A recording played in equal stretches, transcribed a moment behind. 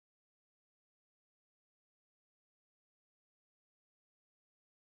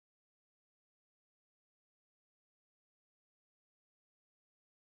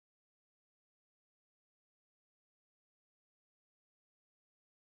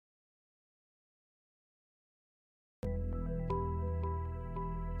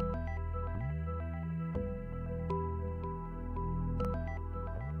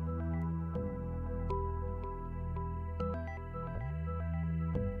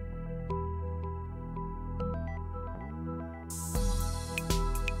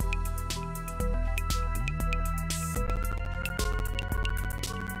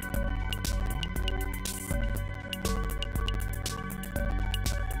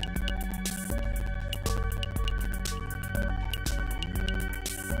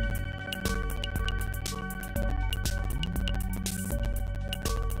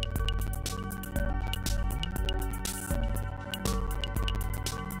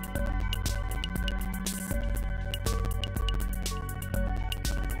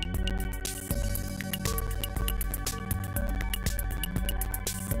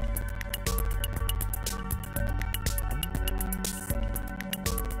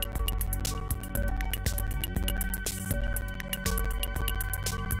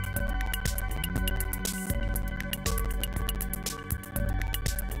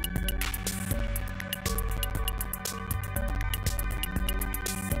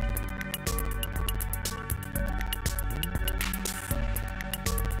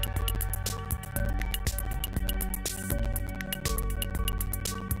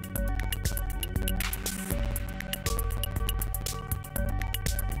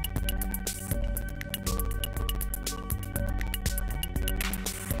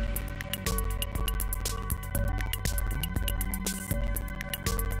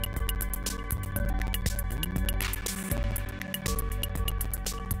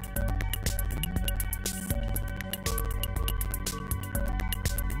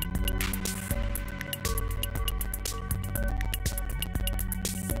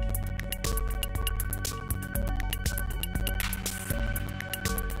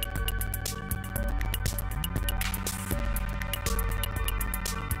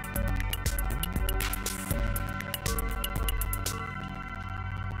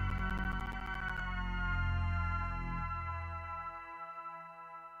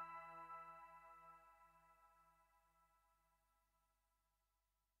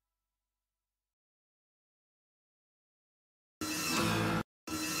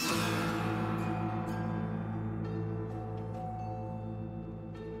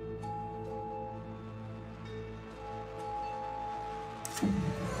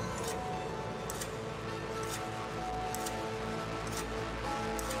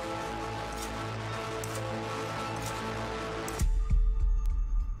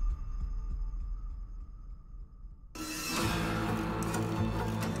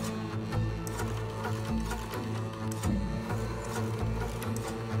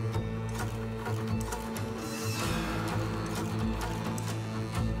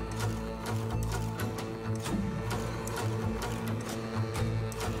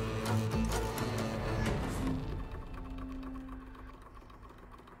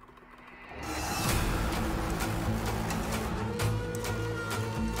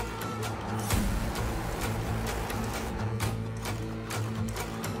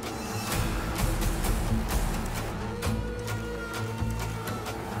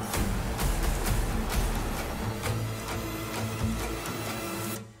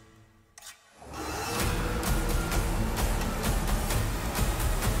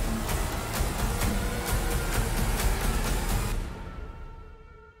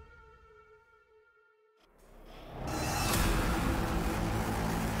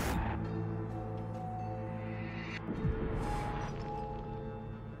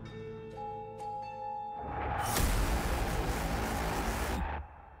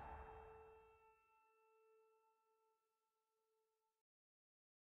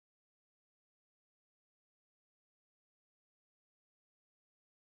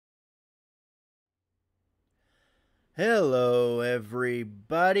Hello,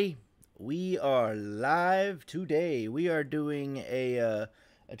 everybody. We are live today. We are doing a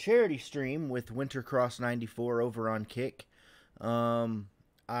charity stream with Wintercross94 over on Kick.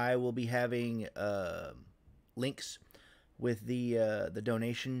 I will be having links with the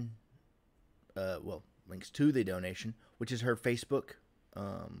donation. Links to the donation, which is her Facebook,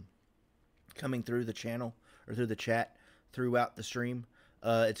 coming through the channel or through the chat throughout the stream.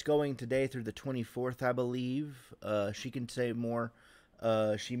 It's going today through the 24th, I believe. She can say more.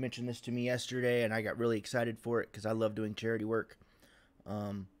 She mentioned this to me yesterday, and I got really excited for it because I love doing charity work.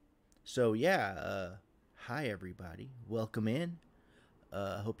 So, yeah, hi, everybody. Welcome in.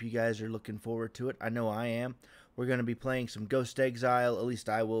 Hope you guys are looking forward to it. I know I am. We're going to be playing some Ghost Exile. At least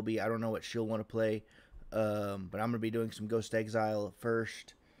I will be. I don't know what she'll want to play. But I'm going to be doing some Ghost Exile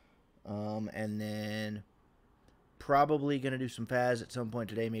first. And then probably going to do some Faz at some point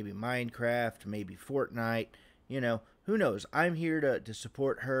today. Maybe Minecraft, maybe Fortnite. You know, who knows? I'm here to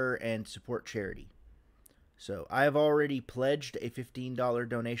support her and support charity. So I've already pledged a $15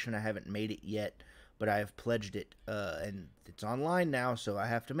 donation. I haven't made it yet, but I have pledged it. And it's online now, so I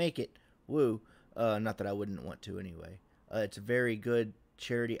have to make it. Woo. Not that I wouldn't want to anyway. It's a very good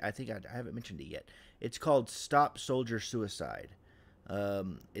charity. I think I haven't mentioned it yet. It's called Stop Soldier Suicide.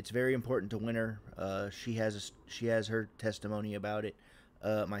 It's very important to Winter. She has her testimony about it.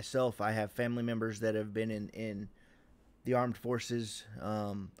 Myself, I have family members that have been in the armed forces.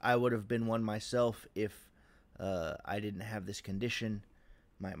 I would have been one myself if I didn't have this condition,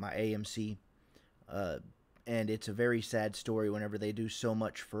 my AMC. And it's a very sad story whenever they do so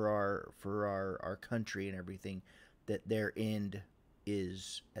much for our country and everything, that their end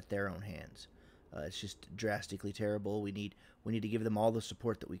is at their own hands. It's just drastically terrible. We need to give them all the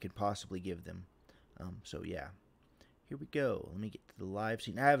support that we could possibly give them. So yeah, here we go. Let me get to the live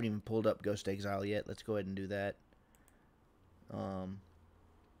scene. I haven't even pulled up Ghost Exile yet. Let's go ahead and do that.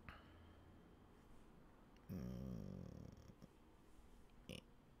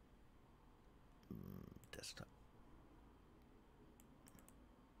 Desktop.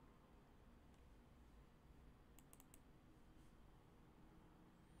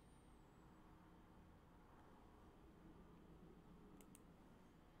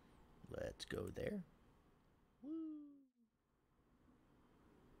 Let's go there. Woo.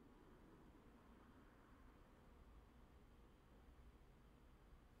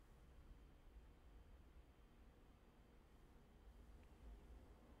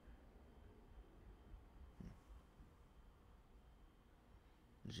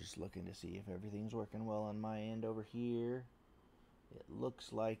 Just looking to see if everything's working well on my end over here. It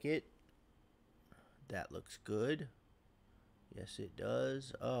looks like it. That looks good. Yes, it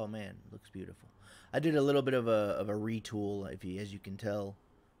does. Oh man, looks beautiful. I did a little bit of a retool, as you can tell,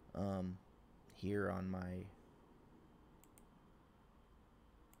 here on my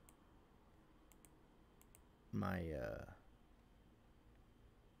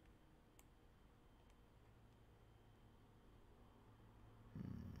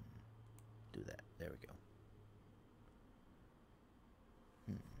do that. There we go.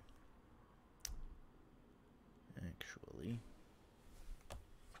 Actually,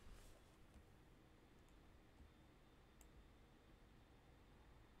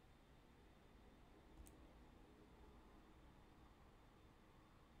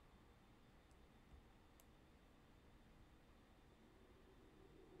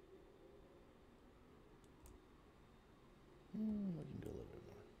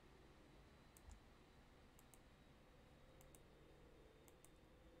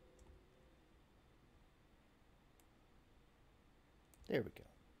 There we go.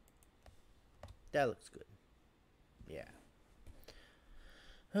 That looks good. Yeah.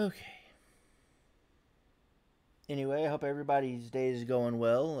 Okay. Anyway, I hope everybody's day is going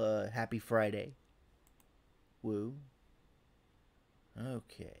well. Happy Friday. Woo.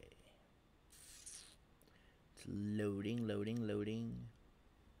 Okay. It's loading, loading, loading.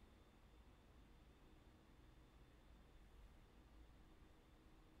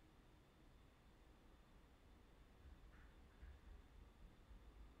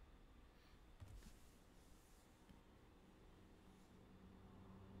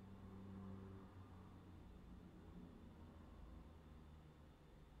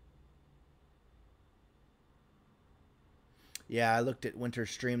 Yeah, I looked at Winter's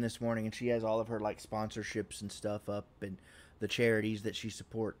stream this morning, and she has all of her like sponsorships and stuff up, and the charities that she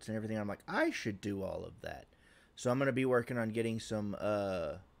supports and everything. I'm like, I should do all of that. So I'm gonna be working on getting some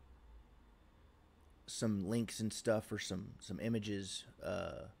links and stuff or some images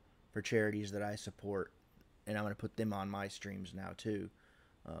for charities that I support, and I'm gonna put them on my streams now too.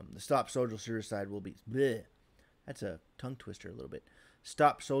 The Stop Soldier Suicide will be. Bleh, that's a tongue twister a little bit.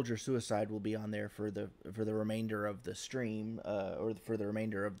 Stop Soldier Suicide will be on there for the remainder of the stream, or for the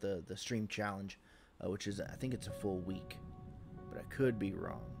remainder of the stream challenge, which is, I think it's a full week, but I could be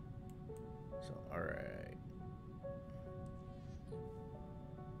wrong. So all right.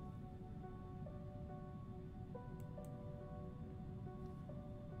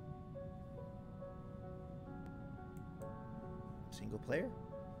 Single player?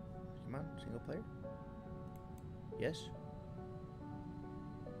 Come on, single player? Yes?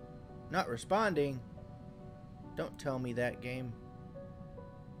 Not responding? Don't tell me that, game.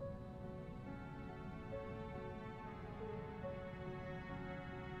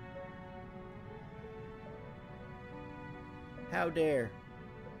 How dare?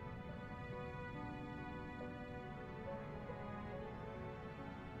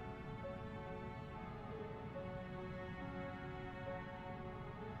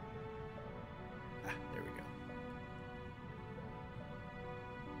 Ah, there we go.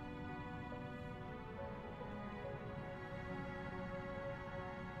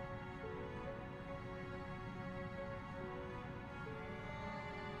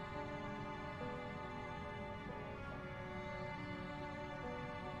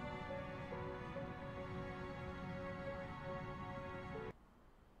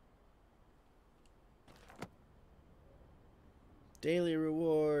 Daily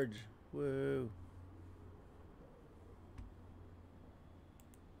rewards. Woo.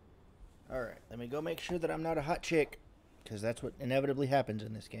 Alright, let me go make sure that I'm not a hot chick, because that's what inevitably happens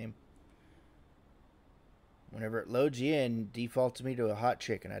in this game. Whenever it loads you in, defaults me to a hot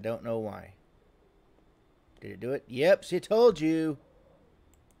chick, and I don't know why. Did it do it? Yep, she told you.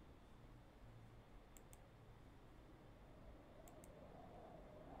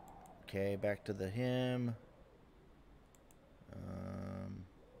 Okay, back to the hymn.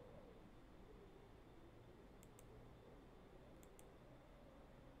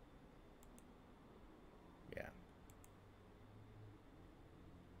 Yeah.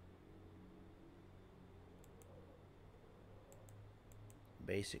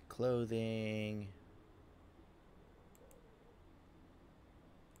 Basic clothing.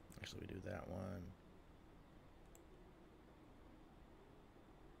 Actually, we do that one.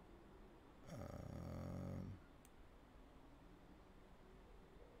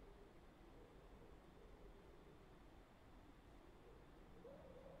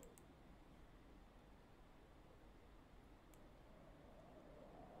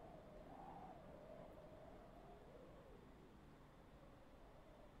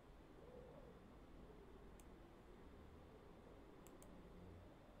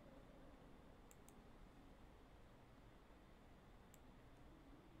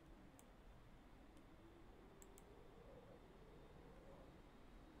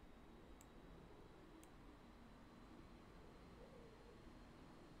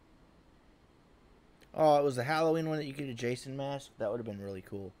 Oh, it was the Halloween one that you get a Jason mask? That would have been really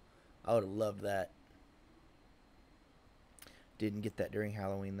cool. I would have loved that. Didn't get that during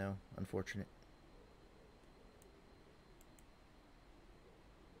Halloween, though. Unfortunate.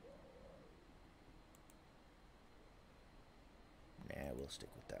 Nah, we'll stick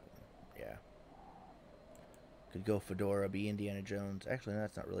with that one. Yeah. Could go fedora, be Indiana Jones. Actually, no,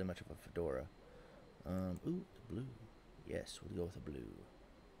 that's not really much of a fedora. Ooh, the blue. Yes, we'll go with the blue.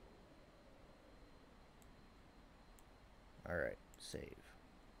 Alright, save.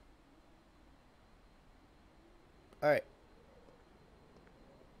 Alright.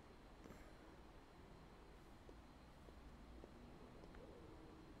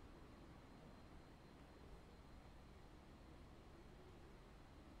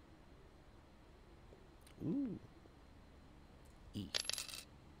 Ooh. E.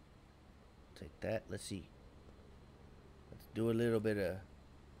 Take that. Let's see. Let's do a little bit of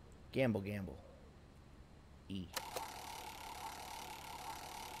gamble. E.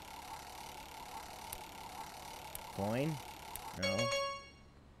 Coin. No.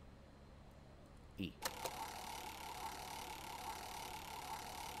 E.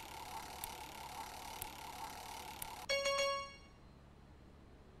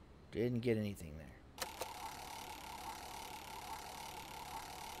 Didn't get anything there.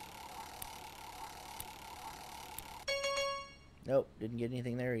 Nope, didn't get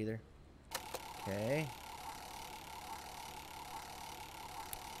anything there either. Okay.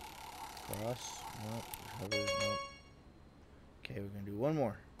 Cross. Nope. Cover. Nope. Okay, we're going to do one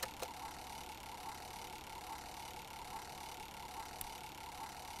more.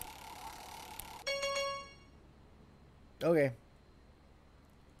 Okay.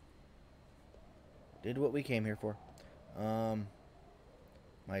 Did what we came here for.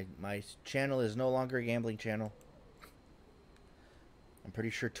 My channel is no longer a gambling channel. I'm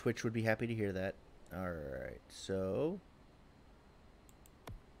pretty sure Twitch would be happy to hear that. Alright, so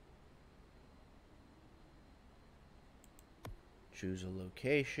choose a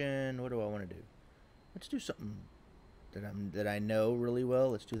location. What do I want to do? Let's do something that I know really well.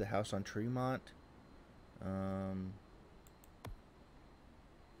 Let's do the house on Tremont.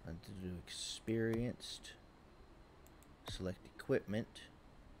 Let's do experienced. Select equipment.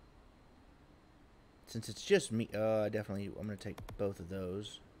 Since it's just me, definitely I'm gonna take both of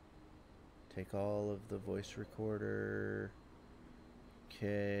those. Take all of the voice recorder.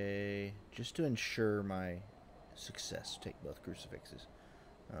 Okay, just to ensure my success, take both crucifixes.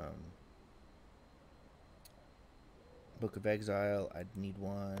 Book of Exile, I'd need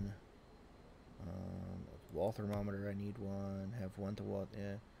one. Wall thermometer, I need one. Have one to wall,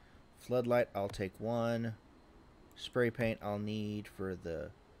 yeah. Floodlight, I'll take one. Spray paint, I'll need for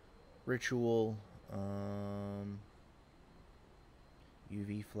the ritual.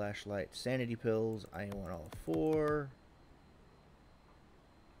 UV flashlight, sanity pills, I want all 4.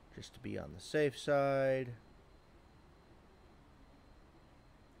 Just to be on the safe side.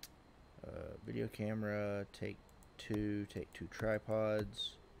 Video camera, take 2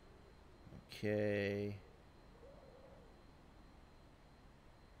 tripods. Okay.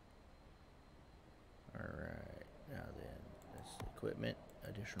 Alright, now then, that's the equipment,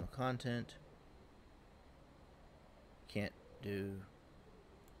 additional content. Can't do...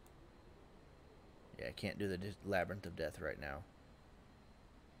 Yeah, I can't do the Labyrinth of Death right now.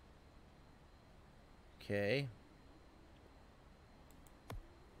 Okay.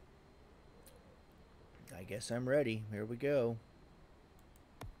 I guess I'm ready. Here we go.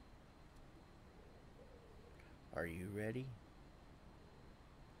 Are you ready?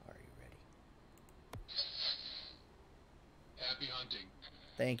 Are you ready? Happy hunting.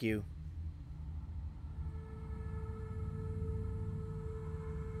 Thank you.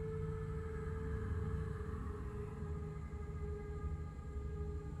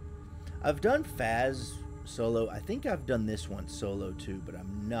 I've done Faz solo. I think I've done this one solo too, but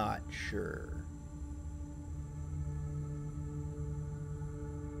I'm not sure.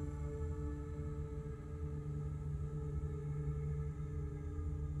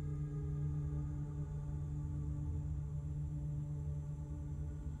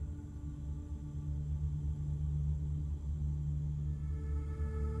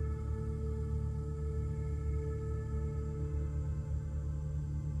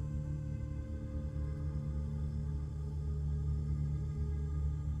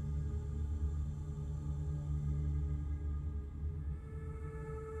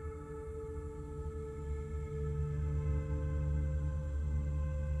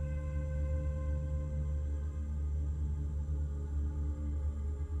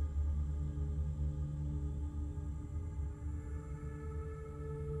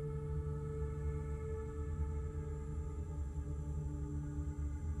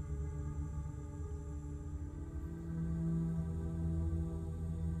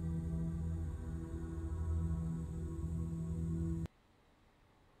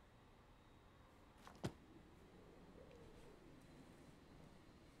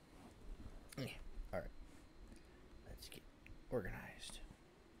 Alright. Let's get organized.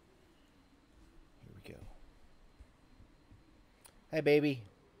 Here we go. Hi, baby.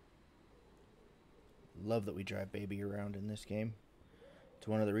 Love that we drive baby around in this game. It's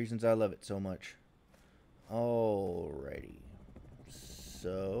one of the reasons I love it so much. Alrighty.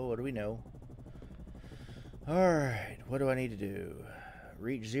 So, what do we know? Alright, what do I need to do?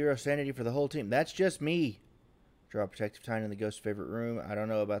 Reach 0 sanity for the whole team. That's just me. Draw protective time in the ghost's favorite room. I don't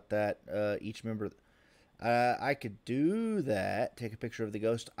know about that. Each member... I could do that. Take a picture of the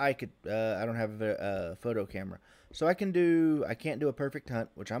ghost. I could. I don't have a photo camera, so I can do. I can't do a perfect hunt,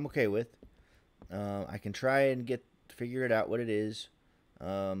 which I'm okay with. I can try and figure it out what it is.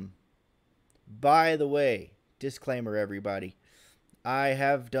 By the way, disclaimer, everybody. I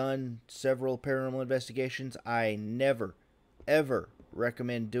have done several paranormal investigations. I never, ever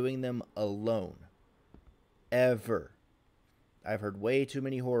recommend doing them alone. Ever. I've heard way too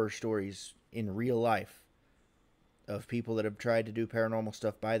many horror stories in real life of people that have tried to do paranormal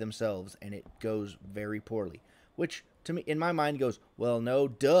stuff by themselves, and it goes very poorly. Which, to me, in my mind, goes, well, no,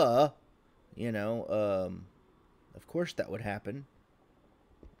 duh. You know, of course that would happen.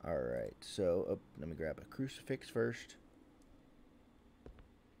 Alright, so let me grab a crucifix first.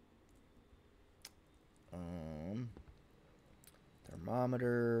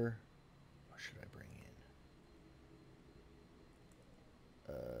 Thermometer. What should I bring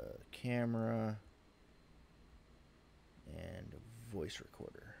in? Camera. And a voice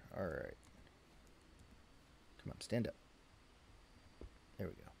recorder. Alright. Come on, stand up. There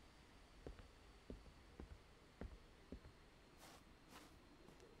we go.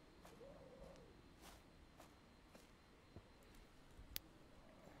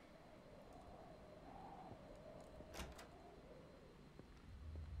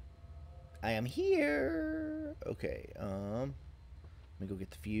 I am here. Okay, let me go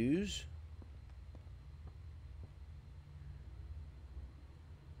get the fuse.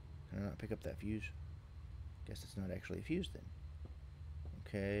 Can I not pick up that fuse? Guess it's not actually a fuse then.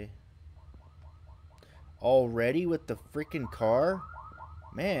 Okay. Already with the freaking car?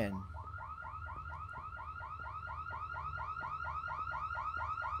 Man.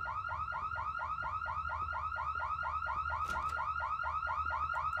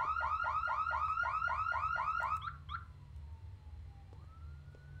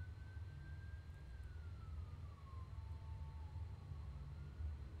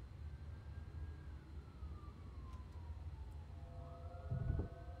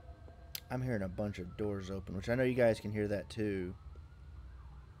 I'm hearing a bunch of doors open, which I know you guys can hear that too.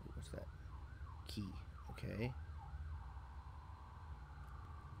 What's that? Key. Okay.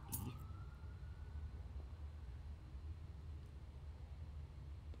 E.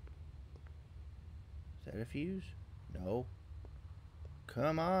 Is that a fuse? No.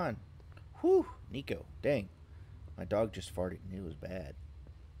 Come on. Whew. Nico. Dang. My dog just farted and it was bad.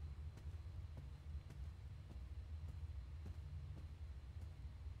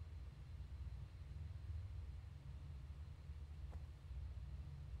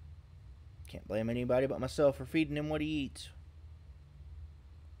 Can't blame anybody but myself for feeding him what he eats.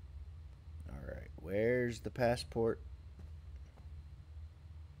 Alright, where's the passport?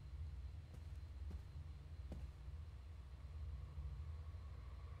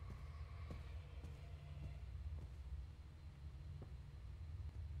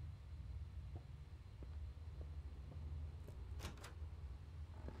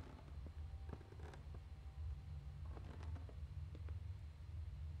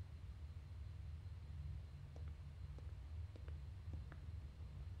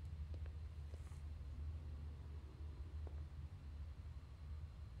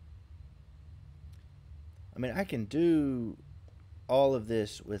 I mean, I can do all of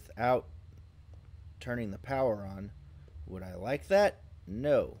this without turning the power on. Would I like that?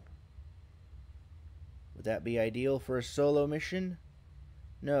 No. Would that be ideal for a solo mission?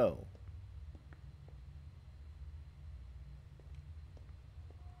 No.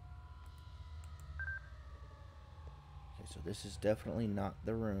 Okay, so this is definitely not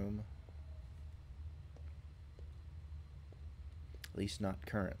the room. At least not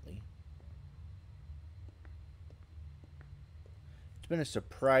currently. It's been a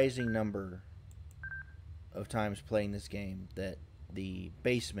surprising number of times playing this game that the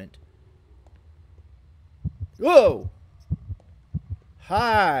basement... Whoa!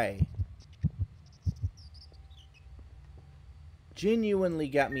 Hi! Genuinely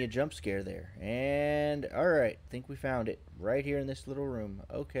got me a jump scare there. And, alright, think we found it. Right here in this little room.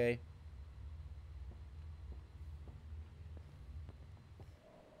 Okay.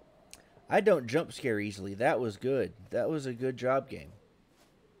 I don't jump scare easily. That was good. That was a good job, game.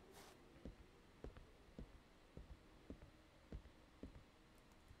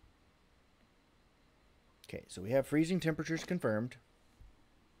 Okay, so we have freezing temperatures confirmed.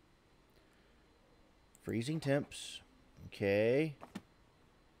 Freezing temps. Okay.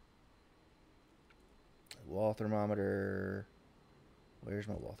 Wall thermometer. Where's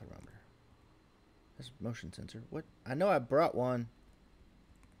my wall thermometer? That's a motion sensor. What? I know I brought one.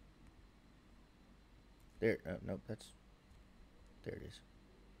 There. Nope, that's... There it is.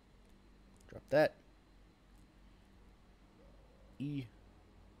 Drop that. E.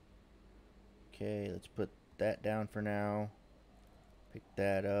 Okay, let's put that down for now. Pick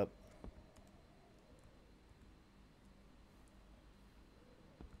that up.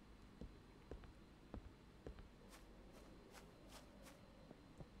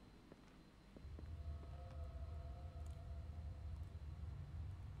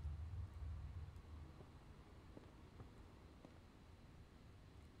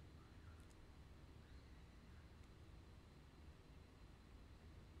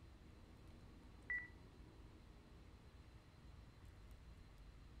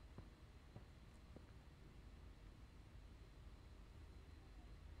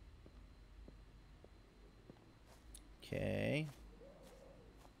 Okay.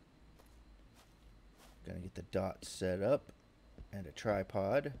 Gonna get the dots set up and a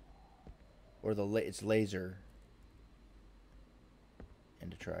tripod, or it's laser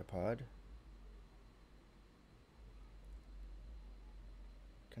and a tripod.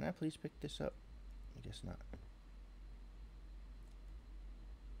 Can I please pick this up? I guess not.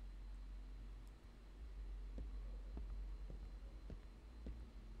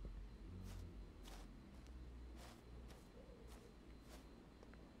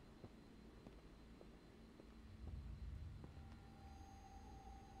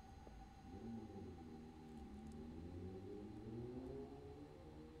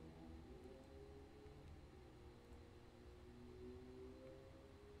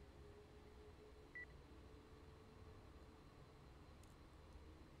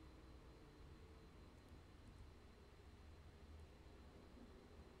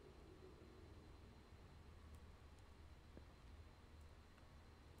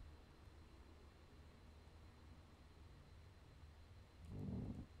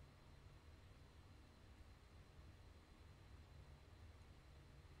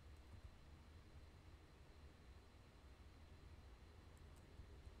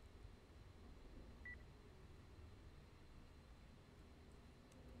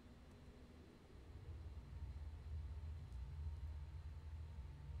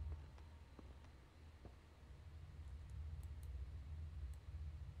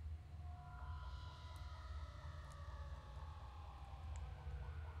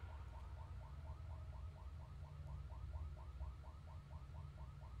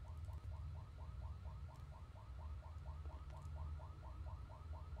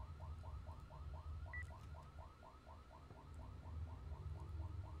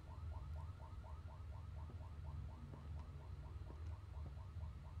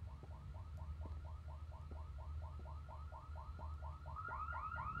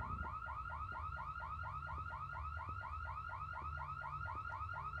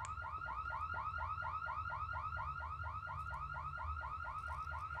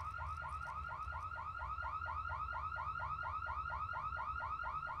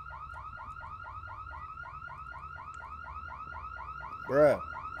 Bruh,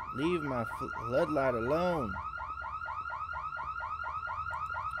 leave my floodlight alone.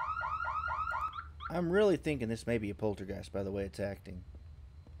 I'm really thinking this may be a poltergeist by the way it's acting.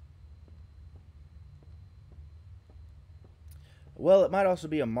 Well, it might also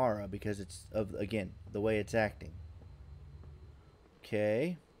be a Mara because it's of, again, the way it's acting.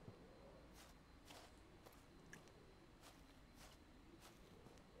 Okay.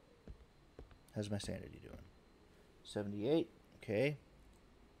 How's my sanity doing? 78. Okay.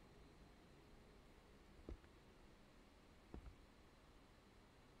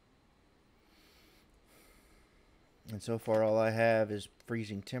 And so far all I have is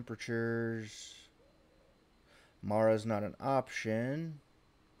freezing temperatures. Mara's not an option.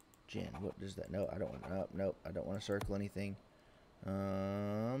 Jen, what does that? No, I don't want. Nope, I don't want to circle anything.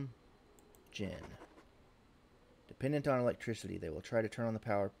 Jen. Dependent on electricity, they will try to turn on the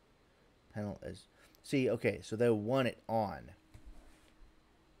power panel as. See, okay, so they want it on.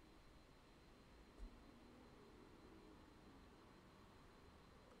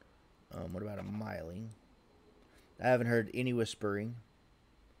 What about a miling? I haven't heard any whispering.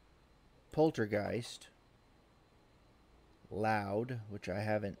 Poltergeist. Loud, which I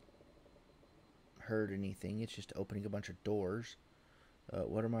haven't heard anything. It's just opening a bunch of doors.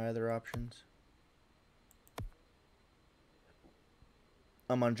 What are my other options?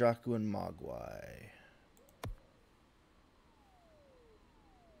 Amanjaku and Mogwai.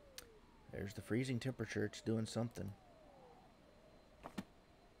 There's the freezing temperature. It's doing something.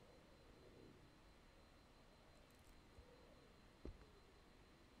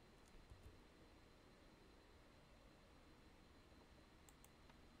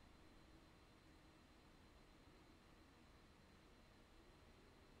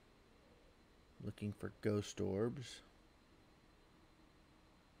 Looking for ghost orbs.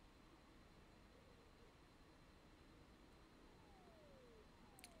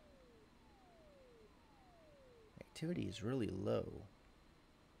 activity is really low.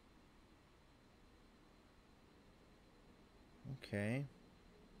 Okay.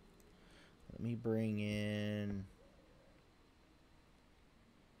 Let me bring in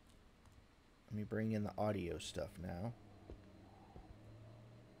the audio stuff now.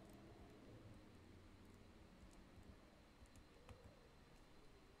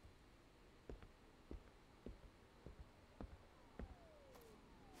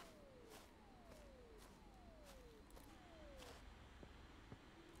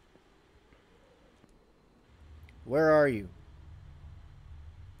 Where are you?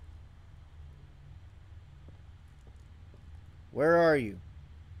 Where are you?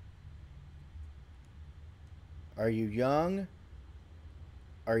 Are you young?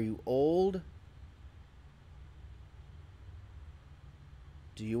 Are you old?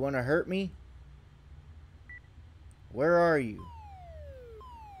 Do you want to hurt me? Where are you?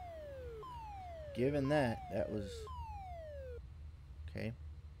 Given that was... Okay.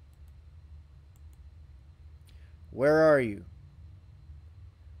 Where are you?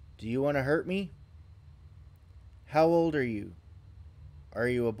 Do you want to hurt me? How old are you? Are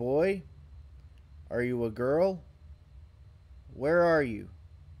you a boy? Are you a girl? Where are you?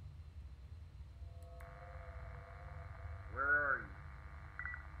 Where are you?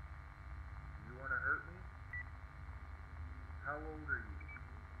 Do you want to hurt me? How old are you?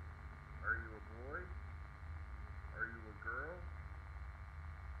 Are you a boy? Are you a girl?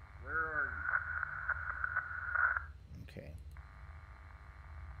 Where are you? Okay.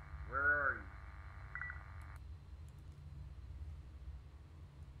 Where are you?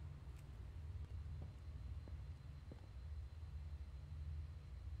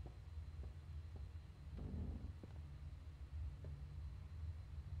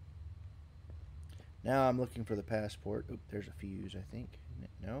 Now I'm looking for the passport. Oop, there's a fuse, I think.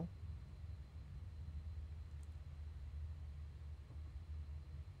 No?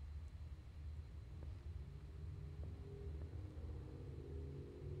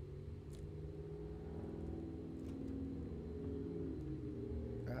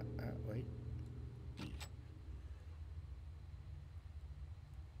 Wait.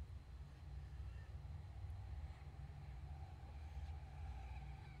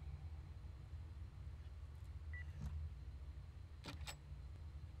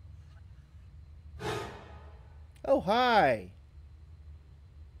 Oh, hi!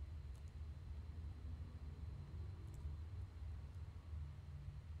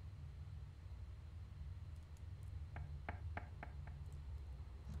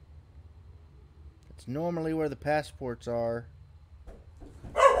 It's normally where the passports are.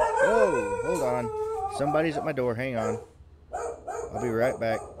 Whoa, hold on. Somebody's at my door. Hang on. I'll be right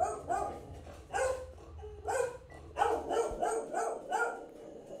back.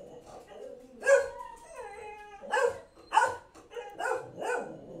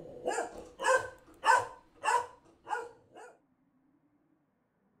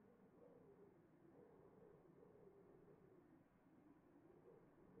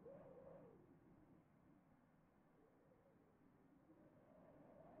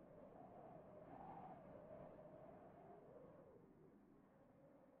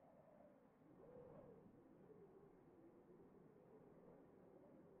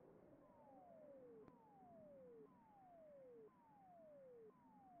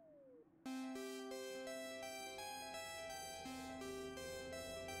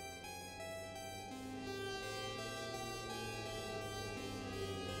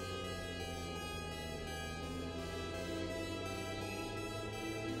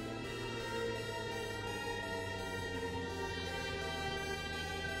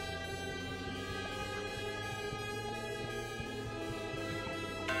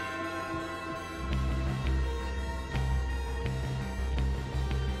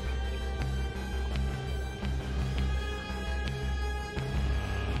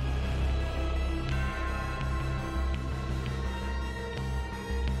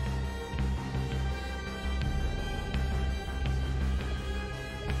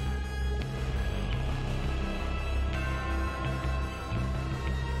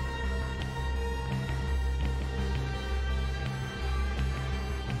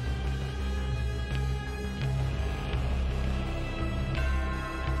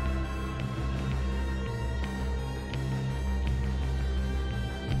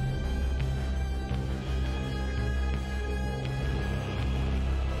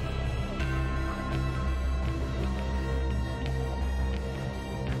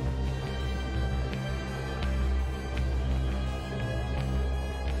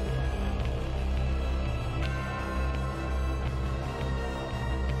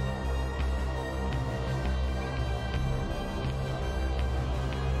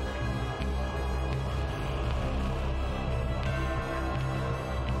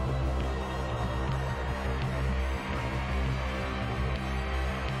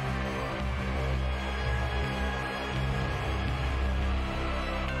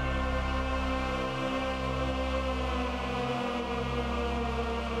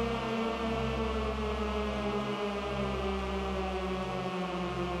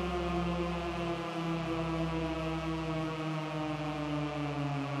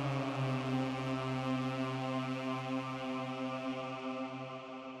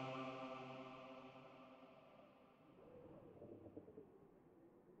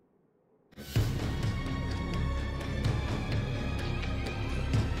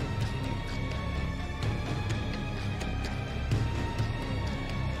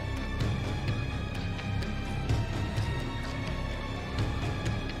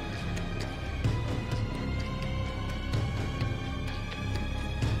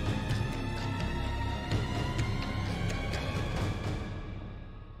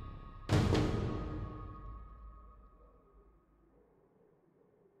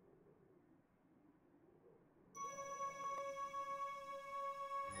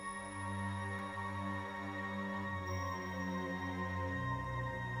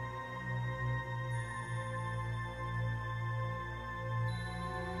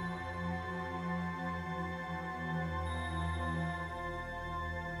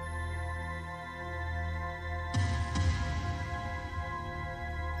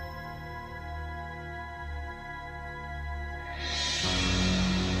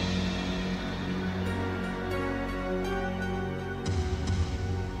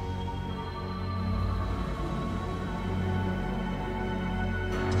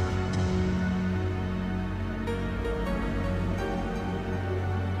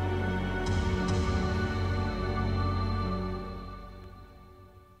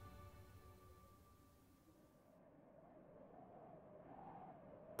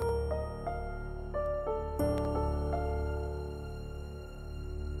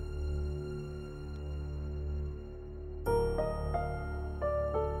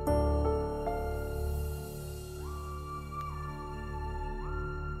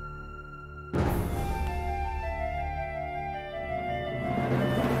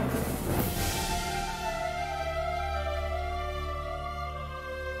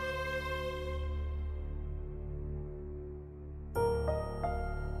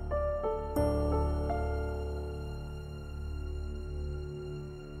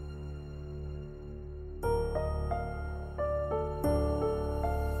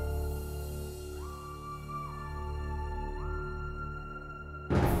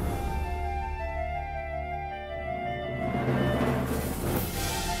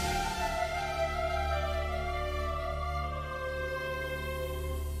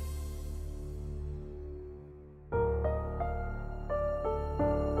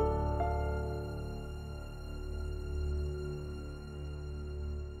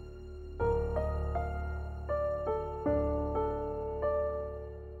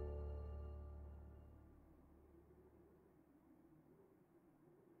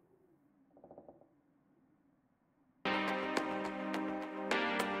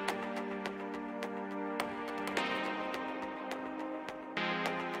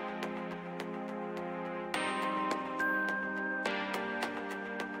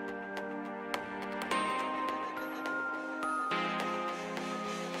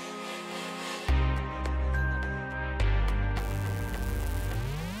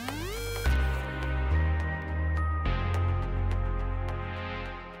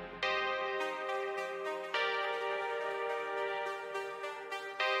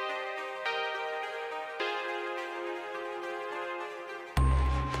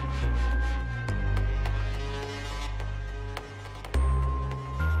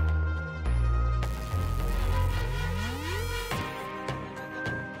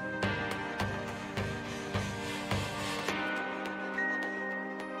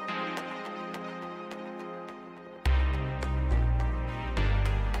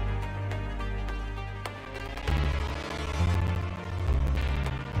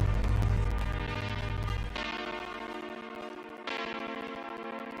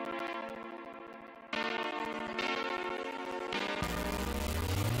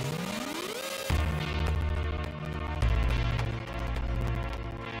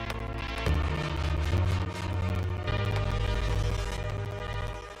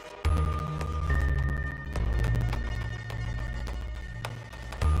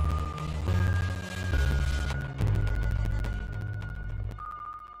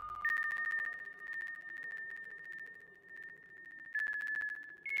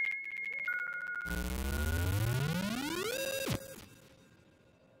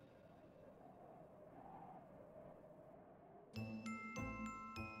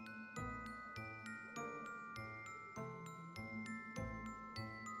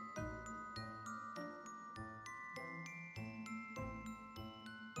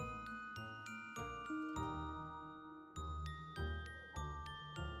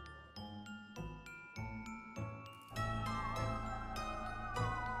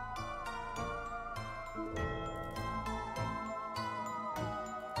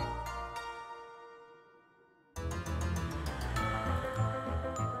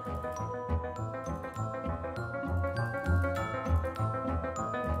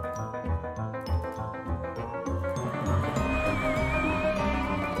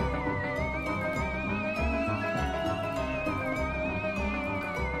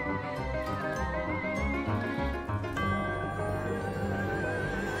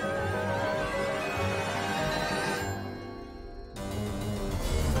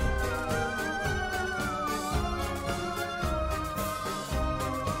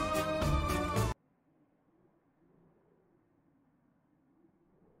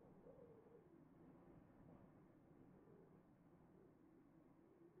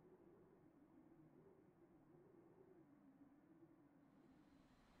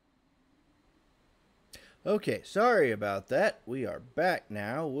 Okay, sorry about that. We are back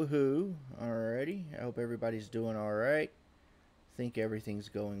now. Woohoo. Alrighty. I hope everybody's doing alright. Think everything's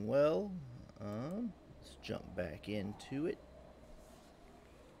going well. Let's jump back into it.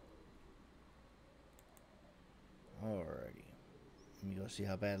 Alrighty. Let me go see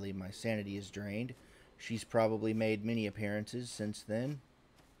how badly my sanity is drained. She's probably made many appearances since then.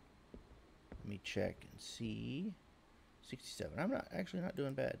 Let me check and see. 67. I'm actually not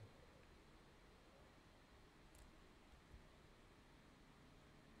doing bad.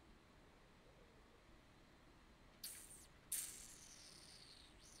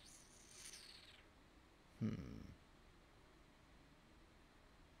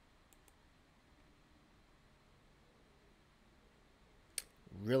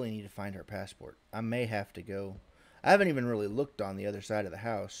 Really need to find her passport. I may have to go. I haven't even really looked on the other side of the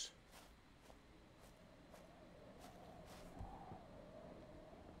house.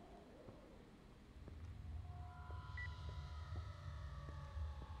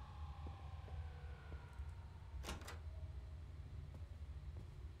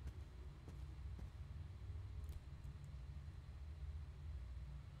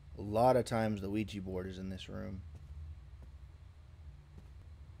 A lot of times the Ouija board is in this room.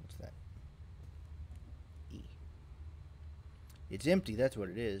 What's that? E. It's empty, that's what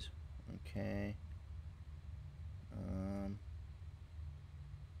it is. Okay.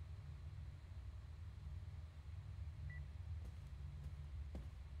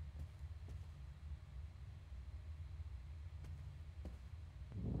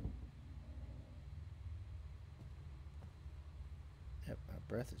 Yep, my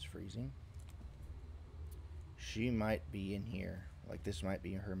breath is freezing. She might be in here. Like, this might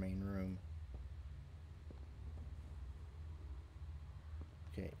be her main room.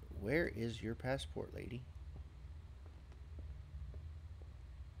 Okay, where is your passport, lady?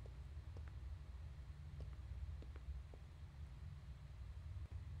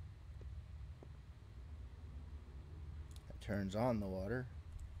 That turns on the water,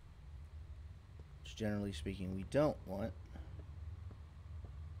 which generally speaking we don't want.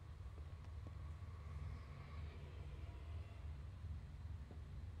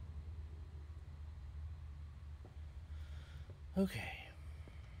 Okay.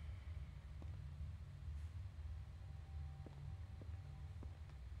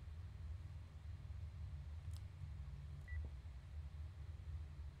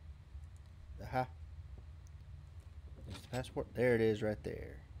 Aha. Is the passport? There it is right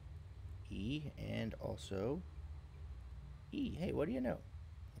there. E and also E. Hey, what do you know?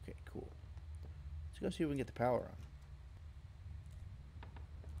 Okay, cool. Let's go see if we can get the power on.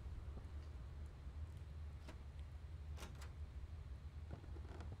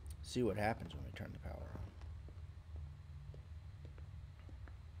 See what happens when we turn the power on.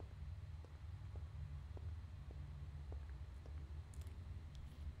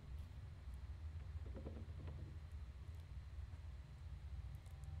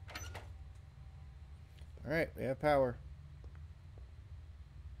 Alright, we have power.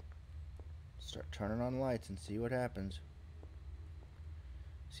 Start turning on lights and see what happens.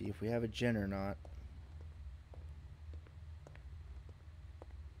 See if we have a gen or not.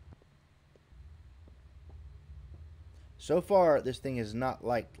 So far, this thing has not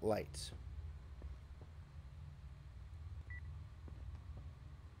liked lights.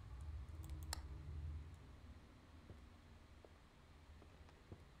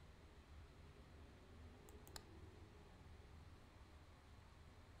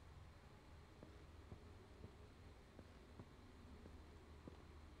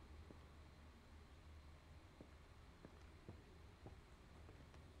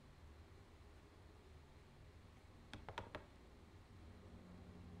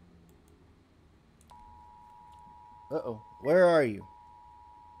 Uh-oh. Where are you?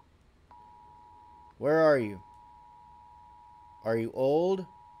 Where are you? Are you old?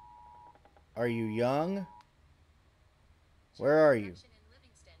 Are you young? Where are you?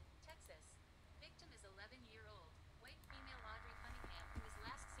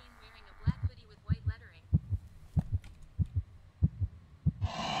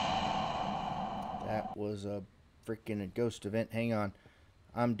 That was a freaking ghost event. Hang on.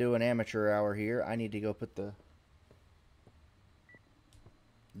 I'm doing amateur hour here. I need to go put the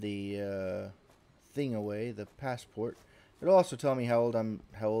thing away, the passport. It'll also tell me how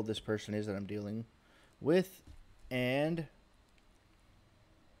old this person is that I'm dealing with, and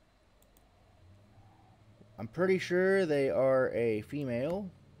I'm pretty sure they are a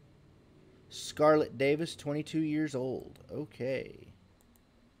female. Scarlett Davis, 22 years old. Okay.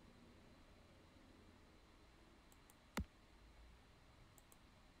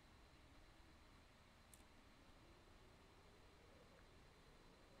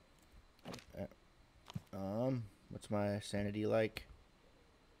 What's my sanity like?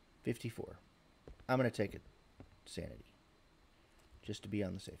 54. I'm going to take it. Sanity. Just to be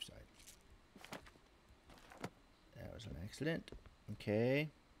on the safe side. That was an accident.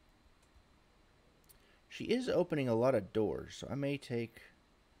 Okay. She is opening a lot of doors, so I may take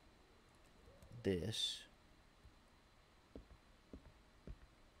this.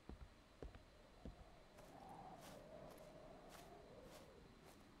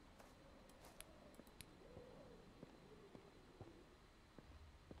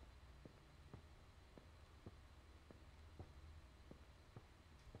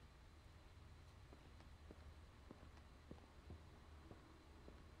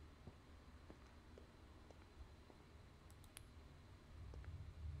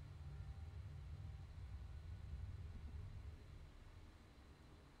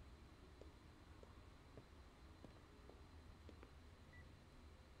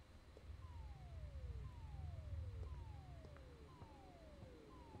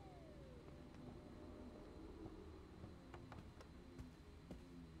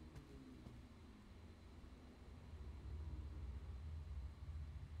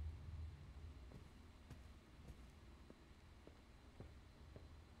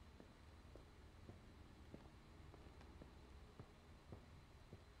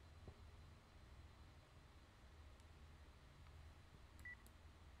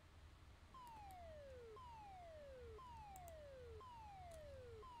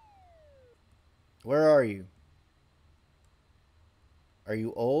 Where are you? Are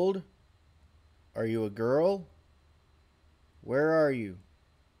you old? Are you a girl? Where are you?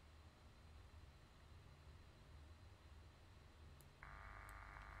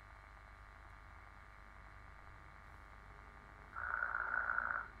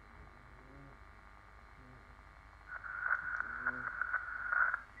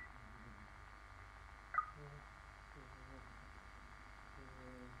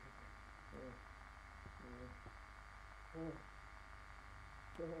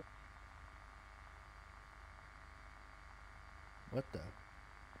 What the?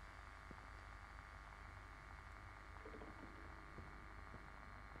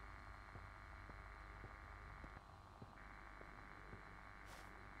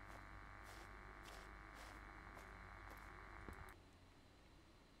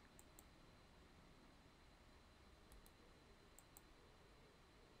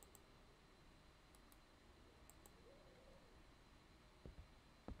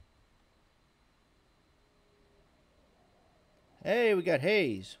 Hey, we got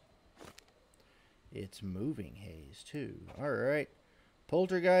haze. It's moving haze, too. Alright.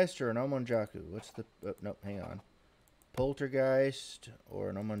 Poltergeist or an Omonjaku? What's the... Oh, no, hang on. Poltergeist or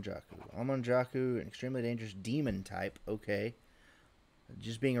an Omonjaku? Omonjaku, an extremely dangerous demon type. Okay.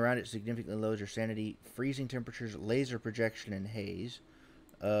 Just being around it significantly lowers your sanity. Freezing temperatures, laser projection, and haze.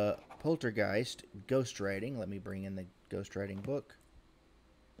 Poltergeist, ghost writing. Let me bring in the ghost writing book.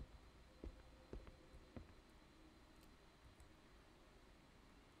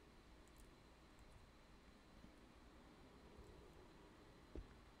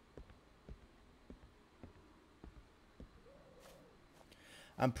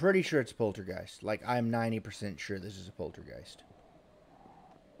 I'm pretty sure it's poltergeist. Like, I'm 90% sure this is a poltergeist.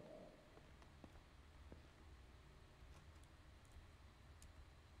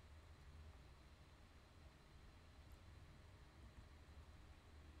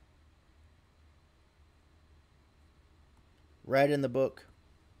 Right in the book.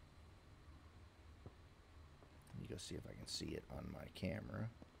 Let me go see if I can see it on my camera.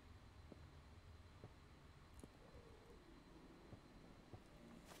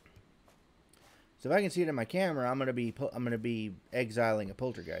 So if I can see it in my camera, I'm gonna be exiling a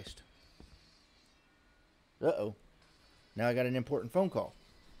poltergeist. Uh-oh. Now I got an important phone call.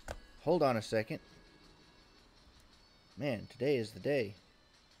 Hold on a second. Man, today is the day.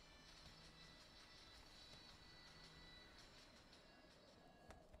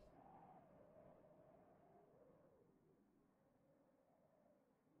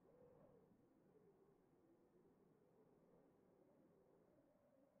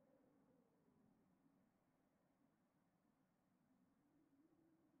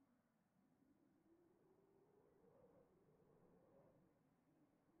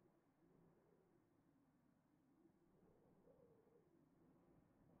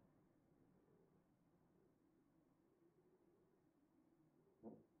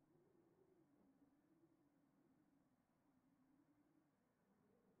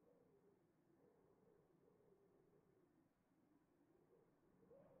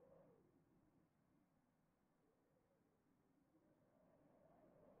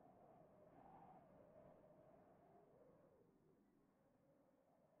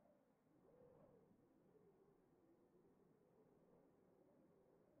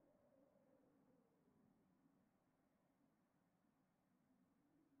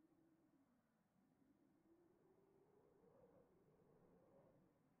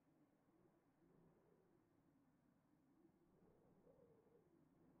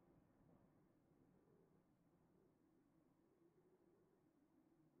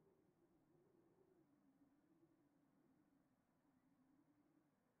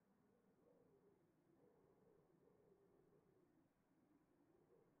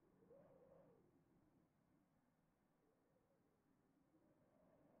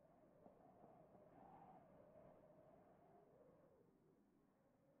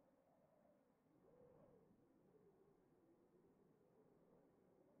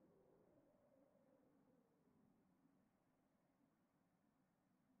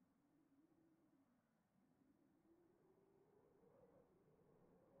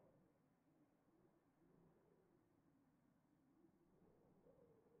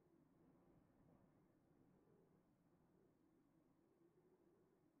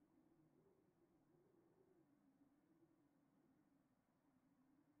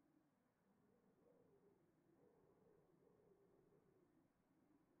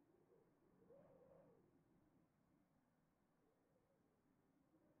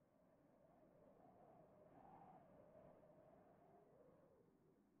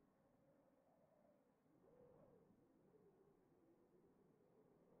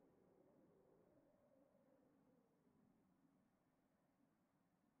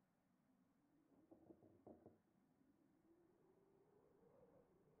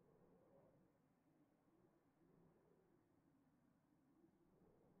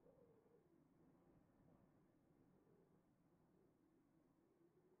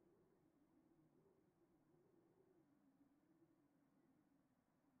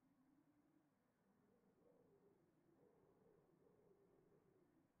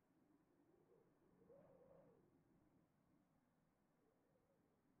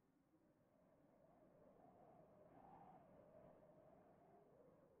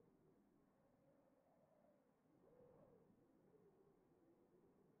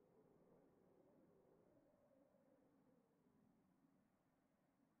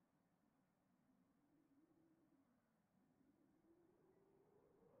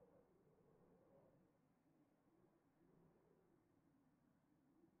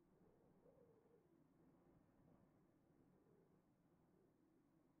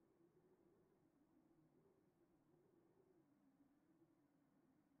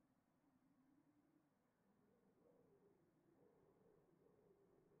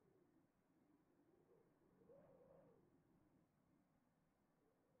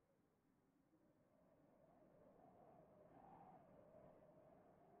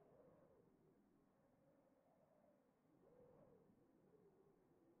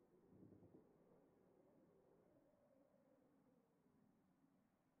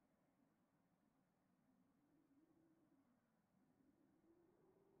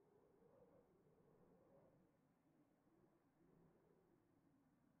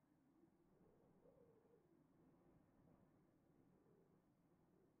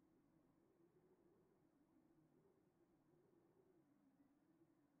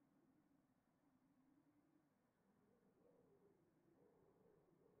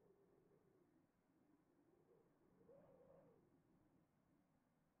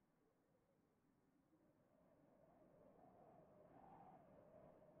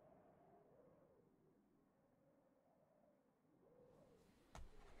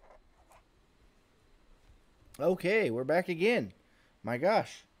 Okay, we're back again. My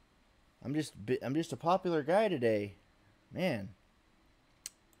gosh, I'm just a popular guy today, man.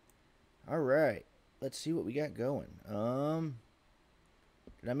 All right, let's see what we got going.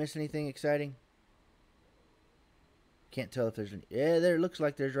 Did I miss anything exciting? Can't tell if there's any. Yeah, there looks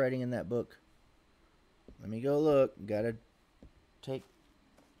like there's writing in that book. Let me go look. Gotta take.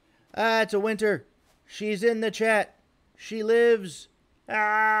 Ah, it's a Winter. She's in the chat. She lives.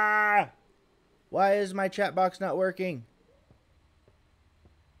 Ah! Why is my chat box not working?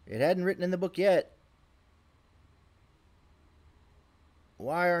 It hadn't written in the book yet.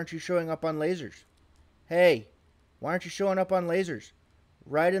 Why aren't you showing up on lasers? Hey, why aren't you showing up on lasers?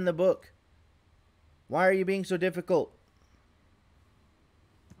 Write in the book. Why are you being so difficult?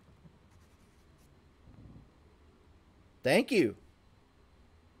 Thank you.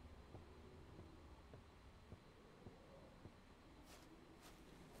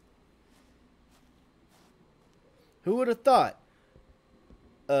 Who would have thought?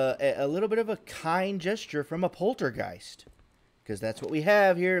 A little bit of a kind gesture from a poltergeist. Because that's what we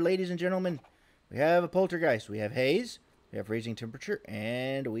have here, ladies and gentlemen. We have a poltergeist. We have haze. We have freezing temperature.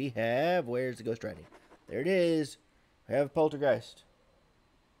 And we have... Where's the ghost writing? There it is. We have a poltergeist.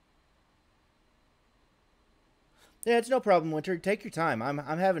 Yeah, it's no problem, Winter. Take your time. I'm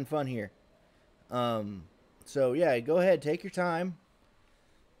having fun here. So, yeah, go ahead. Take your time.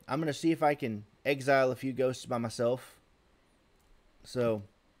 I'm going to see if I can exile a few ghosts by myself. So,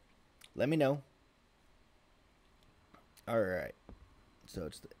 let me know. Alright. So,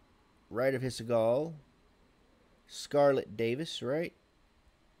 it's the Rite of Hissegal. Scarlet Davis, right?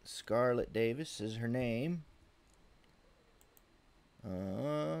 Scarlet Davis is her name.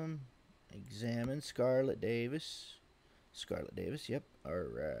 Examine Scarlet Davis. Scarlet Davis, yep.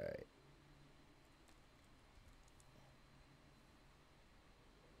 Alright.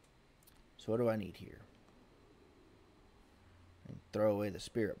 So what do I need here? And throw away the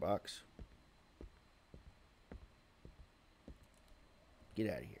spirit box. Get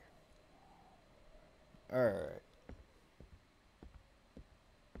out of here. Alright.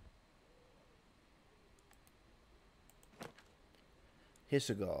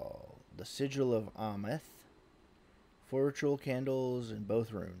 Hissegal. The Sigil of Ameth. 4 ritual candles in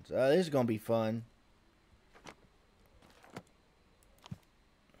both runes. This is going to be fun.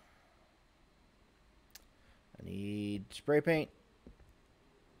 I need spray paint.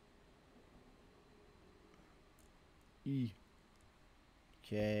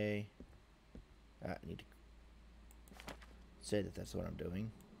 Okay. I need to say that that's what I'm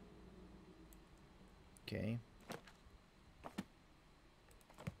doing. Okay.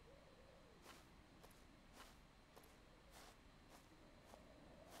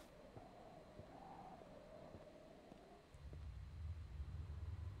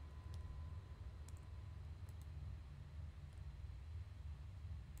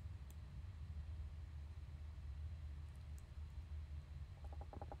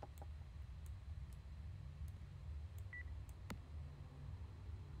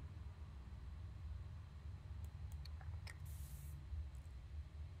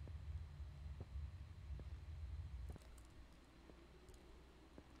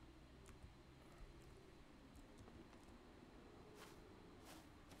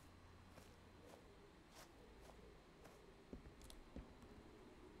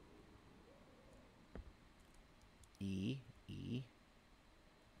 E, E,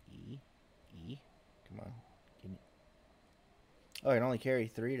 E, E. Come on. Give me. Oh, I can only carry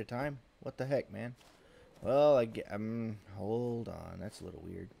 3 at a time? What the heck, man? Well, hold on. That's a little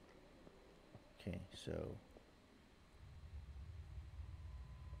weird. Okay, so...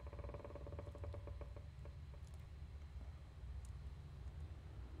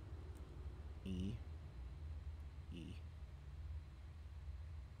 E, E,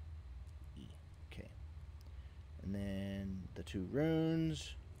 E. Okay. And then the 2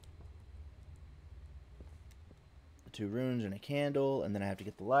 runes. The 2 runes and a candle, and then I have to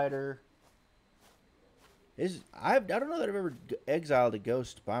get the lighter. I don't know that I've ever exiled a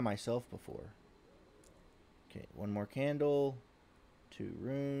ghost by myself before. Okay, 1 more candle, 2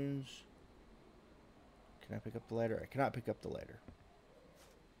 runes. Can I pick up the lighter? I cannot pick up the lighter.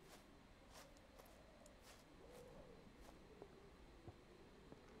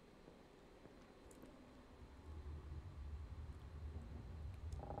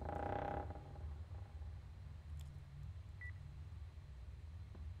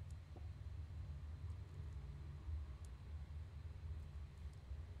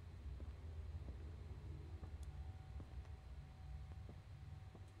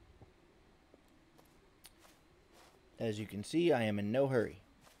 As you can see, I am in no hurry.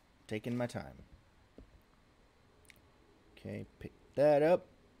 Taking my time.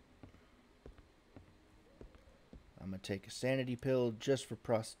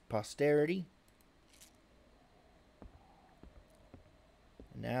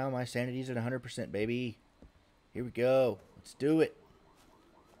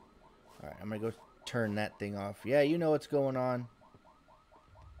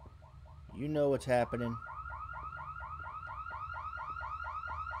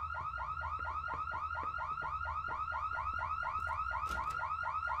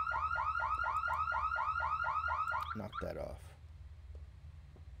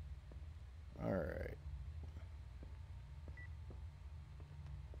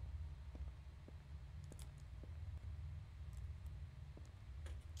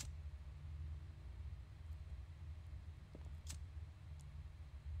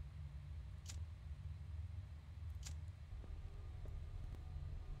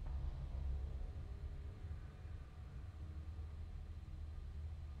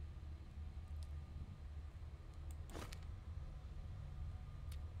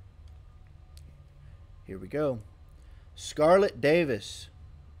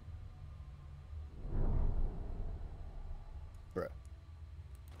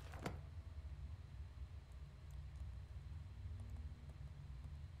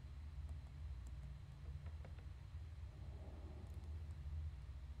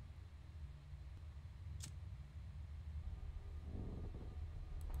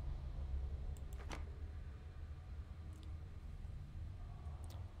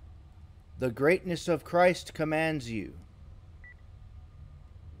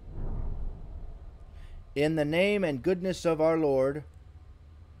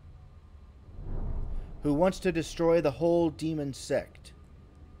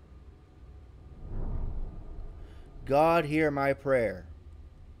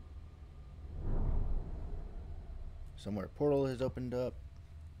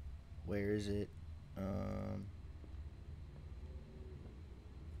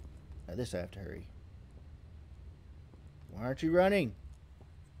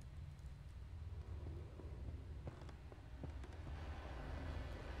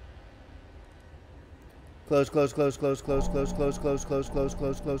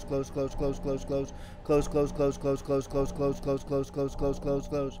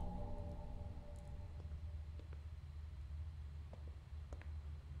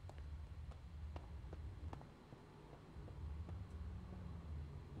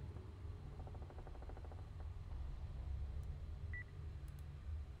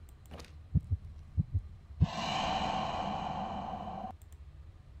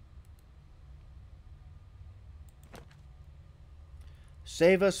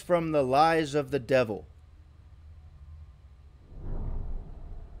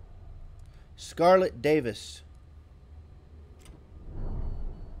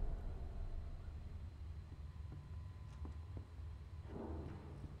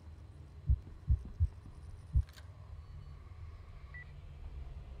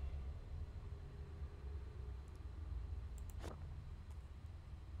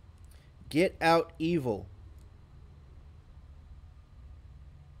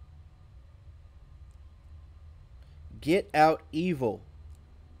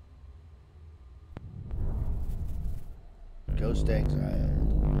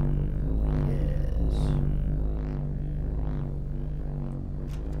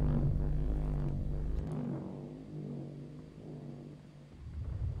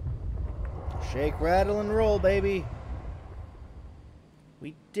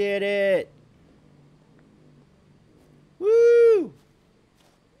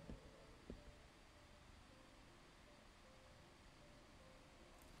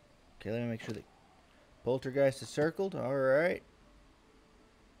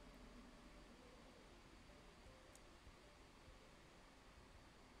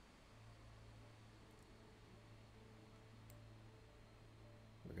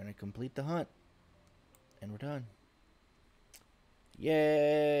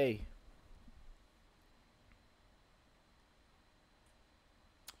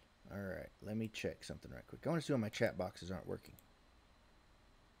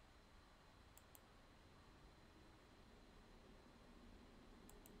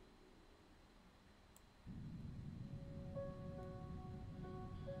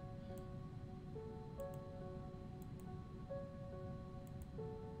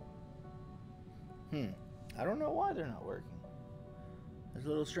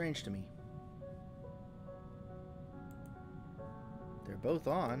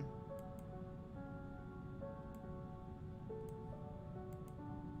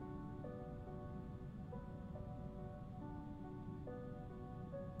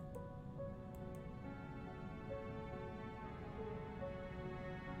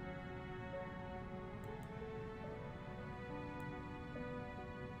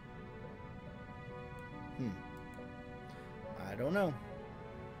 don't know.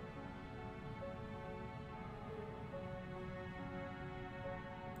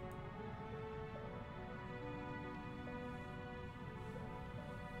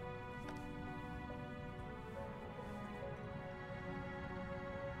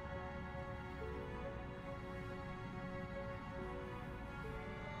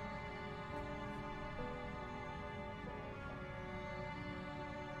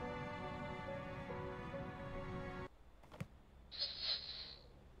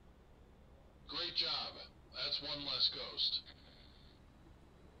 Great job. That's one less ghost.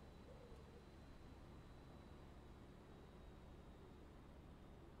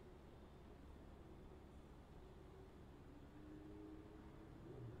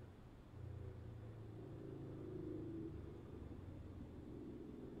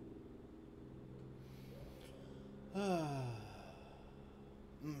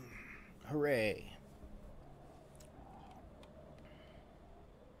 Hooray.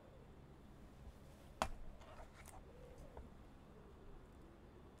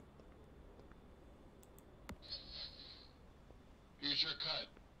 Here's your cut.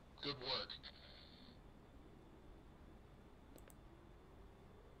 Good work.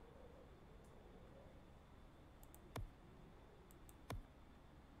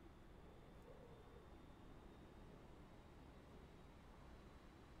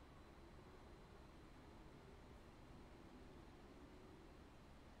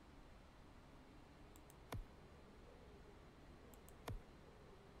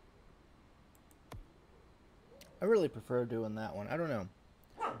 I really prefer doing that one. I don't know.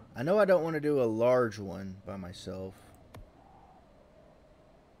 I know I don't want to do a large one by myself.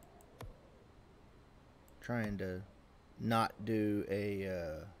 Trying to not do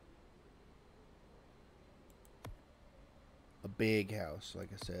a big house, like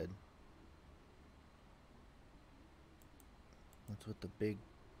I said. What's with the big?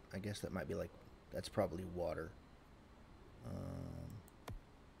 I guess that might be like, that's probably water.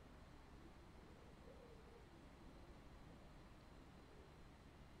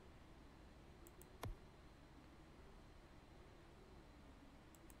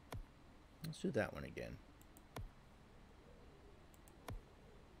 Let's do that one again.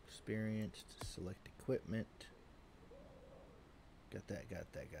 Experienced, select equipment. Got that,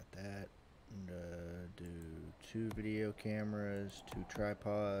 got that, got that. And, do 2 video cameras, 2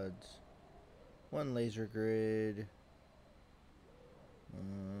 tripods, 1 laser grid,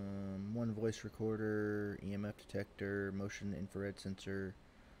 1 voice recorder, EMF detector, motion infrared sensor,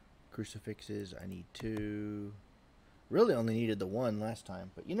 crucifixes. I need 2. Really only needed the 1 last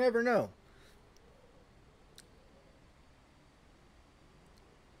time, but you never know.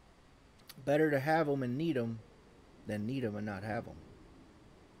 Better to have them and need them than need them and not have them.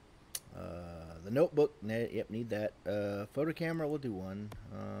 The notebook, yep, need that. Photo camera, we'll do 1.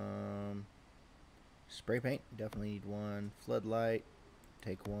 Spray paint, definitely need 1. Floodlight,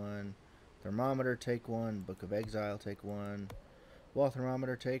 take 1. Thermometer, take 1. Book of Exile, take 1. Wall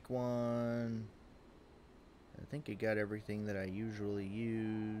thermometer, take 1. I think it got everything that I usually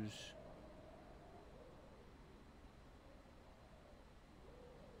use.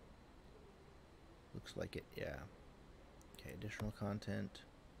 Looks like it, yeah. Okay, additional content.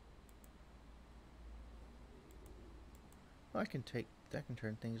 Oh, I can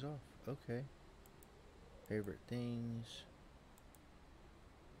turn things off. Okay. Favorite things.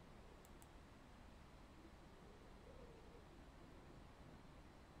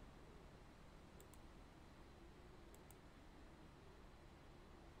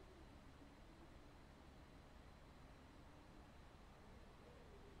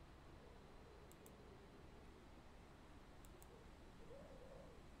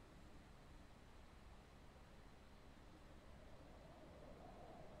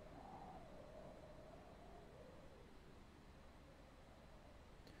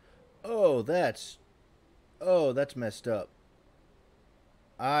 Oh, that's messed up.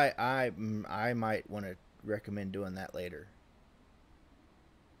 I might want to recommend doing that later.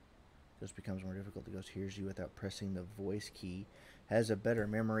 Just becomes more difficult. The ghost hears you without pressing the voice key. Has a better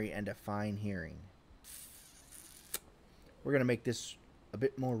memory and a fine hearing. We're gonna make this a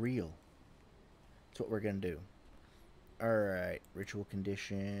bit more real. That's what we're gonna do. Alright, ritual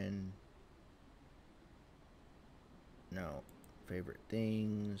condition. No. Favorite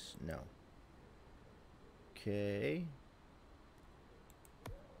things. No. Okay.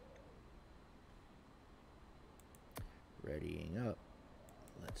 Readying up.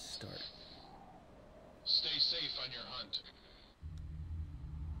 Let's start. Stay safe on your hunt.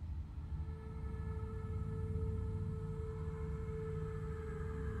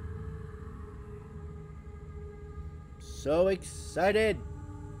 so excited.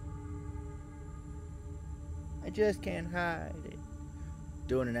 I just can't hide it.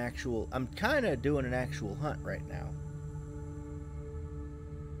 I'm kind of doing an actual hunt right now.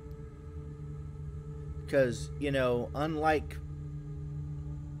 Because, you know, unlike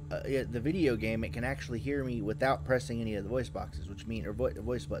the video game, it can actually hear me without pressing any of the voice boxes, or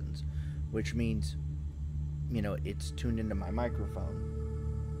voice buttons, which means, you know, it's tuned into my microphone.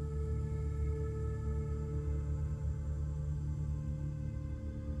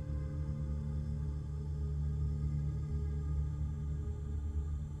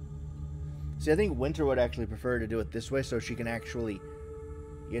 See, I think Winter would actually prefer to do it this way so she can actually,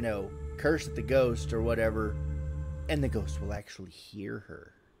 you know, curse at the ghost or whatever, and the ghost will actually hear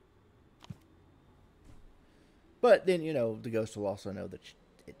her. But then, you know, the ghost will also know that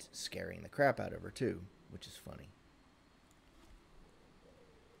it's scaring the crap out of her, too, which is funny.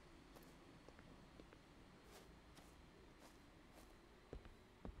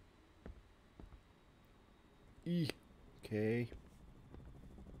 Okay.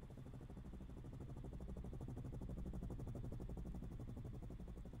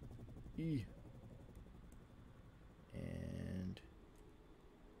 And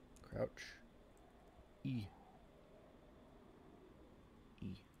crouch. E.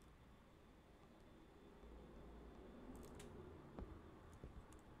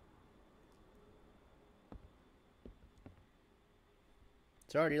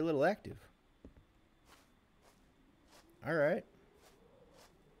 It's already a little active. All right.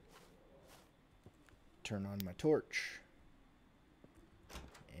 Turn on my torch.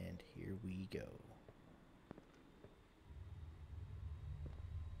 And here we go.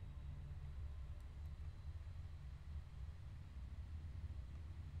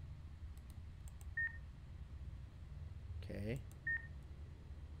 Okay.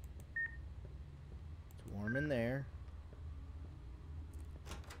 It's warm in there.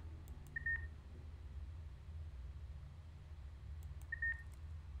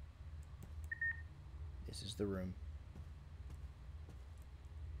 This is the room.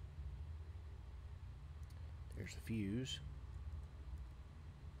 There's the fuse.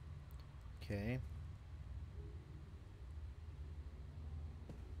 Okay.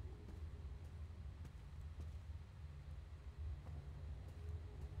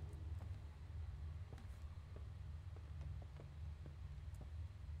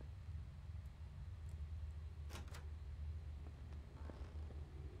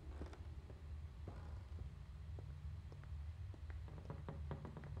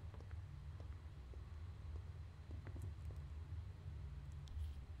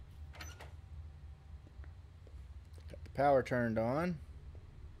 Got the power turned on.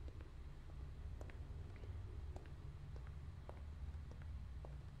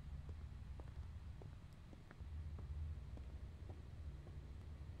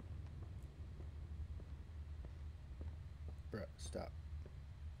 Bro, stop.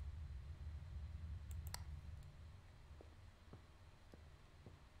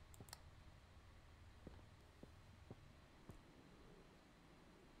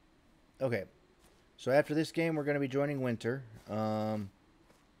 Okay. So after this game, we're going to be joining Winter. Because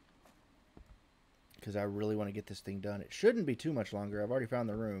I really want to get this thing done. It shouldn't be too much longer. I've already found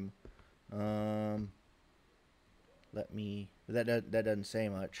the room. That doesn't say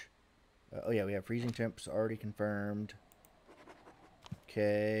much. Oh yeah, we have freezing temps already confirmed.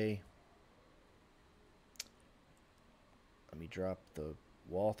 Okay. Let me drop the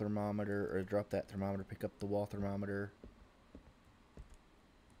wall thermometer, or drop that thermometer, pick up the wall thermometer.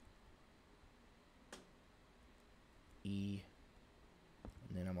 E.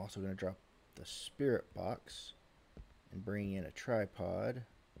 And then I'm also going to drop the spirit box and bring in a tripod.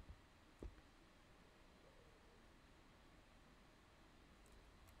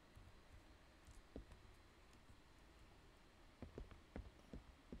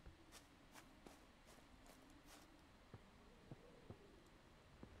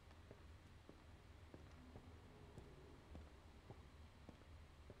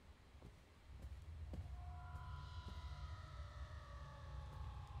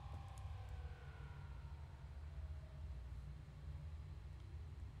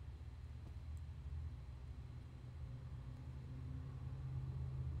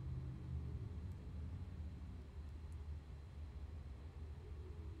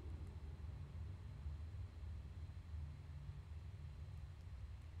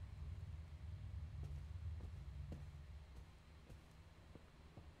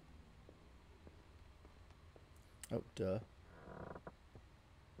 Oh, duh.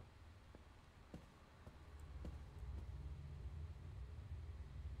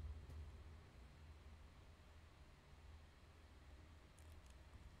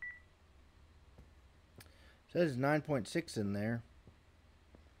 Says 9.6 in there.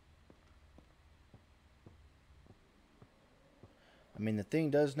 I mean, the thing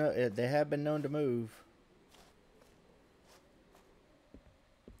does know. They have been known to move.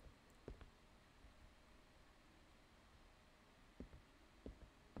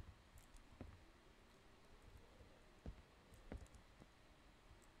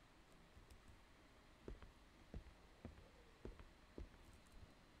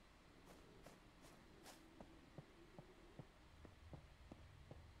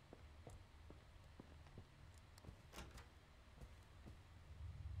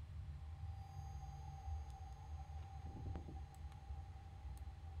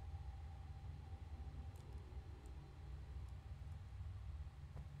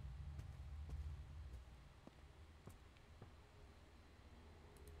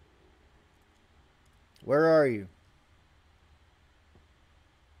 Where are you?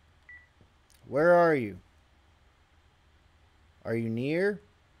 Where are you? Are you near?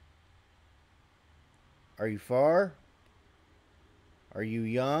 Are you far? Are you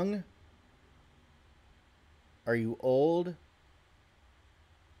young? Are you old?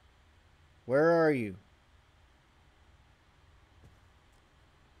 Where are you?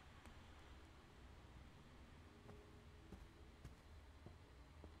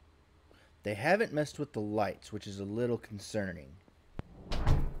 They haven't messed with the lights, which is a little concerning.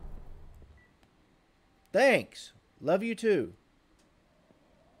 Thanks. Love you too.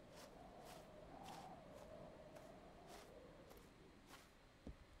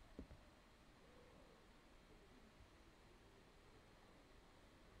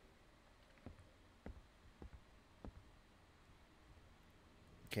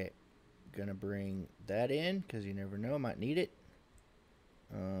 Okay. Gonna bring that in because you never know. I might need it.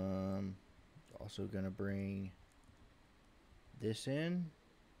 Also gonna bring this in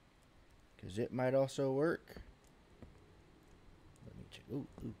because it might also work. Let me check. Ooh.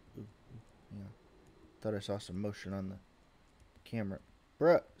 Yeah. Thought I saw some motion on the camera.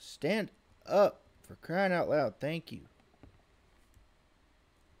 Bruh, stand up for crying out loud. Thank you.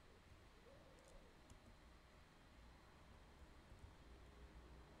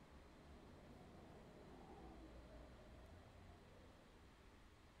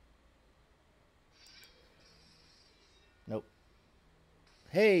 Nope.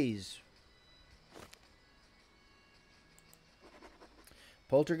 Haze.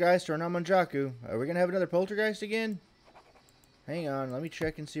 Poltergeist or an Omonjaku. Are we going to have another Poltergeist again? Hang on. Let me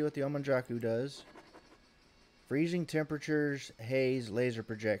check and see what the Omonjaku does. Freezing temperatures, haze, laser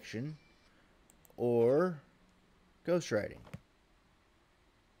projection. Or ghost riding.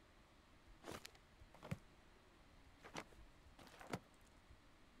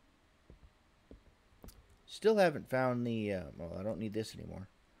 Still haven't found the... well, I don't need this anymore.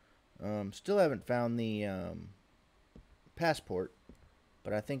 Still haven't found the passport.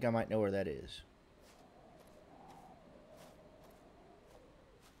 But I think I might know where that is.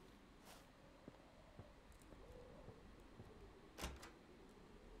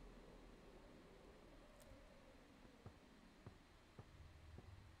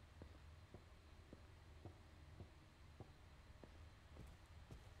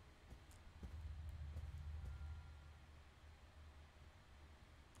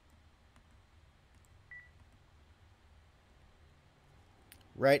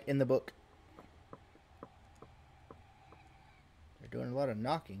 Right in the book. They're doing a lot of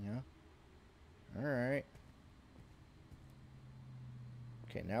knocking, huh? Alright.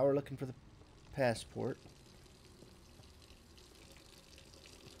 Okay, now we're looking for the passport.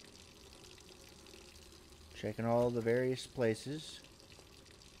 Checking all the various places.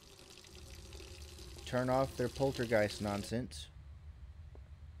 Turn off their poltergeist nonsense.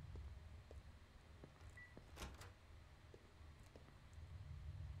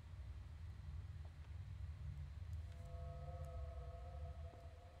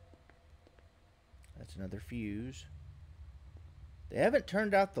 That's another fuse. They haven't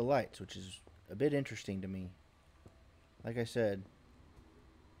turned out the lights, which is a bit interesting to me. Like I said,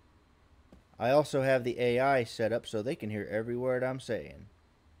 I also have the AI set up so they can hear every word I'm saying.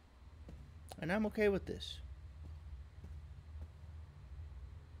 And I'm okay with this.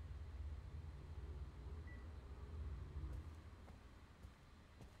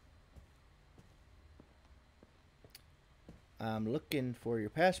 I'm looking for your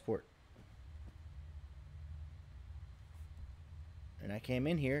passport. And I came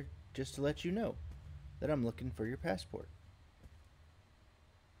in here just to let you know that I'm looking for your passport.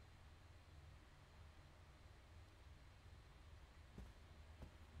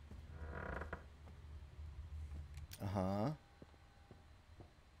 Uh-huh.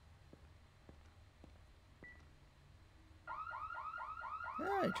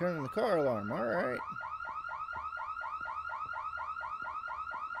 Oh, you're turning the car alarm. All right.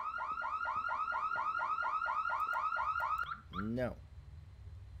 No.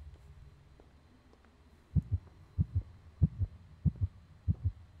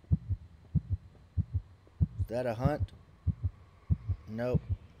 Is that a hunt? Nope.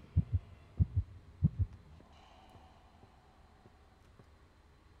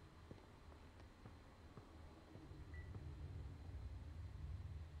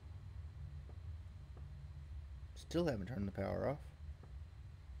 Still haven't turned the power off.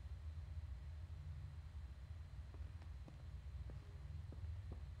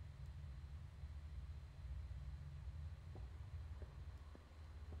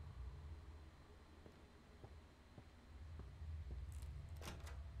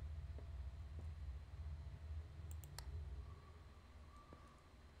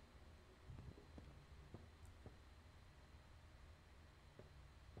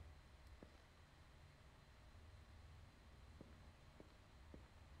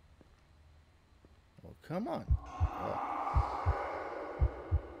 Well, come on. Oh.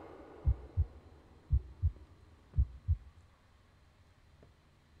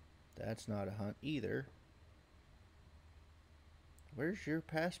 That's not a hunt either. Where's your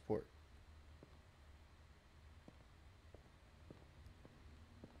passport?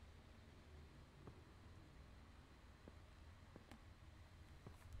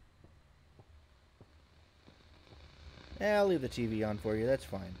 Yeah, I'll leave the TV on for you. That's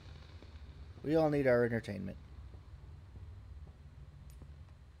fine. We all need our entertainment.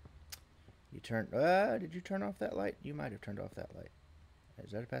 You turned... did you turn off that light? You might have turned off that light.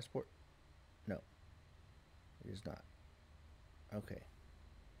 Is that a passport? No. It is not. Okay.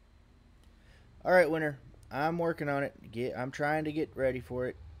 Alright, Winter. I'm working on it. I'm trying to get ready for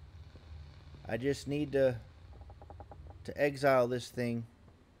it. I just need to exile this thing.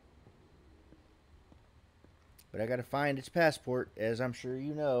 But I gotta find its passport, as I'm sure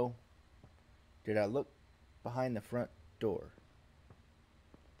you know. Did I look behind the front door?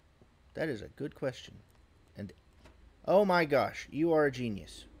 That is a good question. And oh my gosh, you are a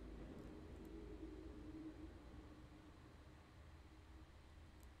genius.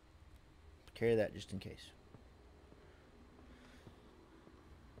 Carry that just in case.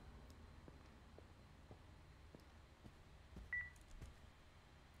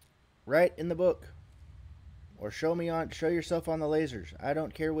 Right in the book. Or show yourself on the lasers. I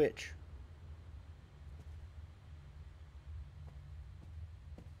don't care which.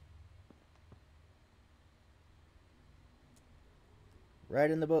 Right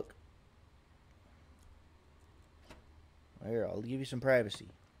in the book. Here, I'll give you some privacy.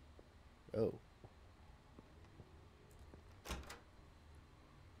 Oh.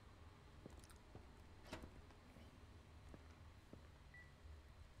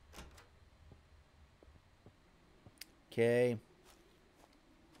 Okay.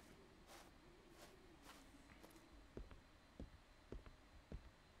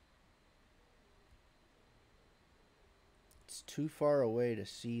 It's too far away to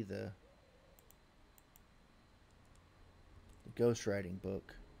see the ghostwriting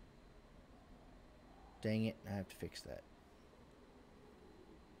book. Dang it, I have to fix that.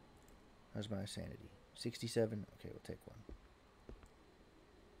 How's my sanity? 67? Okay, we'll take one.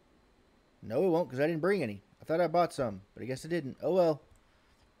 No, it won't, because I didn't bring any. I thought I bought some, but I guess I didn't. Oh well.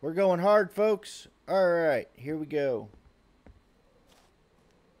 We're going hard, folks. Alright, here we go.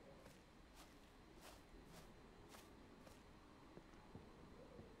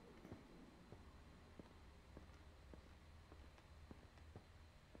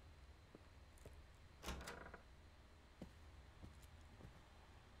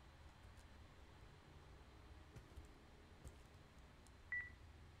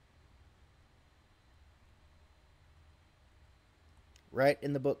 Right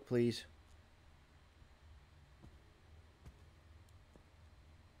in the book, please.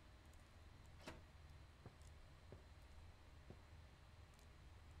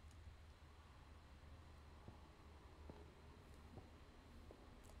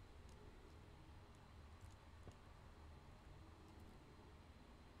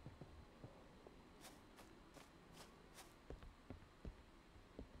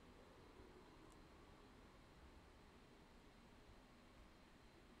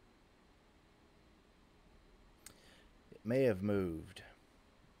 It may have moved.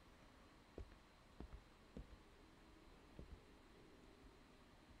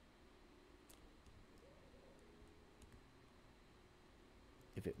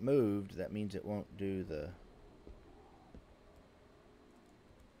 If it moved, that means it won't do the...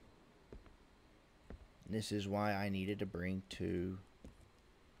 This is why I needed to bring two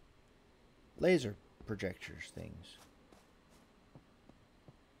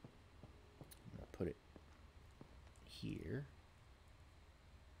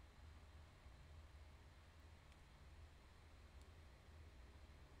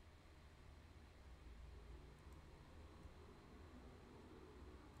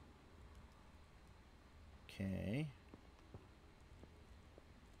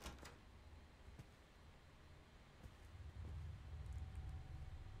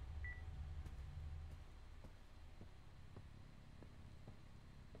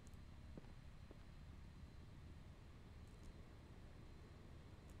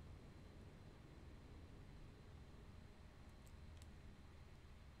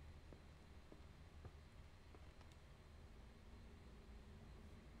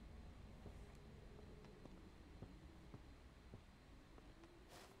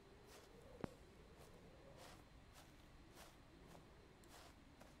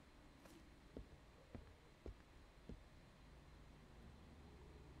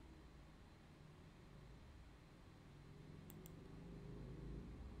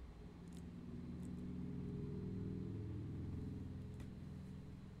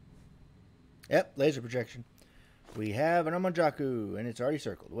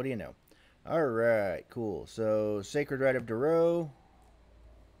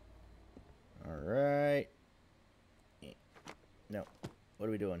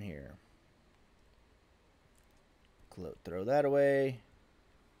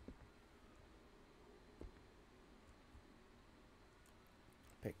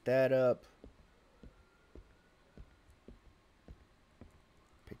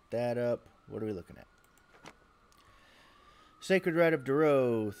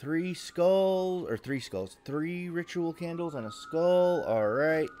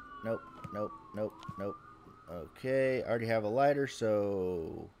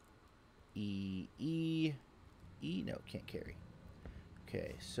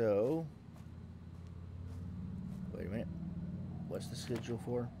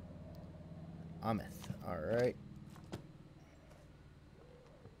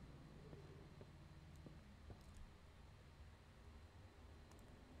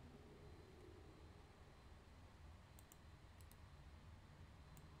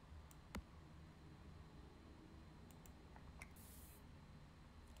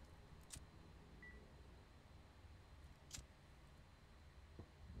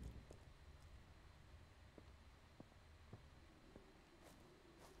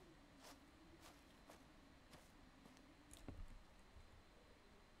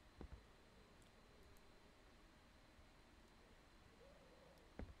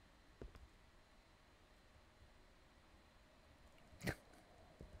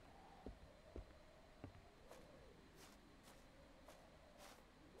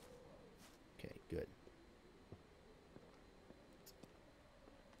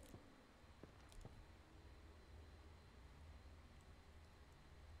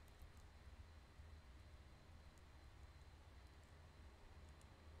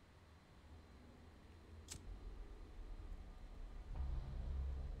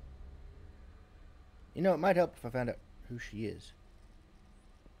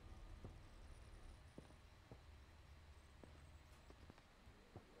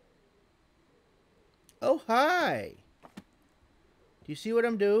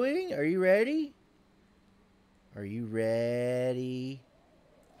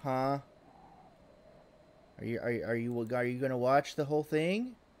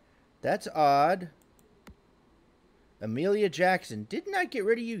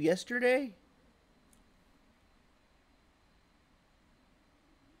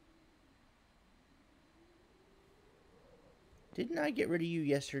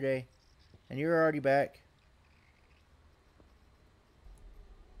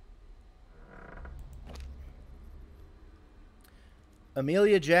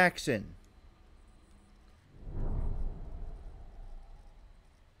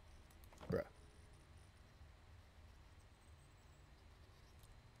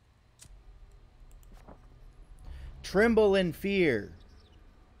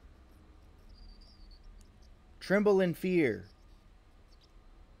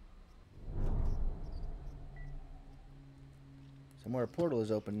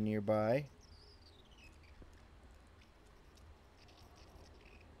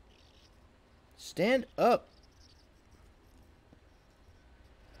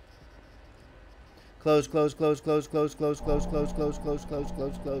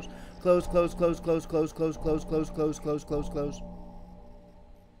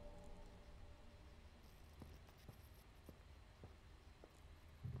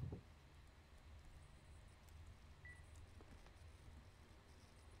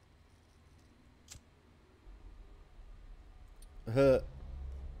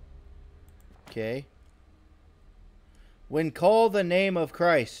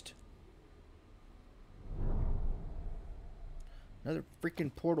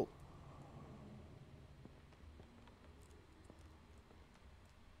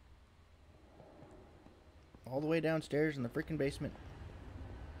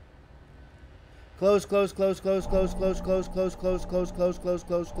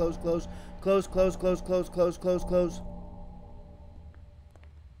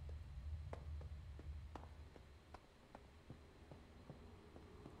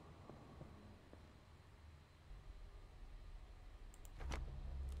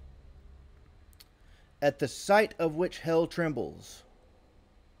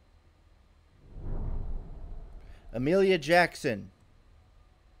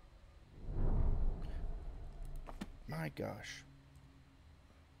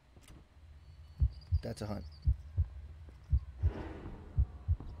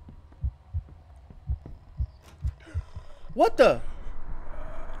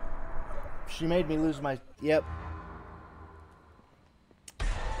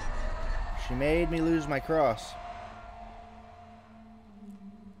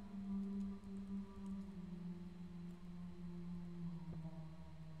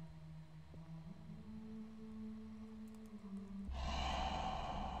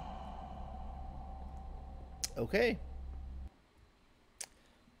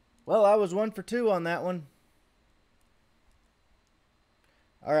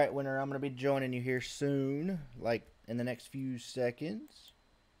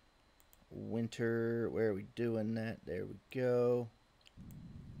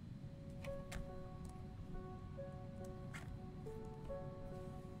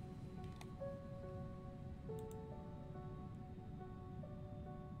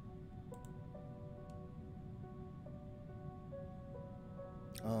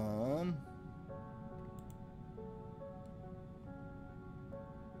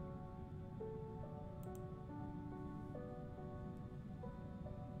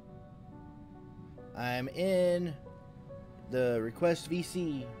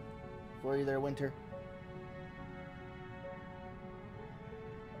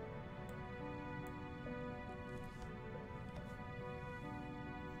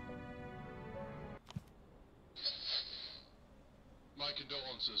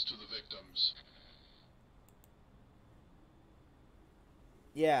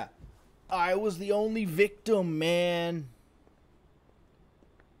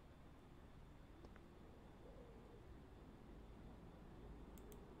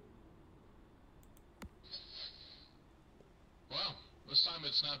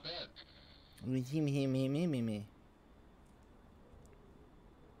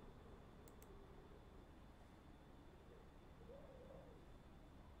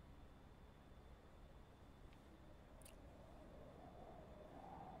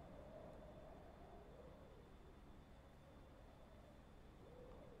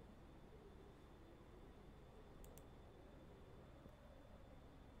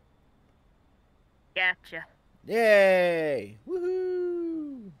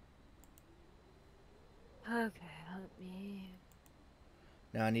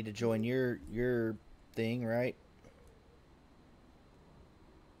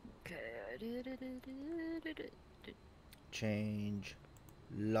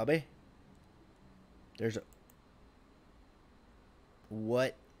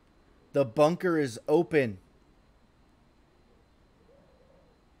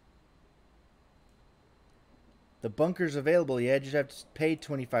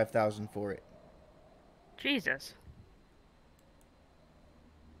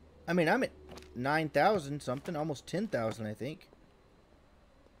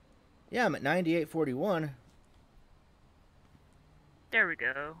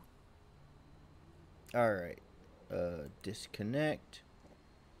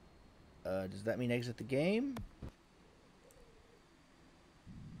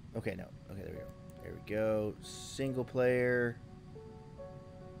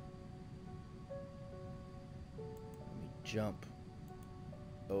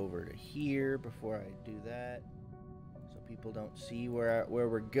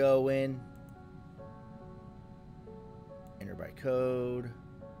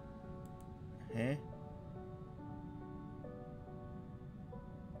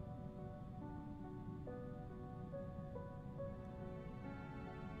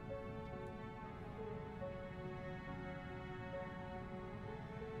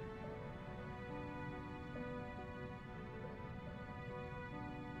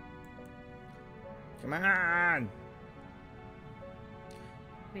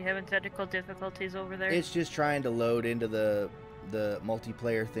We having technical difficulties over there? It's just trying to load into the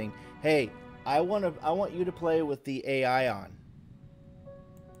multiplayer thing. Hey, I want you to play with the AI on.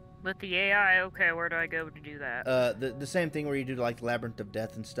 With the AI, okay, where do I go to do that? The same thing where you do like Labyrinth of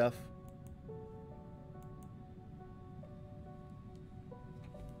Death and stuff.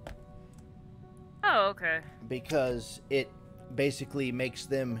 Oh, okay. Because it basically makes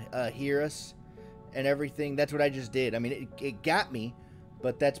them hear us and everything. That's what I just did. I mean, it got me,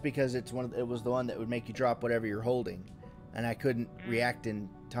 but that's because it was the one that would make you drop whatever you're holding, and I couldn't react in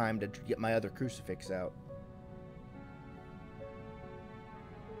time to get my other crucifix out.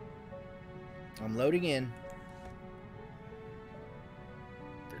 I'm loading in.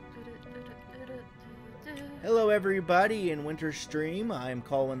 Hello everybody in Winter Stream. I'm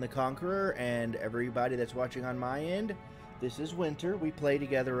Colin the Conqueror, and everybody that's watching on my end. This is Winter. We play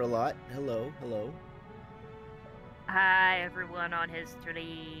together a lot. Hello, hello. Hi, everyone on his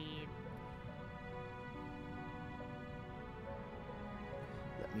stream.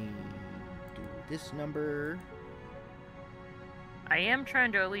 Let me do this number. I am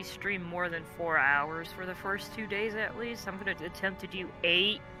trying to at least stream more than 4 hours for the first 2 days at least. I'm going to attempt to do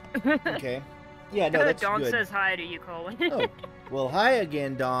 8. Okay. Yeah, no, that's Dawn good. says hi to you, Colin. Oh, well, hi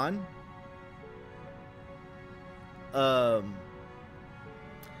again, Dawn.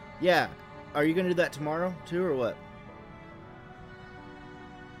 Yeah. Are you going to do that tomorrow, too, or what?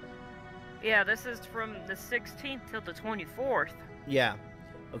 Yeah, this is from the 16th till the 24th. Yeah.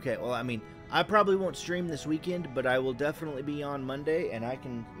 Okay, well, I mean, I probably won't stream this weekend, but I will definitely be on Monday, and I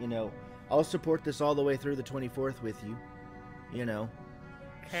can, I'll support this all the way through the 24th with you,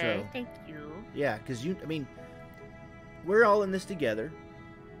 Okay, So, thank you. yeah, because we're all in this together.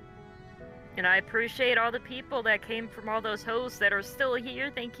 And I appreciate all the people that came from all those hosts that are still here.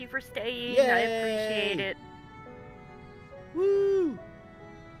 Thank you for staying. Yay! I appreciate it. Woo!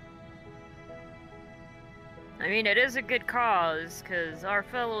 I mean, it is a good cause, because our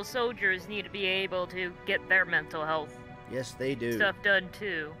fellow soldiers need to be able to get their mental health Yes, they do. stuff done,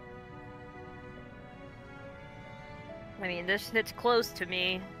 too. I mean, this hits close to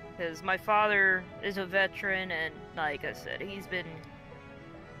me, because my father is a veteran, and like I said, he's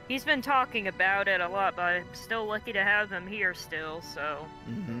been talking about it a lot, but I'm still lucky to have him here still, so...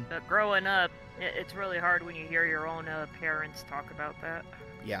 Mm-hmm. But growing up, it's really hard when you hear your own parents talk about that.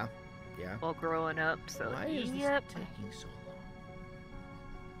 Yeah, yeah. While growing up, so... Why is yep. this taking so long?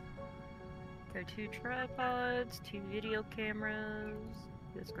 Got 2 tripods, 2 video cameras.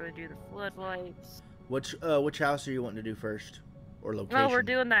 Just gonna do the floodlights. Which house are you wanting to do first? Or location? Well, we're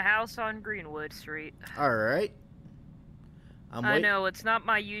doing the house on Greenwood Street. Alright. I know, it's not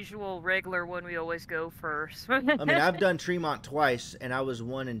my usual regular one we always go first. I mean, I've done Tremont twice, and I was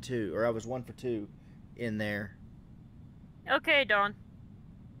 1 and 2, or I was 1 for 2 in there. Okay, Dawn.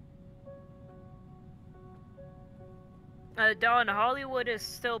 Dawn, Hollywood is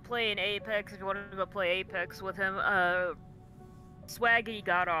still playing Apex if you want to go play Apex with him. Swaggy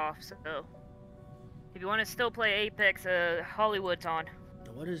got off, so... If you want to still play Apex, Hollywood's on.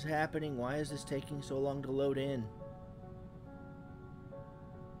 What is happening? Why is this taking so long to load in?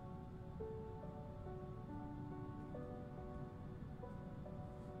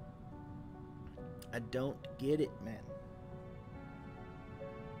 I don't get it, man.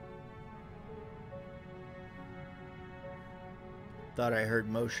 Thought I heard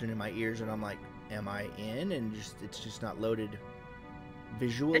motion in my ears, and I'm like, am I in? And it's just not loaded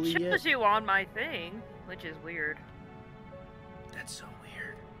visually yet. It shows yet. you on my thing, which is weird. That's so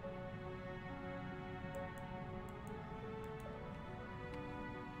weird.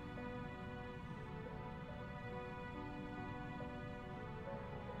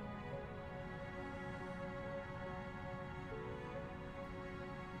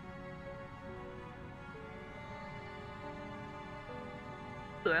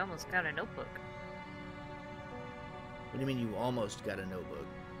 Ooh, I almost got a notebook. What do you mean you almost got a notebook?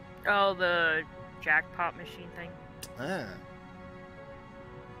 Oh, the jackpot machine thing. Ah.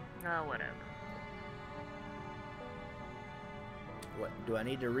 Oh, whatever. What, do I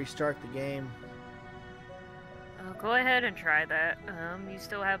need to restart the game? Go ahead and try that. You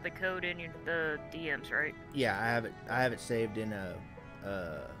still have the code in the DMs, right? Yeah, I have it saved in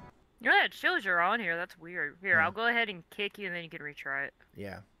Yeah, it shows you're on here. That's weird. Here, Hmm. I'll go ahead and kick you, and then you can retry it.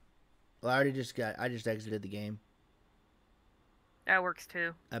 Yeah. Well, I just exited the game. That works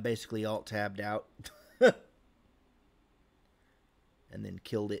too. I basically alt-tabbed out. And then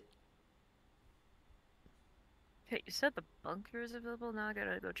killed it. Okay, you said the bunker is available? Now I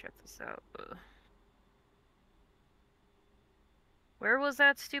gotta go check this out. Where was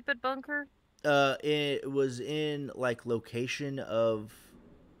that stupid bunker? It was in, like, location of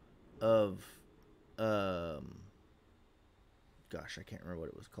of, gosh, I can't remember what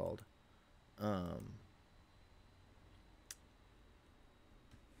it was called.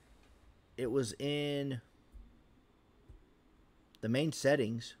 It was in the main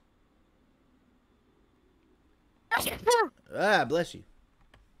settings. Ah, bless you.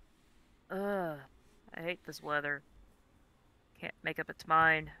 I hate this weather. Can't make up its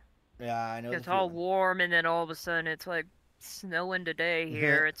mind. Yeah, I know. It's all warm, and then all of a sudden it's like snowing today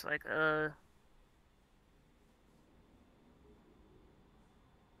here. It's like, Oh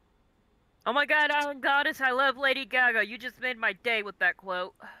my god, Island Goddess, I love Lady Gaga. You just made my day with that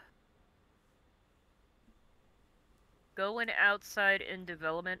quote. Going outside in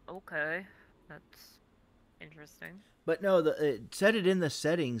development. Okay. That's interesting. But no, it set it in the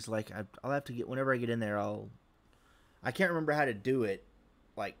settings. Like, I'll have to get, whenever I get in there, I can't remember how to do it,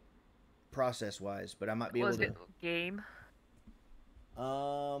 like, process-wise, but I might be able to. Game?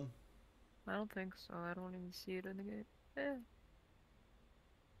 I don't think so. I don't even see it in the game. Eh.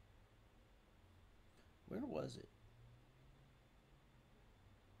 Where was it?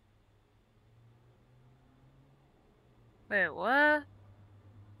 Wait, what?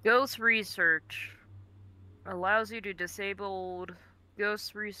 Ghost Research. Allows you to disable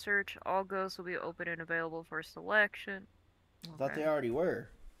ghost research. All ghosts will be open and available for selection. I thought they already were.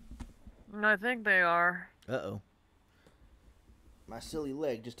 I think they are. Uh-oh. My silly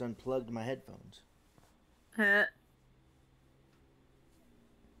leg just unplugged my headphones. Heh.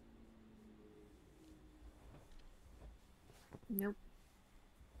 Nope.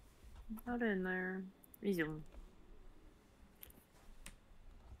 Not in there. Resume.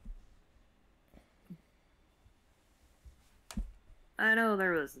 I know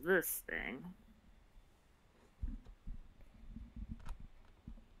there was this thing.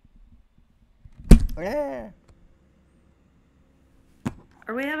 Yeah.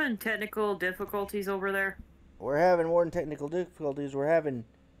 Are we having technical difficulties over there? We're having more than technical difficulties. We're having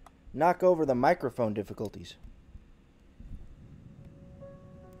knock over the microphone difficulties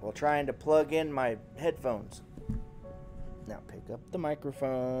while trying to plug in my headphones. Now pick up the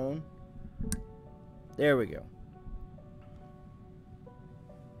microphone. There we go.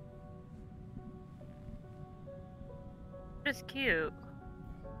 It's cute.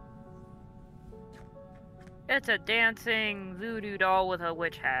 It's a dancing voodoo doll with a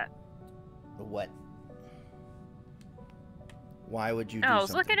witch hat. What? Why would you do I was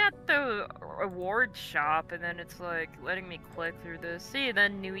something? looking at the award shop, and then it's like letting me click through this. See,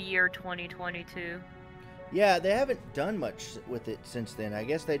 then New Year 2022. Yeah, they haven't done much with it since then. I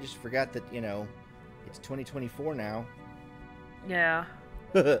guess they just forgot that, you know, it's 2024 now. Yeah.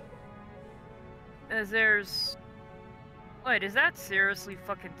 As there's... Wait, is that seriously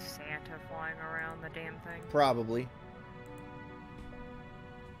fucking Santa flying around the damn thing? Probably.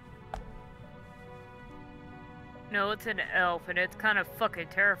 No, it's an elf, and it's kind of fucking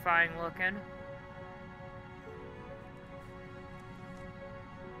terrifying looking.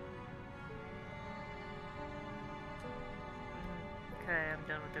 Okay, I'm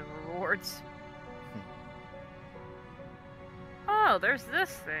done with the rewards. Oh, there's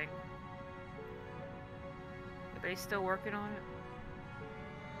this thing. Are they still working on it?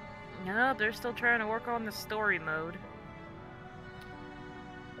 No, they're still trying to work on the story mode.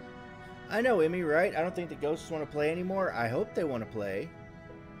 I know, Emmy, right? I don't think the ghosts want to play anymore. I hope they want to play.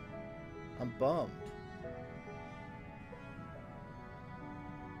 I'm bummed.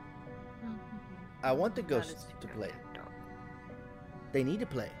 I want the ghosts to play. They need to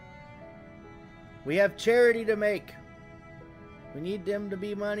play. We have charity to make. We need them to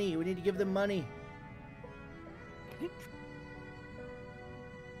be money. We need to give them money.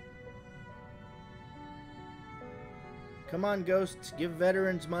 Come on, ghosts. Give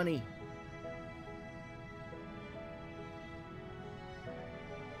veterans money.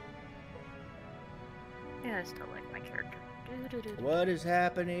 Yeah, I still like my character. What is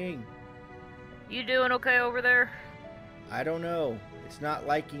happening? You doing okay over there? I don't know. It's not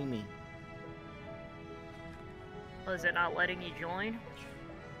liking me. Was it not letting you join?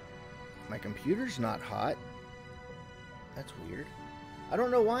 My computer's not hot. That's weird. I don't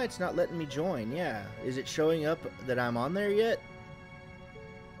know why it's not letting me join. Yeah. Is it showing up that I'm on there yet?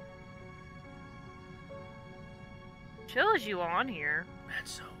 Shows you on here.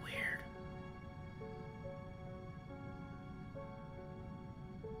 That's so weird.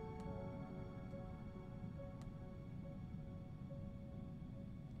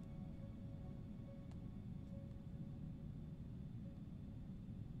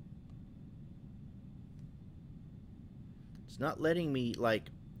 It's not letting me, like,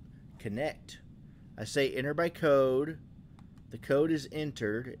 connect. I say enter by code, The code is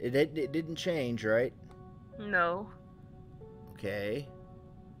entered. It didn't change, right? No. Okay.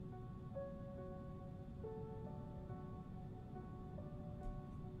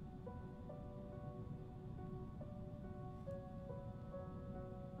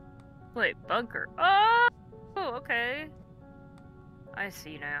 Wait, bunker. Oh, okay. I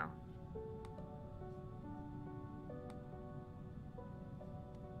see now.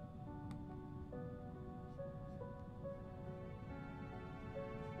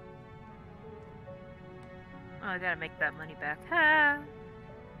 Oh, I gotta make that money back. Ha!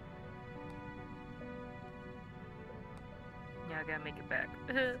 Yeah, I gotta make it back.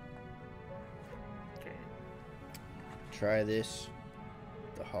 Okay. Try this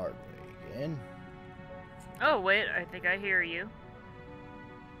the hard way again. Oh, wait, I think I hear you.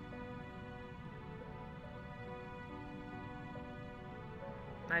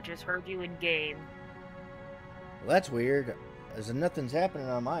 I just heard you in game. Well, that's weird, as in nothing's happening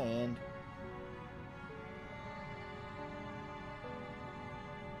on my end.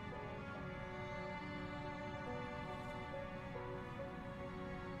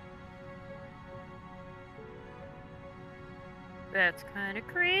 That's kind of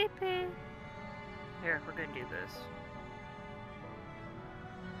creepy. Here, we're gonna do this.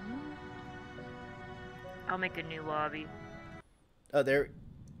 I'll make a new lobby. Oh, there.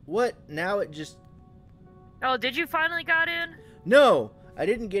 What? Now it just. Oh, did you finally got in? No, I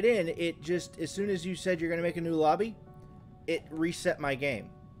didn't get in. It just, as soon as you said you're going to make a new lobby, it reset my game.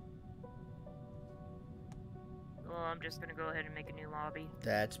 Well, I'm just gonna go ahead and make a new lobby.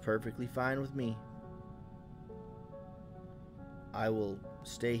 That's perfectly fine with me. I will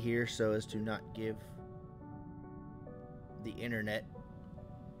stay here so as to not give the internet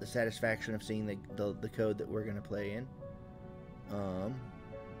the satisfaction of seeing the code that we're going to play in.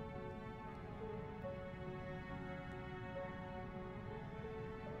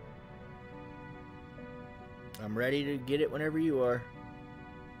 I'm ready to get it whenever you are.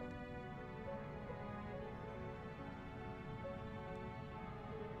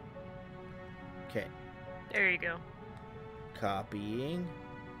 Okay. There you go. Copying.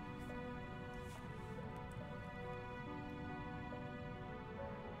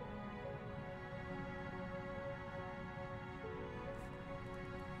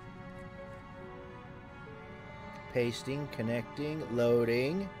 Pasting, connecting,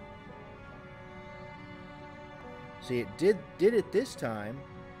 loading. See, it did it this time.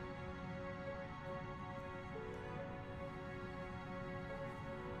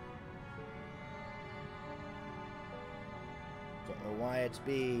 Don't know why it's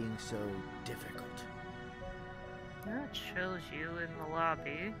being so difficult. That shows you in the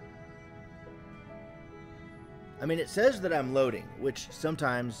lobby. I mean, it says that I'm loading, which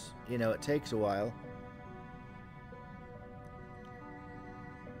sometimes, you know, it takes a while.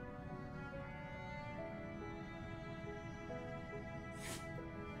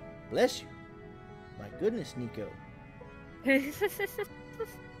 Bless you. My goodness, Nico.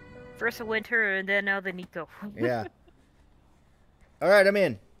 First the winter and then now the Nico. Yeah. All right, I'm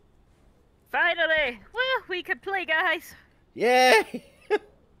in. Finally! Well, we can play, guys! Yay!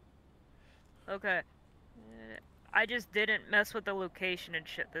 Okay. I just didn't mess with the location and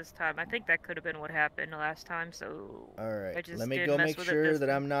shit this time. I think that could have been what happened last time, so... All right, I just let me didn't go mess make with it sure this that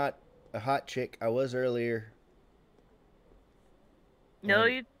time. I'm not a hot chick. I was earlier. No,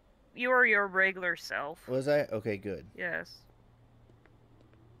 you are your regular self. Was I? Okay, good. Yes.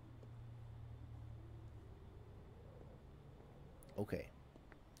 Okay.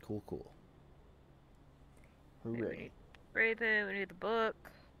 Cool, cool. We Hooray. need spray paint, we need the book.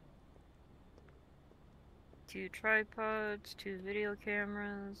 2 tripods, 2 video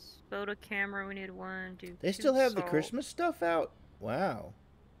cameras, photo camera, we need 1, do They 2 still have the salt. Christmas stuff out? Wow.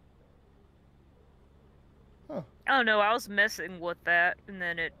 Huh. Oh no, I was messing with that, and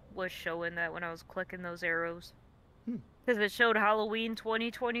then it was showing that when I was clicking those arrows. Because it showed Halloween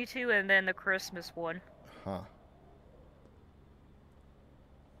 2022 and then the Christmas one. Huh.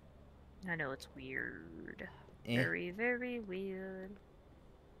 I know it's weird. Eh. Very, very weird.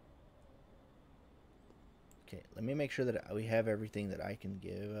 Okay, let me make sure that we have everything that I can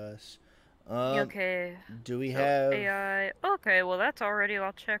give us. Okay. Do we So, have... AI. Okay, well that's already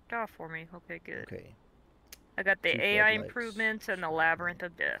all checked off for me. Okay, good. Okay. I got the 2 AI floodlights. improvements and the Labyrinth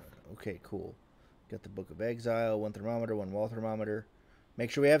of Death. Okay, cool. Got the Book of Exile, 1 thermometer, 1 wall thermometer. Make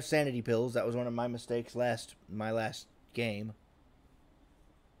sure we have sanity pills. That was one of my mistakes my last game.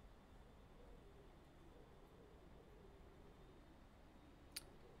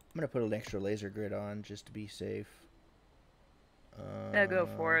 I'm going to put an extra laser grid on just to be safe. Yeah, go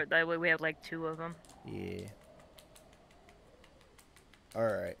for it. That way we have like 2 of them. Yeah.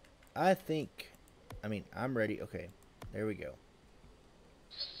 Alright. I think... I mean, I'm ready. Okay. There we go.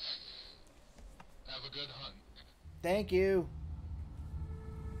 Have a good hunt. Thank you.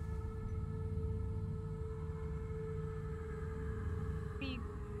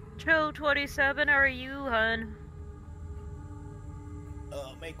 Cho 27, how are you, hun?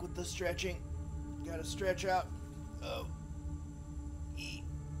 Make with the stretching. Gotta stretch out. Oh.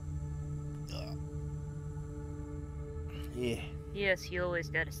 Yeah. Yes, you always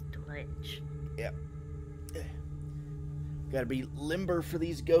gotta stretch. Yep. Gotta be limber for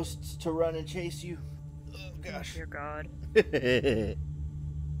these ghosts to run and chase you. Oh, gosh. Oh, dear God.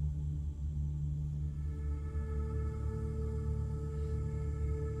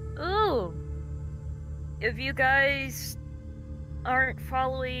 Ooh! If you guys aren't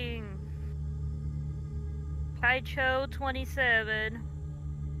following Kaicho27,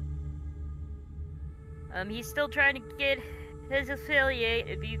 he's still trying to get his affiliate.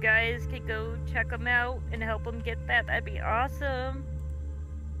 If you guys could go check him out and help him get that, that'd be awesome.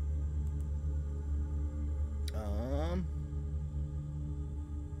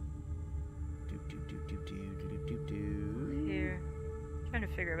 Here. Trying to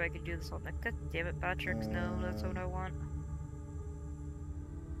figure if I could do this on the... God damn it, Patrick's. No, that's what I want.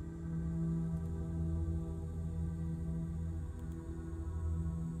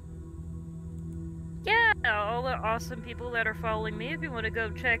 Yeah, all the awesome people that are following me, if you want to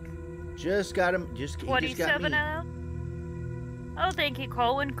go check Just got him. He just got 27 me. out. Oh, thank you,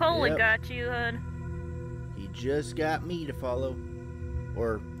 Colin. Colin got you, hun. He just got me to follow.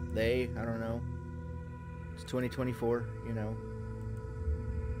 Or they, I don't know. It's 2024, you know.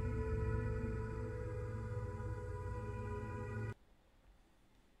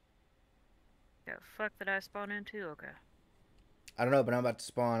 The fuck did I spawn into? Okay. I don't know, but I'm about to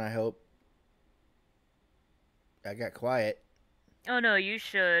spawn, I hope. I got quiet. Oh no, you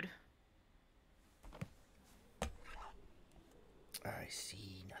should. I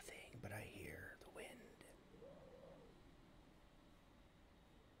see nothing, but I hear the wind.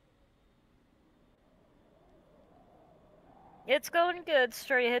 It's going good,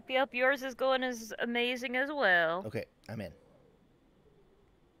 Stray Hippie Up. Yours is going as amazing as well. Okay, I'm in.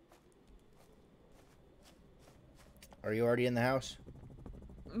 Are you already in the house?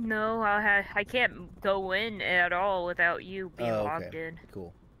 No, I can't go in at all without you being logged in.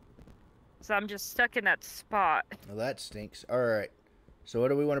 Cool. So I'm just stuck in that spot. Well, that stinks. Alright. So what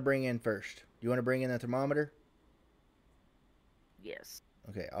do we want to bring in first? Do you want to bring in the thermometer? Yes.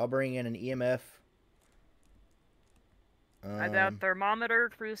 Okay, I'll bring in an EMF. I got thermometer,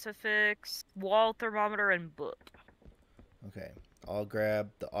 crucifix, wall thermometer, and book. Okay, I'll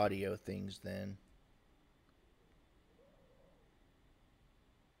grab the audio things then.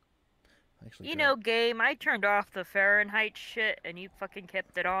 Actually, You know, game, I turned off the Fahrenheit shit and you fucking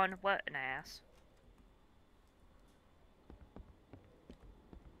kept it on. What an ass.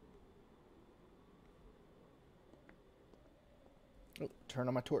 Oh, turn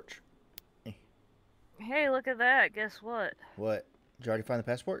on my torch. Hey, look at that. Guess what? What? Did you already find the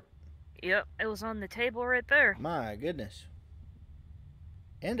passport? Yep, it was on the table right there. My goodness.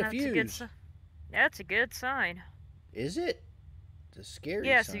 And a That's fuse. That's a good sign. Is it? It's a scary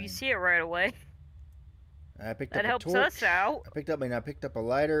yeah, sign. so you see it right away. I picked that up helps a torch. us out. I picked up a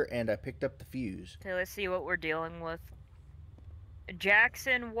lighter and I picked up the fuse. Okay, let's see what we're dealing with.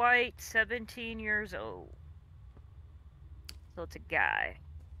 Jackson White, 17 years old. So it's a guy.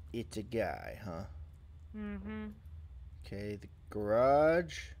 It's a guy, huh? Mm-hmm. Okay, the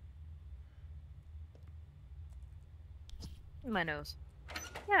garage. My nose.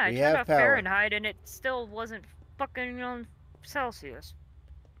 Yeah, I We turned have off power. Fahrenheit and it still wasn't fucking on Celsius.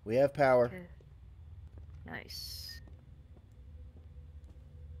 We have power. Okay. Nice.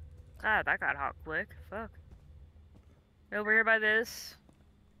 God, that got hot quick. Fuck. Over here by this.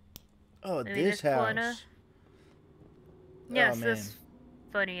 Oh, Maybe this this house. corner? Yes, Oh, man. this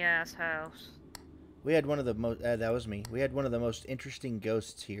funny ass house. We had one of the most. That was me. We had one of the most interesting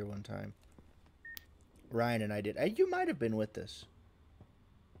ghosts here one time. Ryan and I did. You might have been with us.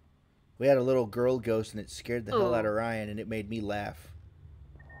 We had a little girl ghost, and it scared the hell out of Ryan, and it made me laugh.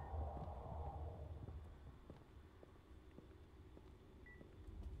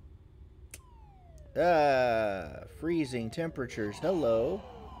 Freezing temperatures. Hello.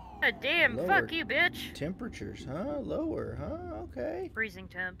 God damn, Lower fuck you, bitch. Temperatures, huh? Lower, huh? Okay. Freezing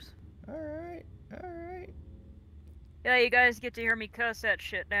temps. Alright, alright. Yeah, you guys get to hear me cuss that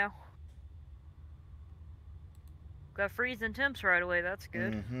shit now. Got freezing temps right away, that's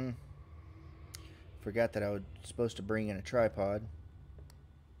good. Mm-hmm. Forgot that I was supposed to bring in a tripod.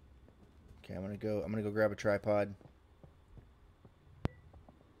 Okay, I'm gonna go grab a tripod.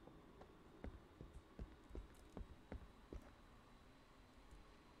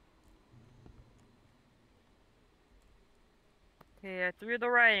 Okay, I threw the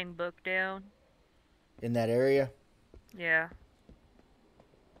writing book down. In that area? Yeah.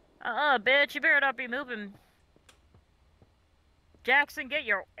 Bitch, you better not be moving. Jackson, get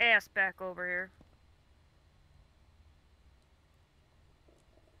your ass back over here.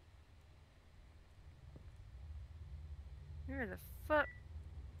 Where the fuck?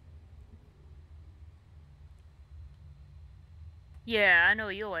 Yeah, I know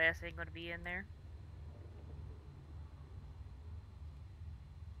your ass ain't gonna be in there.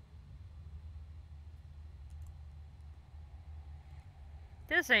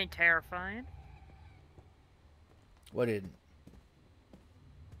 This ain't terrifying. What didn't?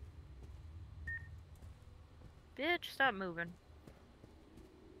 Bitch, stop moving.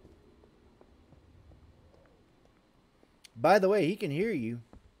 By the way, he can hear you.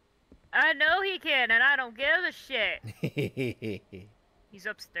 I know he can, and I don't give a shit. He's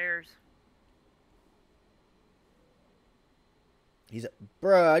upstairs. He's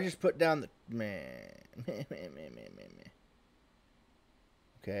bruh, I just put down the man.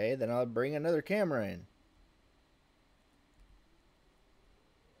 Okay, then I'll bring another camera in.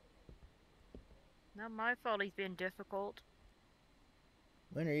 Not my fault he's being difficult.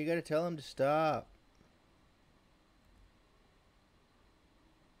 Winter, you gotta tell him to stop.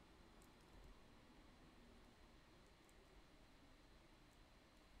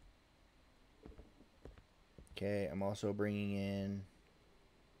 Okay, I'm also bringing in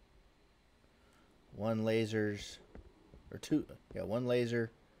one lasers, or two, yeah, one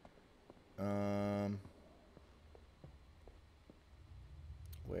laser.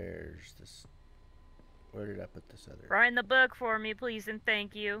 Where's this? Where did I put this other? Write the book for me, please, and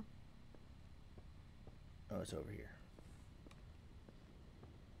thank you. Oh, it's over here.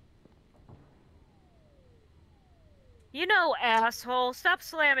 You know, asshole, stop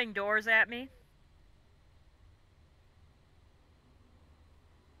slamming doors at me.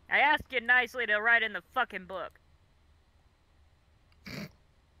 I asked you nicely to write in the fucking book.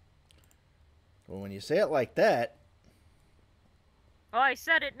 Well, when you say it like that. Oh, I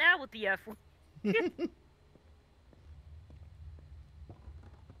said it now with the F word.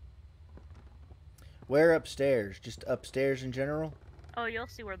 Where upstairs? Just upstairs in general? Oh, you'll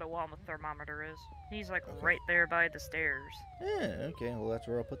see where the wall thermometer is. He's like Okay. right there by the stairs. Yeah, okay. Well, that's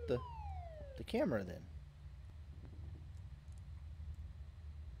where I'll put the camera then.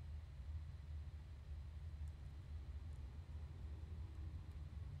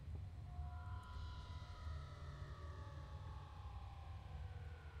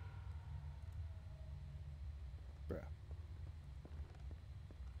 Bruh.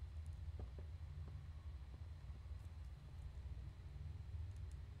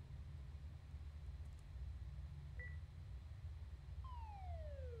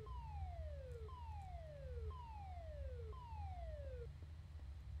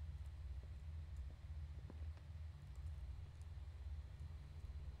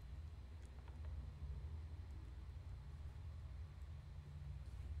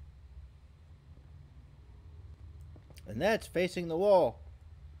 And that's facing the wall.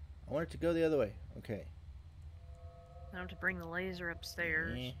 I want it to go the other way. Okay. I have to bring the laser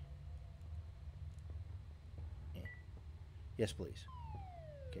upstairs. Yes, please.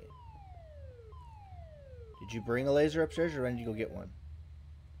 Okay. Did you bring a laser upstairs, or when did you go get one?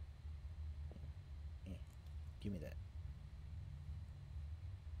 Give me that.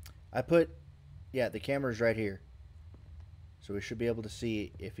 I put... Yeah, the camera's right here. So we should be able to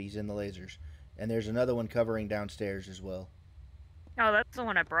see if he's in the lasers. And there's another one covering downstairs as well. Oh, that's the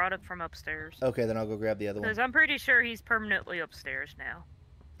one I brought up from upstairs. Okay, then I'll go grab the other one. Because I'm pretty sure he's permanently upstairs now.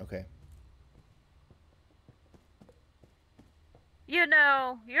 Okay. You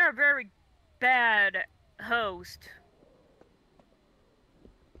know, you're a very bad host.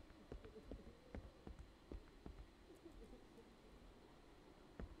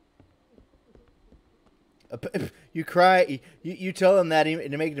 You cry. You tell him that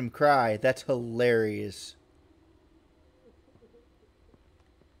to make him cry. That's hilarious.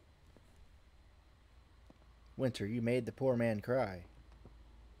 Winter, you made the poor man cry.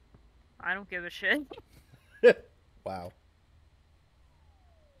 I don't give a shit. Wow.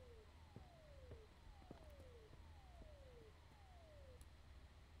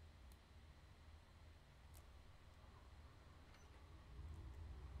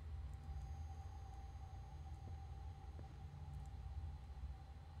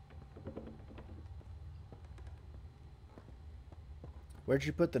 Where'd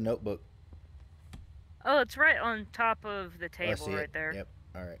you put the notebook? Oh, it's right on top of the table see right it. there. Yep.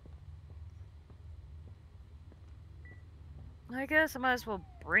 All right. I guess I might as well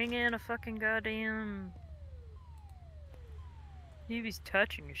bring in a fucking goddamn... He's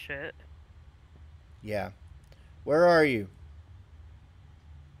touching shit. Yeah. Where are you?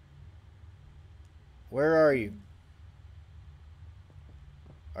 Where are you?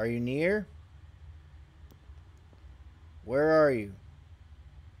 Are you near? Where are you?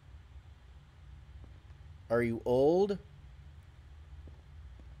 Are you old?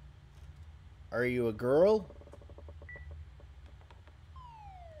 Are you a girl?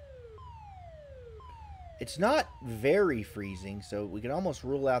 It's not very freezing, so we can almost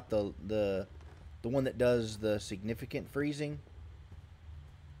rule out the one that does the significant freezing.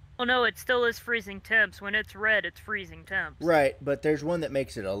 Oh no, it still is freezing temps. When it's red, it's freezing temps. Right, but there's one that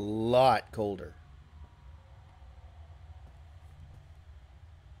makes it a lot colder.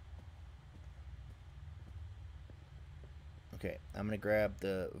 Okay, I'm going to grab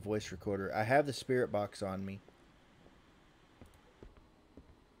the voice recorder. I have the spirit box on me.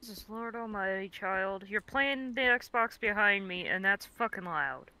 Jesus Lord Almighty, child. You're playing the Xbox behind me, and that's fucking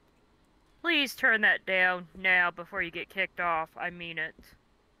loud. Please turn that down now before you get kicked off. I mean it.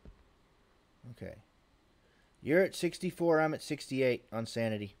 Okay. You're at 64, I'm at 68 on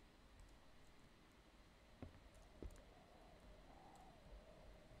sanity.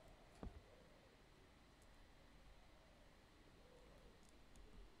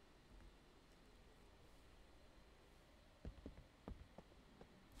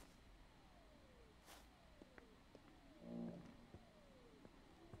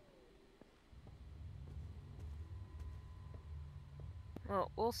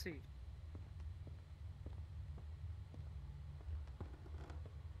 Well, we'll see.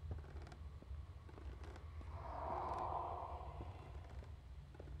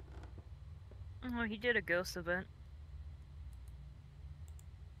 Oh, he did a ghost event.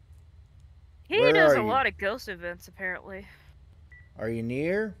 He Where does are a you? lot of ghost events, apparently. Are you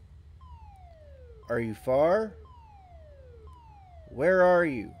near? Are you far? Where are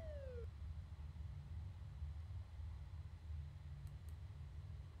you?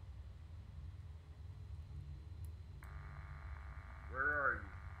 Where are you?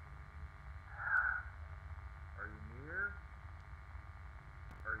 Are you near?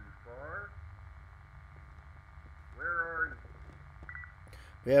 Are you far? Where are you?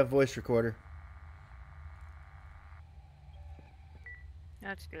 We have voice recorder.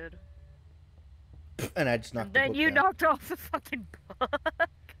 That's good. And I just knocked And the then book you down. knocked off the fucking book.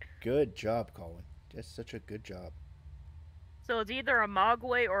 Good job, Colin. Just such a good job. So it's either a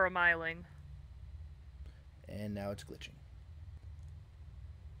Mogwai or a Myling. And now it's glitching.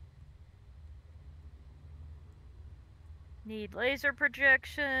 Need laser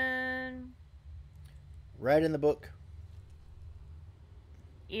projection. Right in the book.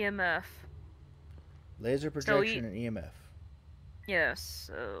 EMF. Laser projection and EMF. Yes,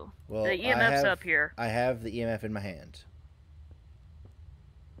 so Well, the EMF's up here. I have the EMF in my hand.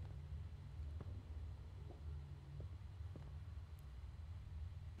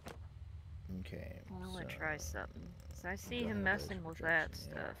 Okay. I want to so, try something. So I see don't him have messing laser with that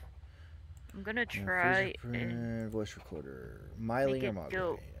projection, stuff. yeah. I'm gonna try and voice recorder. make Myling or it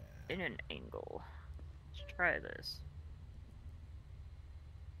go Mogwai. in an angle. Let's try this.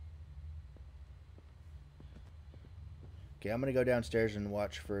 Okay, I'm gonna go downstairs and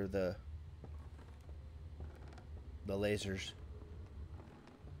watch for the lasers.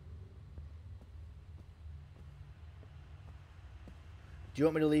 Do you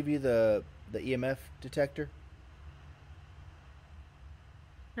want me to leave you the EMF detector?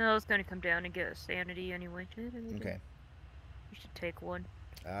 No, it's gonna come down and get a sanity anyway. Okay. You should take one.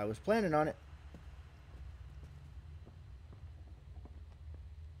 I was planning on it.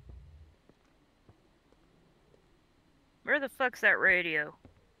 Where the fuck's that radio?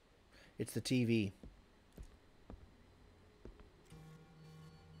 It's the TV.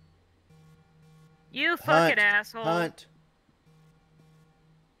 You fucking Hunt. asshole. Hunt.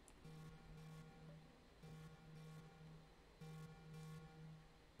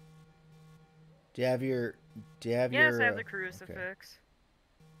 Do you have your? Yes, your? I have the crucifix.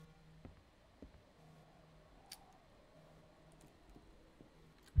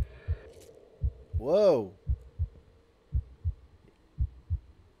 Okay. Whoa.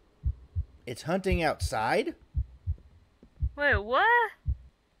 It's hunting outside? Wait, what?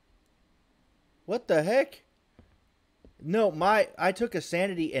 What the heck? No, I took a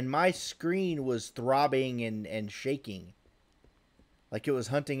sanity and my screen was throbbing and shaking. Like it was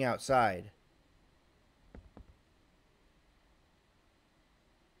hunting outside.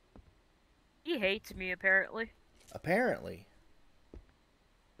 He hates me, apparently. Apparently.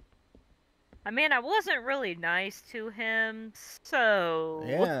 I mean, I wasn't really nice to him, so...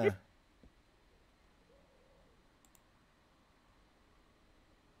 Yeah.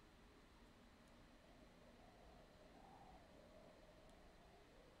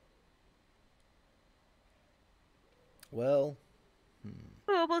 Well,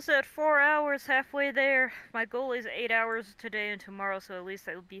 We're almost at 4 hours, halfway there. My goal is 8 hours today and tomorrow, so at least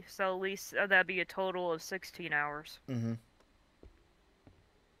that'd be a total of 16 hours. mm-hmm.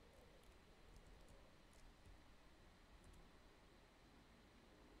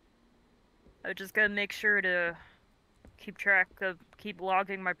 I just gotta make sure to keep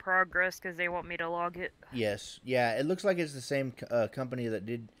logging my progress because they want me to log it. Yes. Yeah, it looks like it's the same company that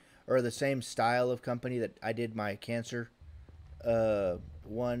did, or the same style of company that I did my cancer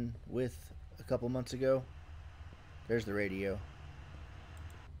one with a couple months ago. There's the radio.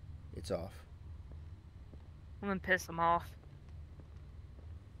 It's off. I'm gonna piss them off.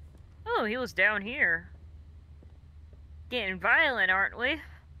 Oh, he was down here. Getting violent, aren't we?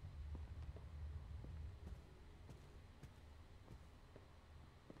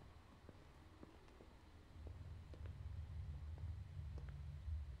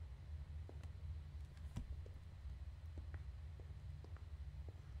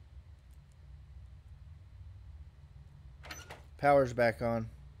 Power's back on.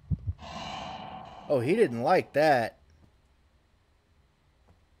 Oh, he didn't like that.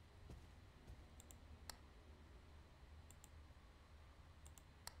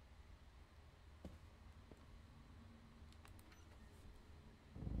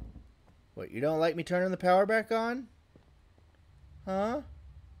 What, you don't like me turning the power back on? Huh?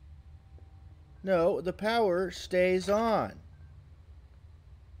 No, the power stays on.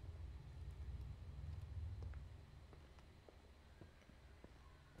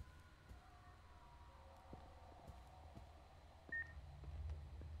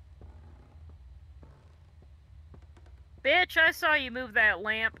 Bitch, I saw you move that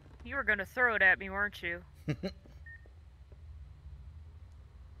lamp. You were gonna throw it at me, weren't you?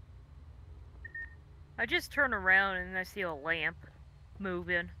 I just turn around and I see a lamp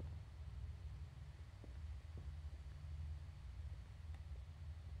moving.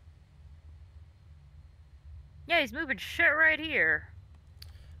 Yeah, he's moving shit right here.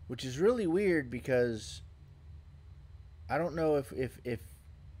 Which is really weird because I don't know if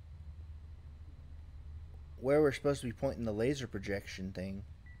where we're supposed to be pointing the laser projection thing.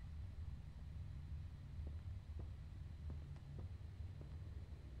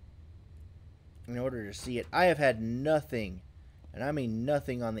 In order to see it, I have had nothing, and I mean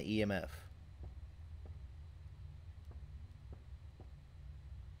nothing on the EMF.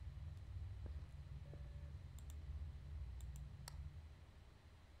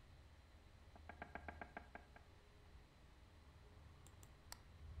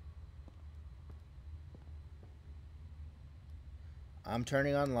 I'm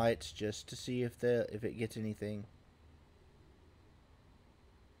turning on lights just to see if it gets anything.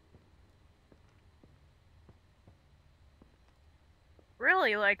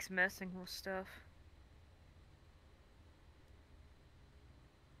 Really likes messing with stuff.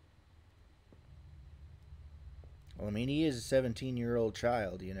 Well, I mean, he is a 17-year-old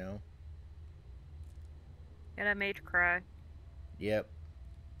child, you know. And I made you cry. Yep.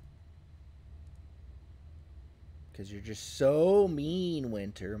 Because you're just so mean,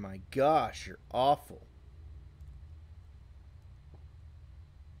 Winter. My gosh, you're awful.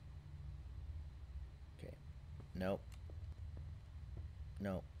 Okay. Nope.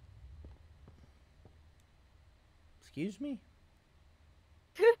 Nope. Excuse me?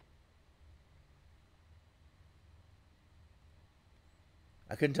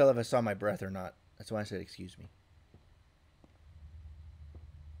 I couldn't tell if I saw my breath or not. That's why I said excuse me.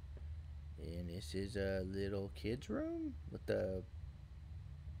 And this is a little kid's room with the...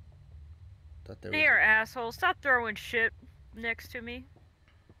 Thought there was Here, asshole, stop throwing shit next to me.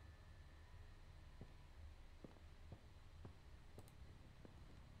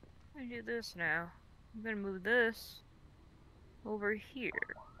 I do this now. I'm gonna move this over here.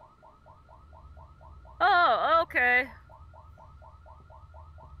 Oh, okay.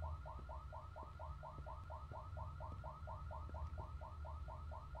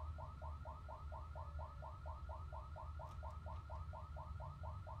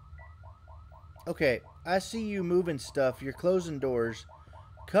 Okay, I see you moving stuff. You're closing doors.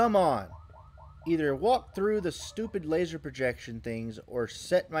 Come on. Either walk through the stupid laser projection things or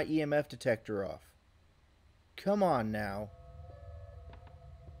set my EMF detector off. Come on now.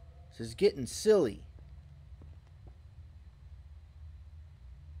 This is getting silly.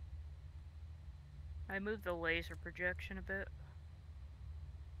 I moved the laser projection a bit.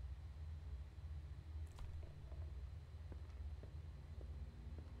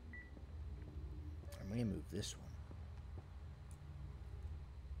 I'm going to move this one.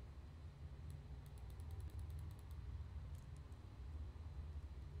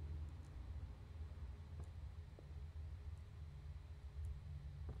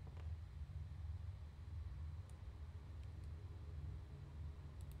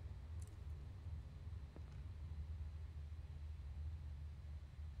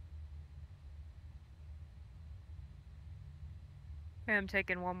 I'm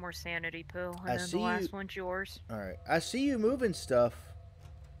taking one more sanity pill, and I then see the you- last one's yours. Alright. I see you moving stuff.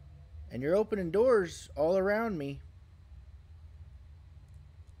 And you're opening doors all around me.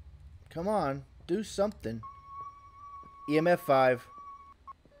 Come on. Do something. EMF 5.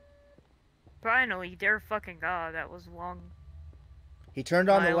 Finally, dear fucking god, that was long. He turned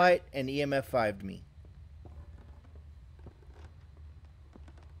on the Island. light and EMF 5'd me.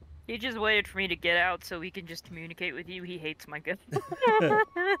 He just waited for me to get out so he can just communicate with you. He hates my gun.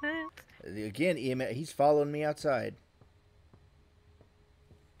 Again, EMF, he's following me outside.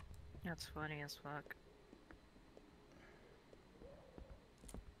 That's funny as fuck.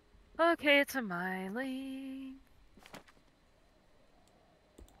 Okay, it's a Miley.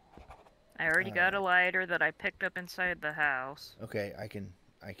 I already got a lighter that I picked up inside the house. Okay, I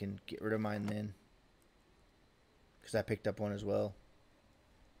can get rid of mine then. Because I picked up one as well.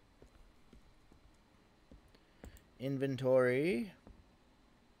 Inventory.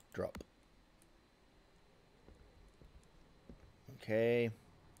 Drop. Okay.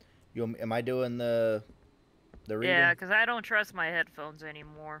 Am I doing the reading? Yeah, because I don't trust my headphones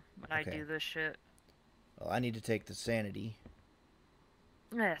anymore when I Okay. do this shit. Well, I need to take the sanity.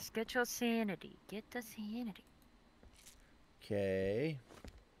 Yes, get your sanity. Get the sanity. Okay.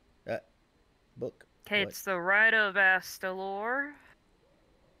 Book. Okay, What? it's the Rite of Astalor.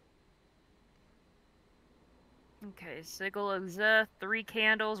 Okay, Sigil of Zeth, 3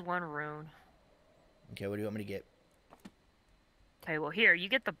 candles, 1 rune. Okay, what do you want me to get? Okay, well here, you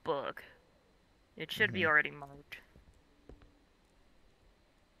get the book. It should be already marked.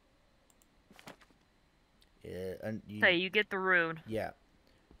 Yeah, Okay, you get the rune. yeah.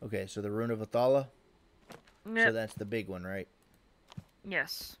 Okay, so the Rune of Athala. Yep. So that's the big one, right?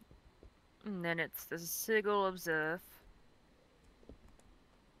 Yes. And then it's the Sigil of Zeth.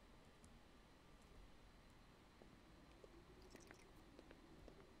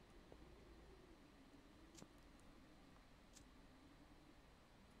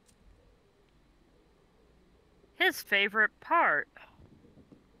 His favorite part.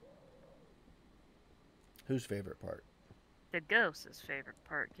 Whose favorite part? The ghost's favorite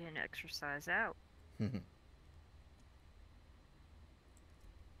part. Getting exercise out.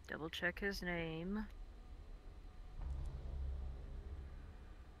 Double check his name.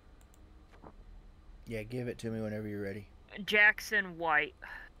 Yeah, give it to me whenever you're ready. Jackson White.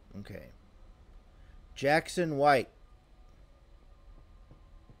 Okay. Jackson White.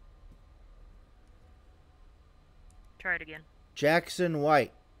 Try it again. Jackson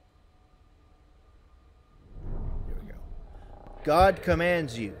White. There we go. God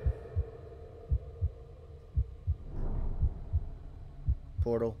commands you.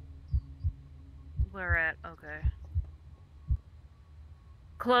 Portal. We're at, okay.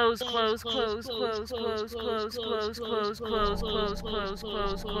 Close, close, close, close, close, close, close, close, close, close, close,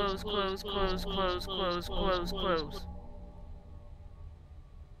 close, close, close, close, close, close, close, close.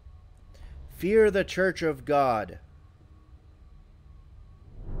 Fear the Church of God.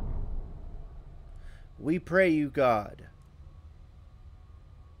 We pray you, God.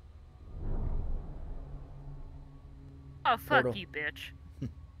 Oh, fuck Portal. you, bitch.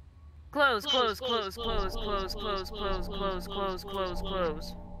 Close, close, close, close, close, close, close, close, close, close,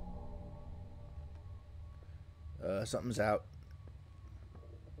 close. Something's out.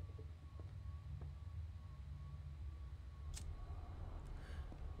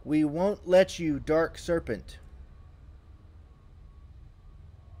 We won't let you, Dark Serpent.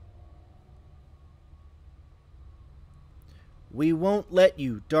 We won't let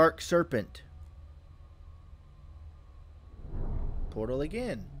you, Dark Serpent. Portal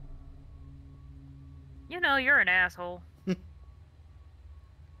again. You know, you're an asshole.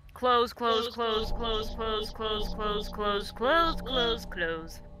 Close, close, close, close, close, close, close, close, close, close,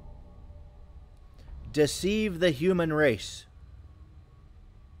 close. Deceive the human race.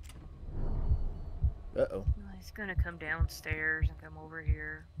 Uh-oh. He's gonna come downstairs and come over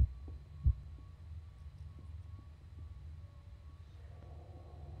here.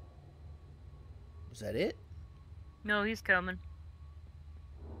 Is that it? No, he's coming.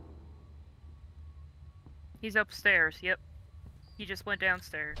 He's upstairs, yep. He just went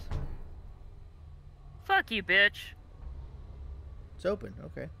downstairs. Fuck you, bitch. It's open,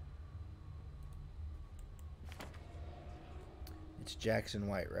 okay. It's Jackson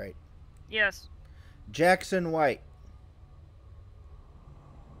White, right? Yes. Jackson White.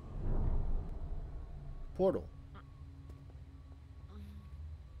 Portal.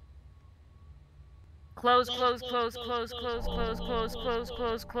 Close, close, close, close, close, close, close, close,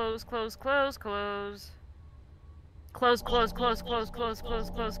 close, close, close, close, close. Close, close, close, close, close, close,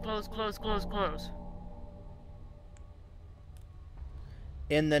 close, close, close, close, close.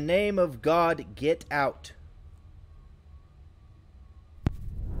 In the name of God, get out.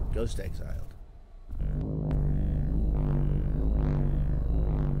 Ghost exiled.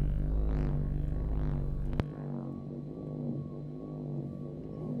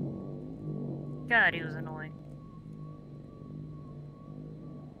 God, he was annoying.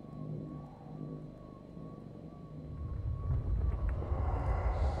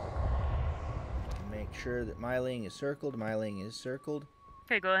 Make sure that Myling is circled. Myling is circled.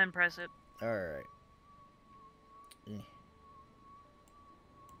 Okay, go ahead and press it. Alright.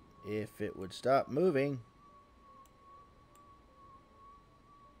 If it would stop moving.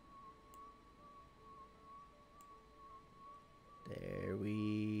 There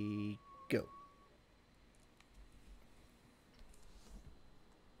we go.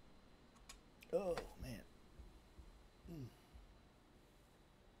 Oh, man.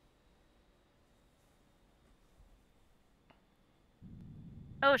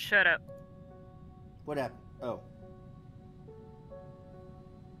 Oh, shut up. What happened? Oh.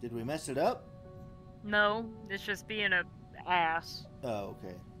 Did we mess it up? No, it's just being a ass. Oh,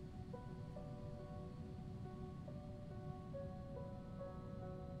 okay.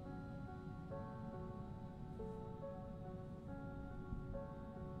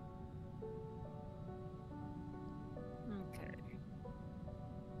 Okay.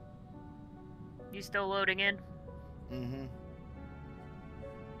 You still loading in? Mm-hmm.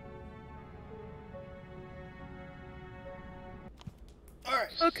 Alright.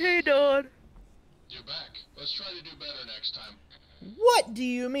 Okay, Don. You're back. Let's try to do better next time. What do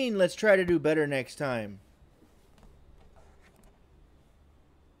you mean, let's try to do better next time?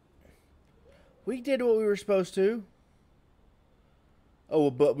 We did what we were supposed to.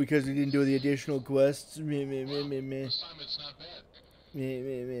 Oh, but because we didn't do the additional quests. Meh, meh, meh, meh, meh. This time it's not bad. Meh,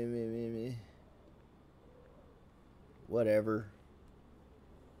 meh, meh, meh, meh, meh. Whatever.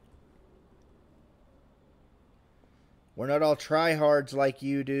 We're not all tryhards like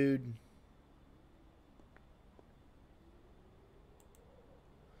you, dude.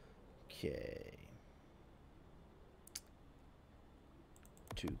 Okay.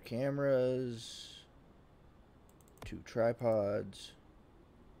 2 cameras. 2 tripods.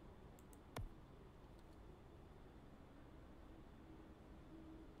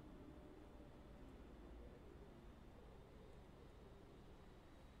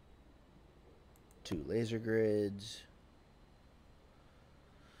 Two laser grids.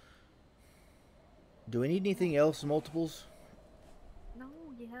 Do we need anything else? Multiples? No,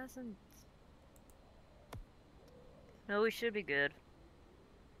 he hasn't. No, we should be good.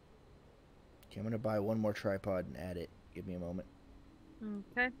 Okay, I'm gonna buy one more tripod and add it. Give me a moment.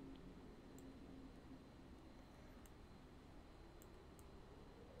 Okay.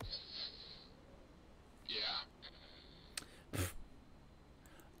 Yeah.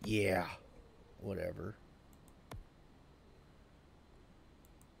 Yeah. Whatever.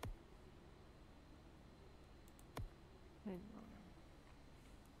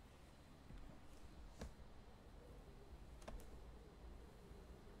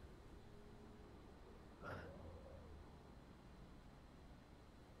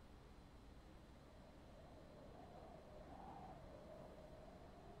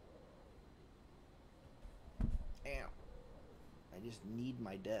 Ow. I just need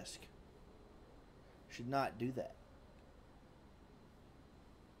my desk. Should not do that.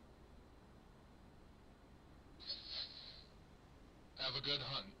 Have a good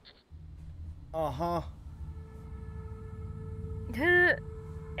hunt. Uh-huh.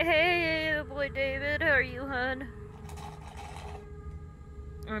 Hey, boy David, how are you, hun?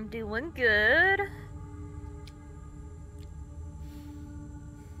 I'm doing good.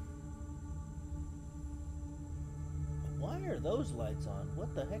 Why are those lights on?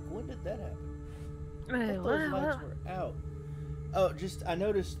 What the heck? When did that happen? Hey, I thought those lights were out. Oh, just I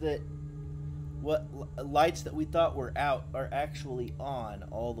noticed that what lights that we thought were out are actually on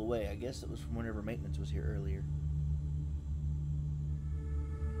all the way. I guess it was from whenever maintenance was here earlier.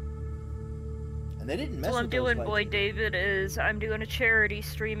 And they didn't mess What I'm with those doing, lights boy either. David, is I'm doing a charity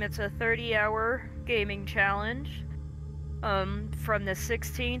stream. It's a 30-hour gaming challenge. From the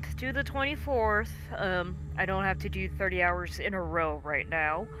 16th to the 24th. I don't have to do 30 hours in a row right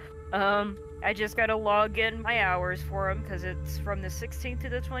now. I just gotta log in my hours for them because it's from the 16th to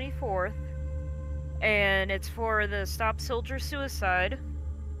the 24th. And it's for the Stop Soldier Suicide.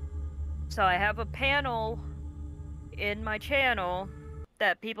 So I have a panel in my channel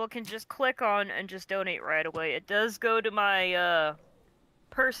that people can just click on and just donate right away. It does go to my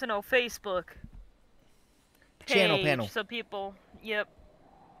personal Facebook page, panel. so people, yep.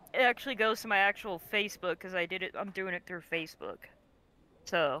 It actually goes to my actual Facebook because I'm doing it through Facebook.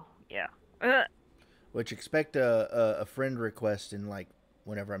 So yeah. Uh, Which expect a friend request in like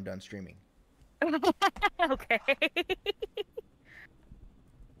whenever I'm done streaming. okay.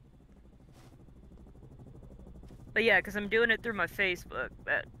 But yeah, because I'm doing it through my Facebook.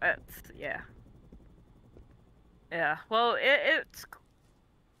 That's yeah. Yeah. Well, it's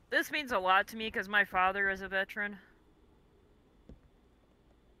this means a lot to me because my father is a veteran.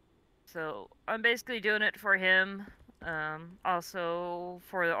 So I'm basically doing it for him. Also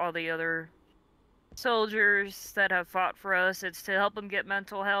for all the other soldiers that have fought for us. It's to help them get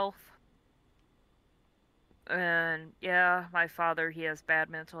mental health. And yeah, my father, he has bad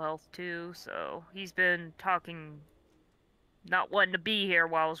mental health too, so he's been talking, not wanting to be here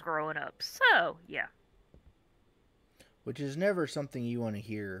while I was growing up. So yeah. Which is never something you want to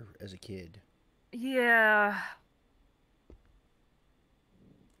hear as a kid. Yeah.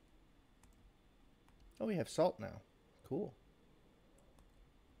 Oh, we have salt now. Cool.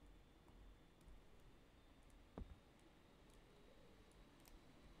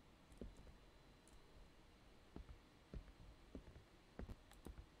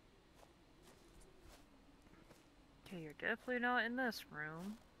 Okay, you're definitely not in this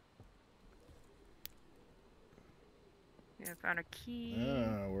room. Yeah, I found a key.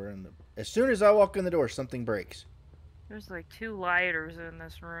 We're in the. As soon as I walk in the door, something breaks. There's like 2 lighters in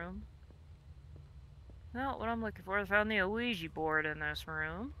this room. Not what I'm looking for. I found the Ouija board in this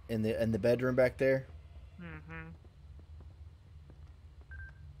room. In the bedroom back there. Mm-hmm.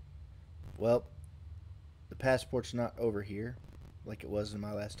 Well, the passport's not over here, like it was in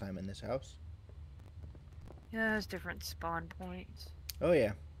my last time in this house. Yeah, there's different spawn points. Oh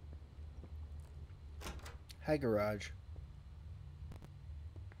yeah. Hi, garage.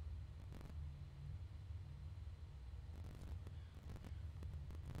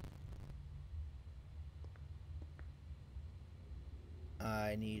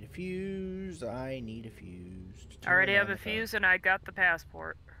 I need a fuse. I need a fuse. I already have a fuse and I got the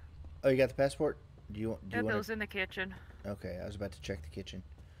passport. Oh, you got the passport? Do you That want goes in the kitchen. Okay, I was about to check the kitchen.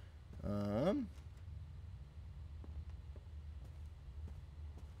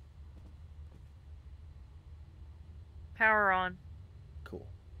 Power on. Cool.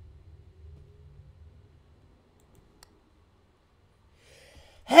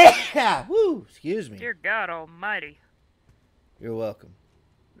 Woo! Excuse me. Dear God Almighty. You're welcome.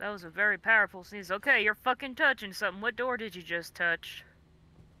 That was a very powerful sneeze. Okay, you're fucking touching something. What door did you just touch?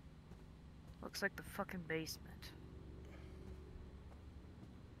 Looks like the fucking basement.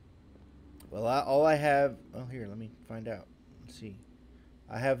 Well, all I have... Oh, here, let me find out. Let's see.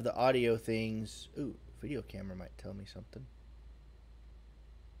 I have the audio things. Ooh, video camera might tell me something.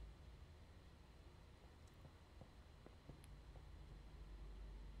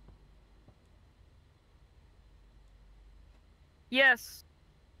 Yes.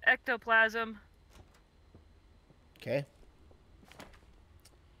 Ectoplasm. Okay.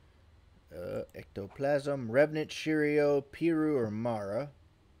 Ectoplasm, Revenant, Shirio, Piru, or Mara.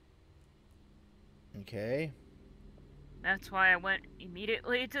 Okay. That's why I went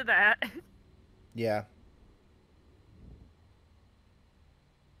immediately to that. Yeah.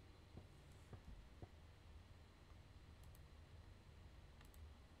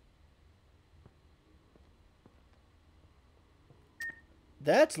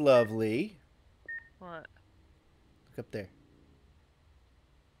 That's lovely. What? Look up there.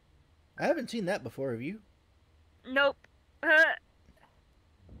 I haven't seen that before, have you? Nope.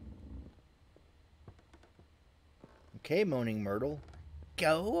 Okay, Moaning Myrtle.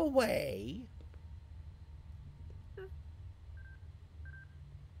 Go away.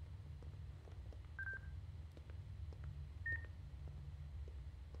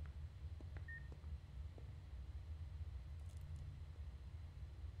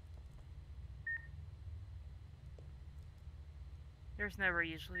 There's never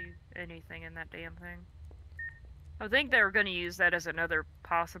usually anything in that damn thing. I think they were going to use that as another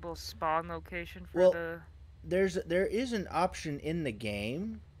possible spawn location for the... There is an option in the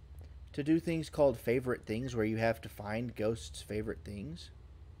game to do things called favorite things, where you have to find ghosts' favorite things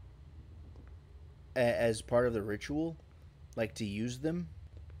as part of the ritual, like to use them.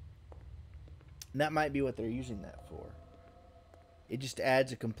 And that might be what they're using that for. It just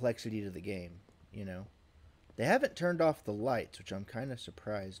adds a complexity to the game, you know. They haven't turned off the lights, which I'm kind of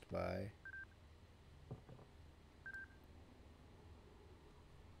surprised by.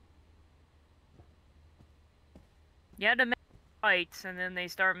 You had to make lights, and then they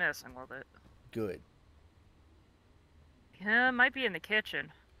start messing with it. Good. Yeah, it might be in the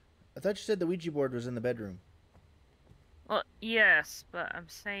kitchen. I thought you said the Ouija board was in the bedroom. Well, yes, but I'm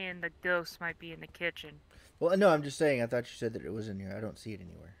saying the ghost might be in the kitchen. Well, no, I'm just saying. I thought you said that it was in here. I don't see it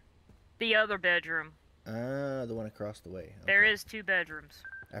anywhere. The other bedroom. Ah, the one across the way. Okay. There is 2 bedrooms.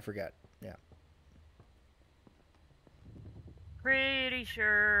 I forgot. Yeah. Pretty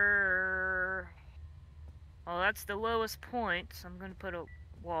sure. Well, that's the lowest point, so I'm gonna put a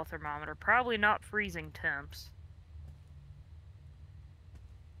wall thermometer. Probably not freezing temps.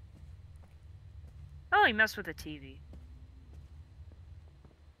 Oh, he messed with the TV.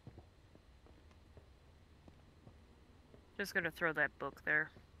 Just gonna throw that book there.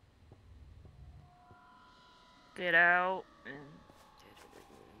 Get out and...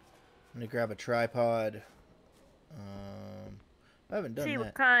 I'm gonna grab a tripod. I haven't done See that.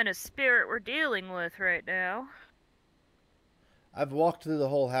 what kind of spirit we're dealing with right now. I've walked through the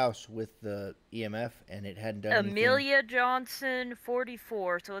whole house with the EMF, and it hadn't done anything. Amelia Johnson,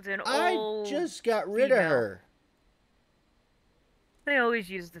 44, so it's an old I just got rid of female. her. They always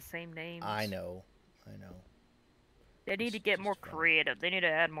use the same names. I know. They need It's to get just more funny. creative. They need to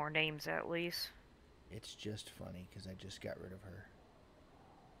add more names at least. It's just funny because I just got rid of her.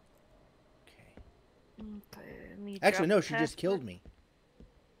 Okay. Actually, no, she just killed me.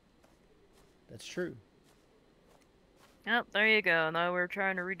 That's true. Oh, there you go. Now we're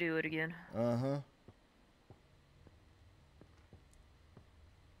trying to redo it again. Uh-huh.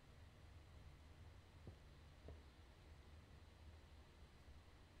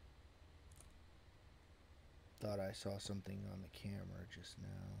 Thought I saw something on the camera just now.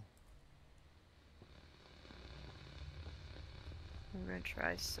 I'm gonna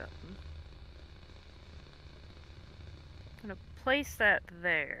try something. I'm gonna place that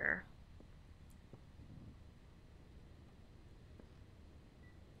there.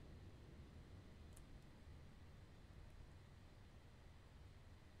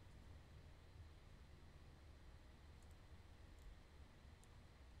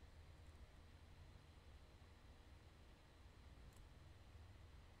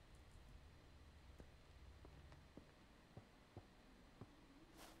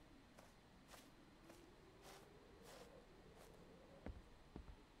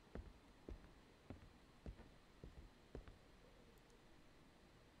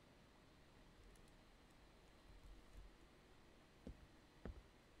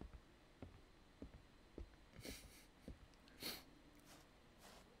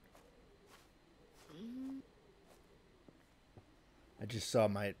 I just saw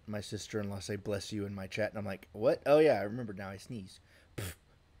my sister-in-law say "bless you" in my chat, and I'm like, "What? Oh yeah, I remember now. I sneeze."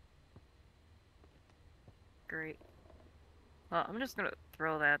 Great. Well, I'm just gonna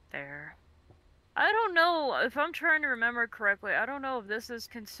throw that there. I don't know if I'm trying to remember correctly. I don't know if this is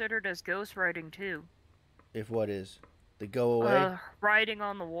considered as ghostwriting too. If what is the go away? Writing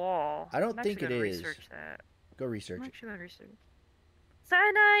on the wall. I don't I'm think actually it gonna is. research that. Go research I'm it. actually gonna research.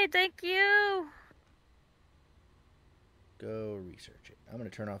 Cyanide, thank you. Go research it. I'm gonna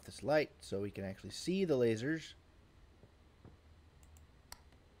turn off this light so we can actually see the lasers.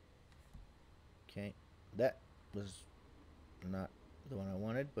 Okay, that was not the one I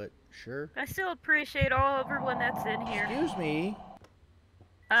wanted, but sure. I still appreciate everyone that's in here. Excuse me.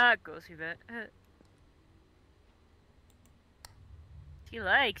 Goes Yvette. She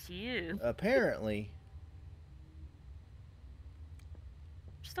likes you. Apparently.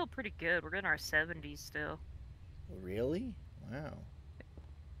 Still pretty good. We're in our 70s still. Really? Wow.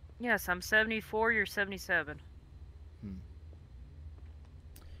 Yes, I'm 74, you're 77.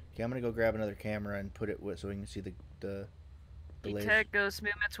 Okay, I'm gonna go grab another camera and put it so we can see the laser. Detect ghost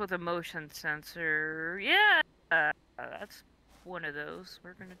movements with a motion sensor. Yeah, that's one of those.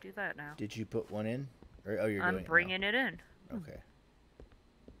 We're gonna do that now. Did you put one in? Or, oh, you're doing it I'm now. bringing it in. Okay.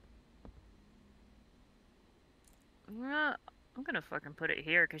 I'm gonna fucking put it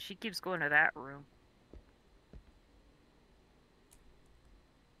here because she keeps going to that room.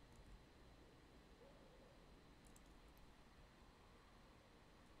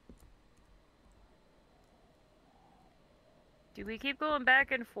 Do we keep going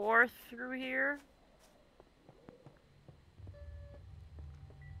back and forth through here?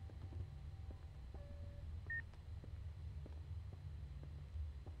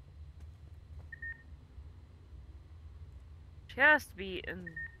 She has to be in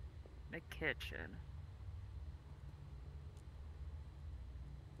the kitchen.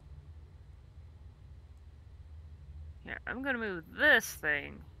 Here, I'm gonna move this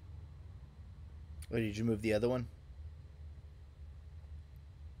thing. Oh, did you move the other one?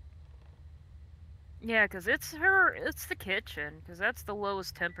 Yeah, because it's the kitchen, because that's the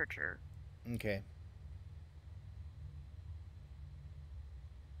lowest temperature. Okay.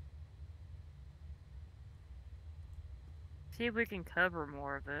 See if we can cover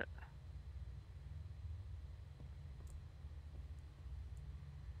more of it.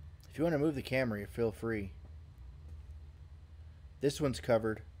 If you want to move the camera, feel free. This one's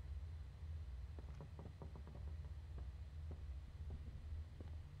covered.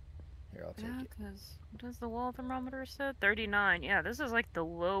 Here, I'll take Yeah, it. because what does the wall thermometer say? 39. Yeah, this is like the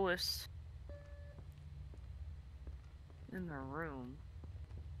lowest in the room.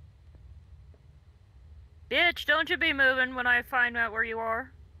 Bitch, don't you be moving when I find out where you are.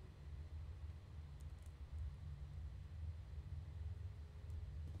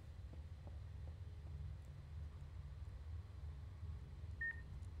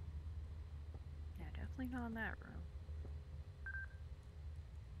 Yeah, definitely not in that room.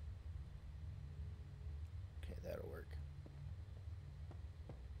 Okay, that'll work.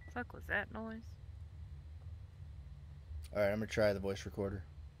 Fuck was that noise? Alright, I'm gonna try the voice recorder.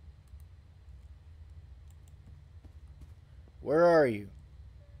 Where are you?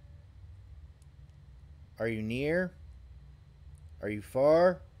 Are you near? Are you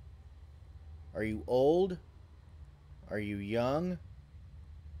far? Are you old? Are you young?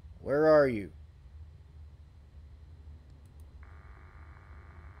 Where are you?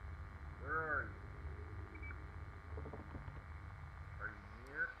 Where are you? Are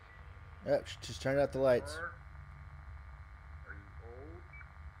you near? Oh, just turned out the lights. Far? Are you old?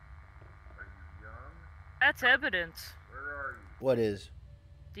 Are you young? That's evidence. Where are you? What is?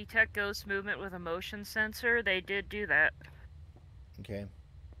 Detect ghost movement with a motion sensor. They did do that. Okay.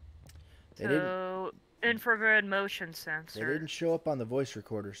 So, infrared motion They sensor. didn't show up on the voice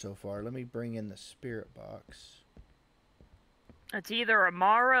recorder so far. Let me bring in the spirit box. It's either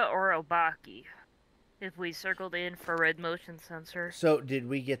Amara or Obaki. If we circle the infrared motion sensor. So did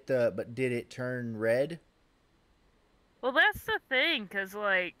we get but did it turn red? Well, that's the thing, because,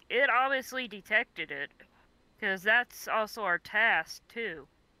 like, it obviously detected it. Because that's also our task, too.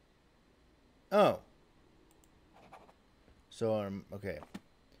 Oh. So, okay.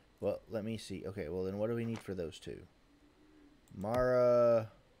 Well, let me see. Okay, well then what do we need for those two?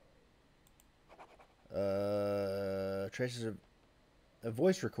 Mara, traces of a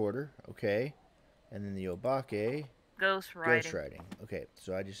voice recorder, okay. And then the Obake. Ghost writing. Ghostwriting. Okay,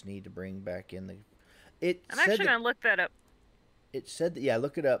 so I just need to bring back in the... I'm actually going to look that up. It said that, yeah,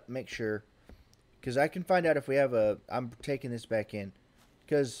 look it up, make sure. Because I can find out if we have a... I'm taking this back in.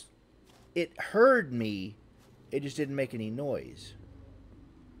 Because it heard me, it just didn't make any noise.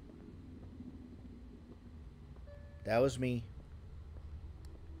 That was me.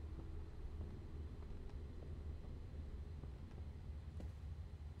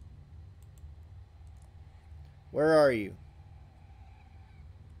 Where are you?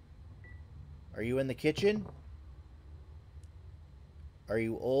 Are you in the kitchen? Are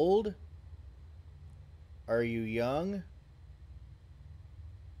you old? Are you young?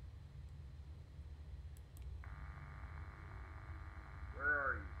 Where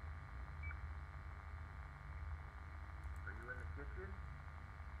are you? Are you in the kitchen?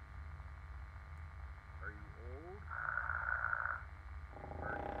 Are you old?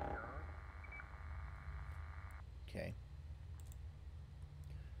 Are you young? Okay.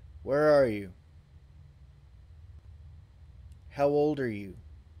 Where are you? How old are you?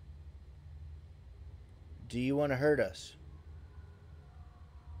 Do you want to hurt us?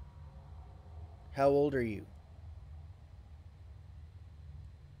 How old are you?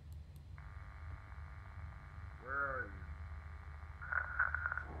 Where are you?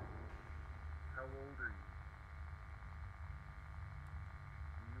 How old are you?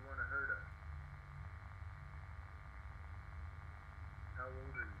 Do you want to hurt us? How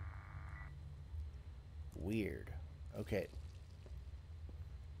old are you? Weird. Okay.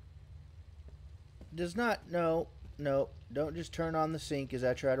 Does not... No. No. Don't just turn on the sink as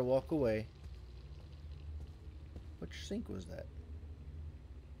I try to walk away. Which sink was that?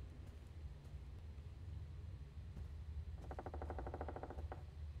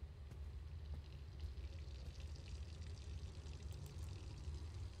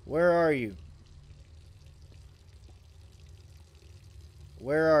 Where are you?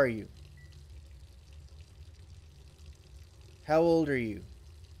 Where are you? How old are you?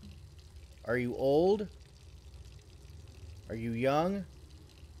 Are you old? Are you young?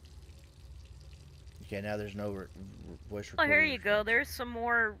 Okay, now there's no voice Oh, recording. here you go. There's some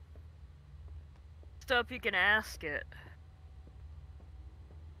more stuff you can ask it.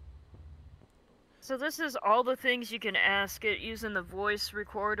 So this is all the things you can ask it using the voice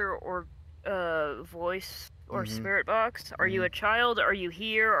recorder or voice or spirit box. Are you a child? Are you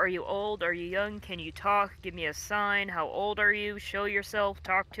here? Are you old? Are you young? Can you talk? Give me a sign. How old are you? Show yourself.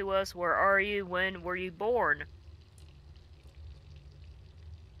 Talk to us. Where are you? When were you born?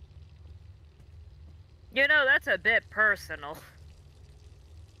 You know, that's a bit personal.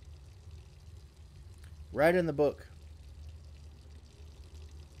 Right in the book.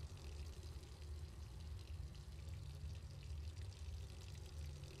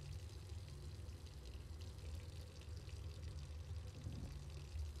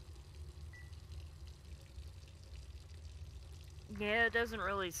 Yeah, it doesn't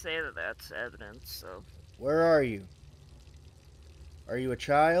really say that that's evidence, so... Where are you? Are you a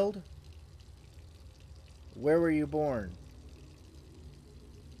child? Where were you born?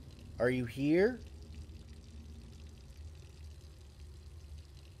 Are you here?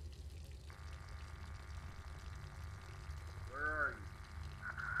 Where are you?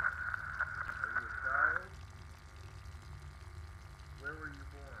 Are you a child? Where were you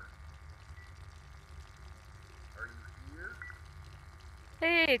born? Are you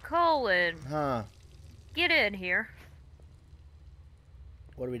here? Hey, Colin, Huh. get in here.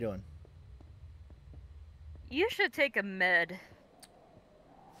 What are we doing? You should take a med.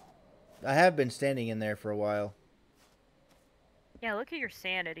 I have been standing in there for a while. Yeah, look at your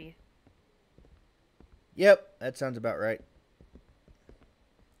sanity. Yep, that sounds about right.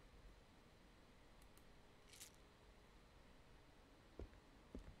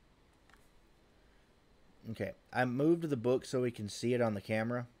 Okay, I moved the book so we can see it on the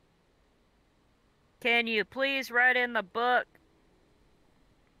camera. Can you please write in the book?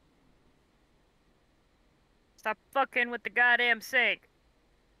 Stop fucking with the goddamn sink.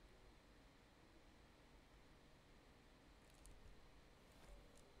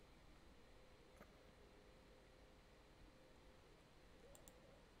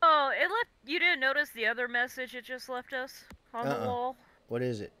 Oh, it left. You didn't notice the other message it just left us on the wall? What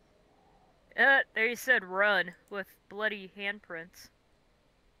is it? There you said run with bloody handprints.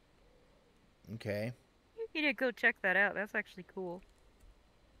 Okay, You need to go check that out. That's actually cool.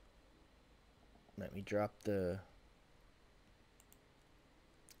 let me drop the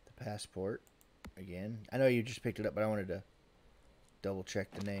passport again. I know you just picked it up, but I wanted to double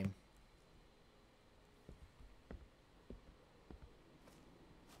check the name.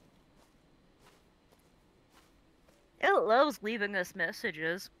 It loves leaving us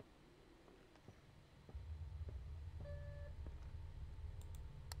messages.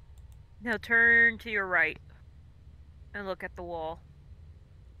 Now turn to your right and look at the wall.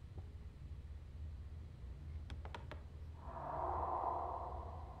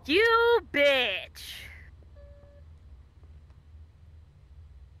 You bitch!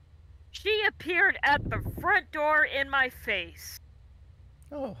 She appeared at the front door in my face.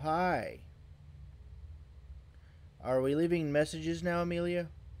 Oh, hi. Are we leaving messages now, Amelia?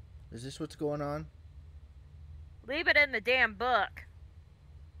 Is this what's going on? Leave it in the damn book.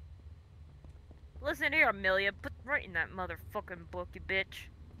 Listen here, Amelia. Put right in that motherfucking book, you bitch.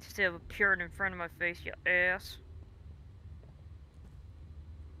 Instead of appearing in front of my face, you ass.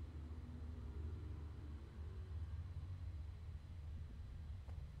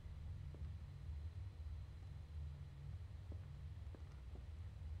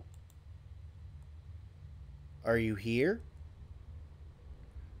 Are you here?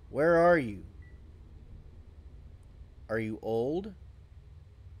 Where are you? Are you old?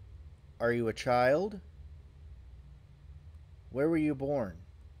 Are you a child? Where were you born?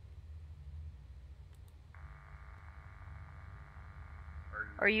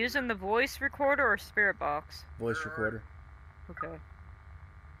 Are you using the voice recorder or spirit box? Voice recorder. Okay. Are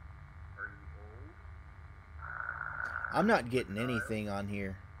you old? I'm not getting anything on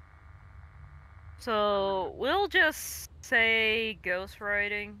here. So, we'll just say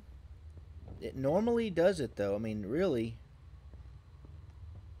ghostwriting. It normally does it, though. I mean, really.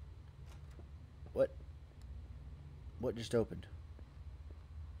 What just opened?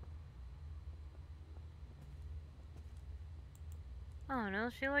 Oh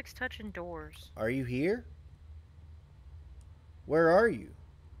no, she likes touching doors. Are you here? Where are you?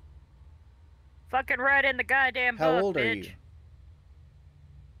 Fucking right in the goddamn How book, old bitch. are you?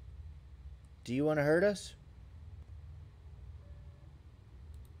 Do you want to hurt us?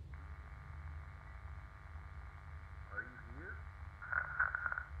 Are you here?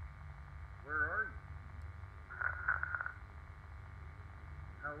 Where are you?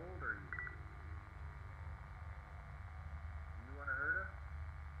 How old are you? Do you want to hurt us?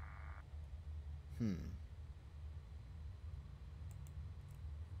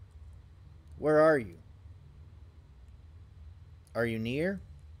 Where are you? Are you near?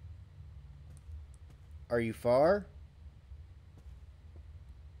 Are you far?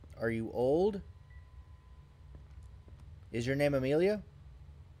 Are you old? Is your name Amelia?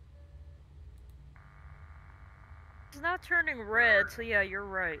 It's not turning red, so yeah, you're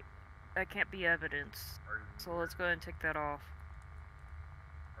right. that can't be evidence. Are you So near? let's go ahead and take that off.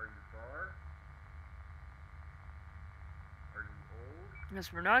 Are you far? Are you old?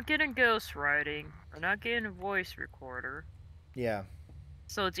 Because we're not getting ghost writing. We're not getting a voice recorder. Yeah.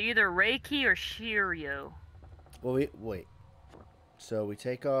 So it's either Reiki or Shiryo. Well, wait. So we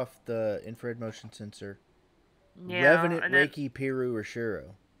take off the infrared motion sensor. Yeah, Revenant, and then Reiki, Piru, or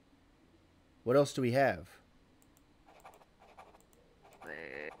Shiro. What else do we have?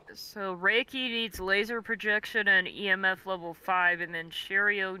 so Reiki needs laser projection and EMF level 5, and then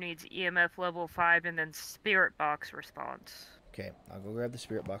Shiryo needs EMF level 5, and then spirit box response. Okay, I'll go grab the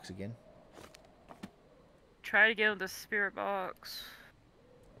spirit box again. Try to get with the spirit box.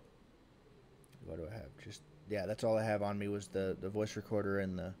 What do I have? Just, yeah, that's all I have on me was the voice recorder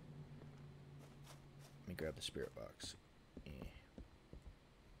and the... Let me grab the spirit box. Yeah.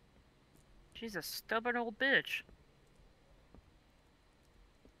 She's a stubborn old bitch.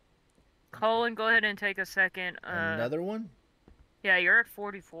 Colin, go ahead and take a second. Another one? Yeah, you're at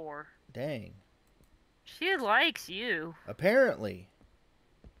 44. Dang. She likes you. Apparently.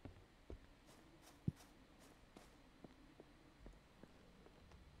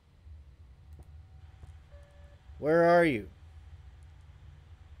 Where are you?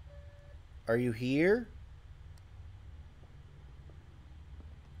 Are you here?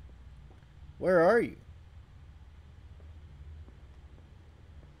 Where are you?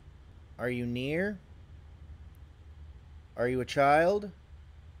 Are you near? Are you a child?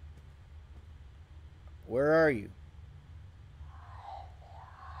 Where are you?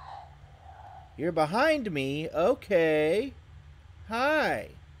 You're behind me? Okay. Hi.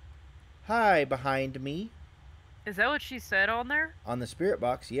 Hi, behind me. Is that what she said on there? On the spirit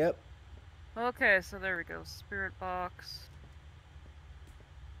box, yep. Okay, so there we go. Spirit box.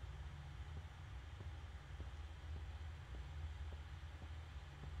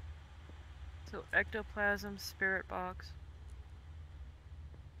 So ectoplasm, spirit box.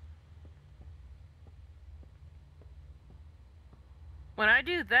 When I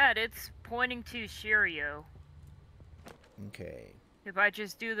do that, it's pointing to Shiryo. Okay. If I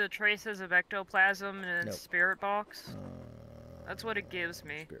just do the traces of ectoplasm and Nope. spirit box, that's what it gives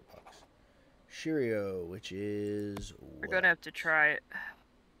me. Spirit box. Shiryo, which is We're gonna have to try it.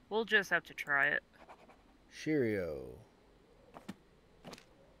 We'll just have to try it. Shiryo.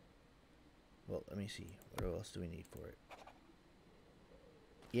 Well, let me see. What else do we need for it?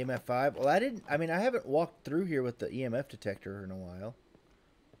 EMF 5? Well, I haven't walked through here with the EMF detector in a while.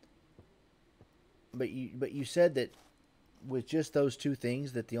 But you said that with just those two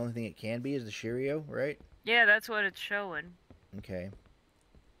things that the only thing it can be is the Shiryo, right? Yeah, that's what it's showing. Okay.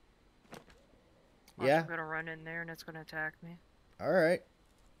 Watch, Yeah. I'm gonna run in there and it's gonna attack me. Alright.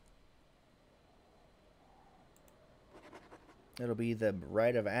 It'll be the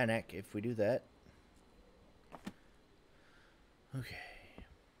Rite of Anak if we do that. Okay.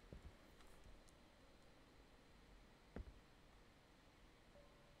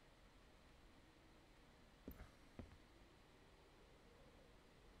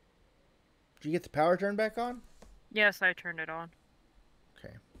 Did you get the power turned back on? Yes, I turned it on.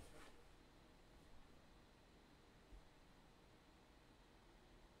 Okay.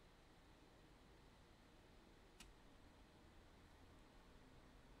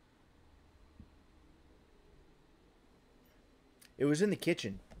 It was in the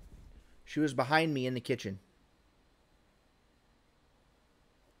kitchen. She was behind me in the kitchen.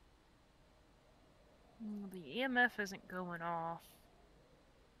 The EMF isn't going off.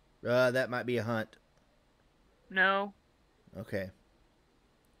 That might be a hunt. No. Okay.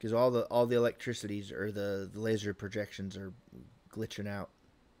 Because all the electricities or the laser projections are glitching out.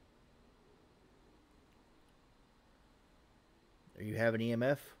 Are you having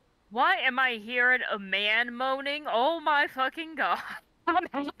EMF? Why am I hearing a man moaning? Oh my fucking god. I'm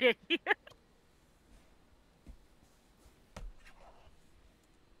out of here.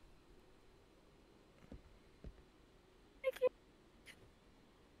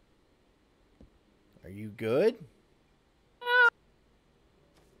 Are you good?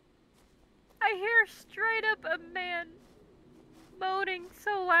 I hear straight up a man moaning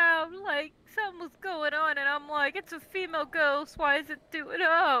so loud, like something was going on, and I'm like, it's a female ghost, why is it doing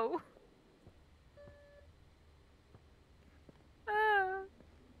oh? Ah.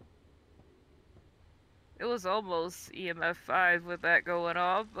 It was almost EMF 5 with that going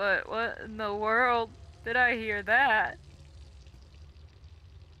off, but what in the world did I hear that?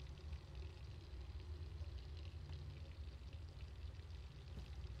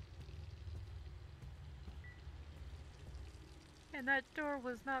 And that door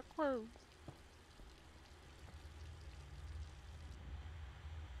was not closed.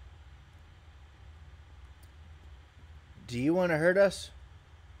 Do you want to hurt us?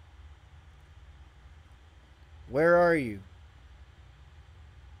 Where are you?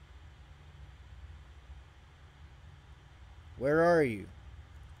 Where are you?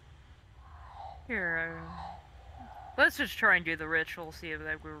 Here, let's just try and do the ritual, see if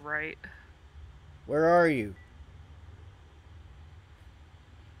that we're right. Where are you?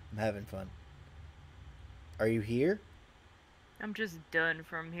 I'm having fun. Are you here? I'm just done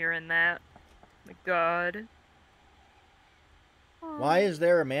from hearing that. My God. Why is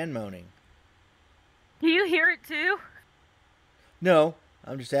there a man moaning? Do you hear it too? No,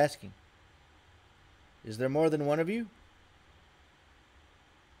 I'm just asking. Is there more than one of you?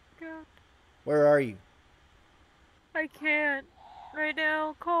 God, Where are you? I can't. Right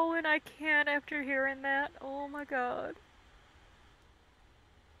now, Colin, I can't after hearing that. Oh my God.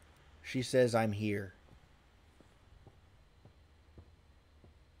 She says I'm here.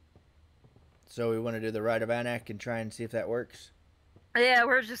 So we want to do the Rite of Anak and try and see if that works? Yeah,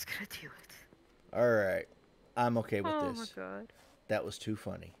 we're just gonna do it. Alright. I'm okay with Oh this. my God. That was too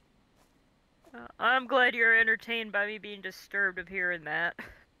funny. I'm glad you're entertained by me being disturbed of hearing that.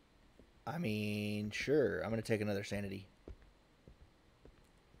 I mean, sure. I'm going to take another sanity.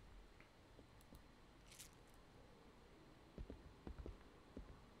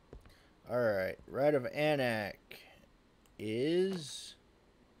 Alright. Rite of Anak is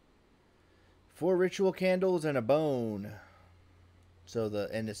 4 ritual candles and a bone. So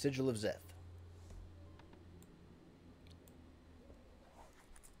and the sigil of Zeth.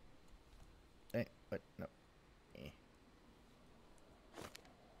 What? No.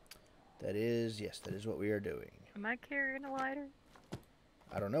 That is, yes, that is what we are doing. Am I carrying a lighter?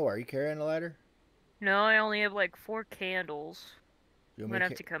 I don't know. Are you carrying a lighter? No, I only have like 4 candles. You I'm want me gonna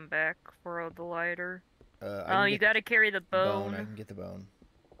have to come back for the lighter. I Oh, can you get gotta carry the the bone. I can get the bone.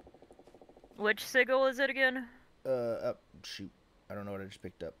 Which sigil is it again? Shoot. I don't know what I just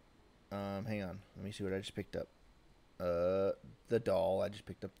picked up. Hang on. Let me see what I just picked up. The doll. I just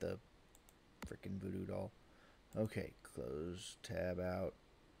picked up the freaking voodoo doll. Okay, close tab out.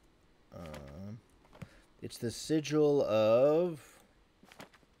 It's the sigil of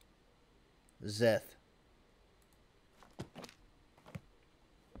Zeth.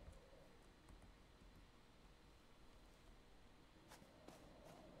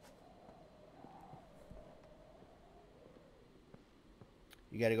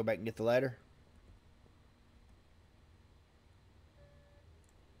 You gotta go back and get the ladder.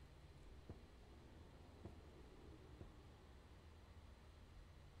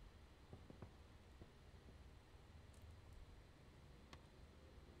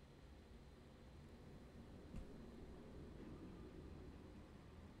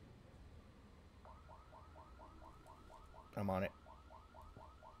 I'm on it.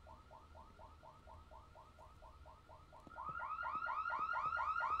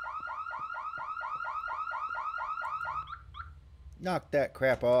 Knock that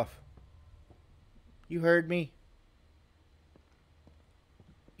crap off. You heard me?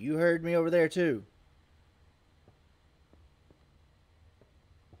 You heard me over there too.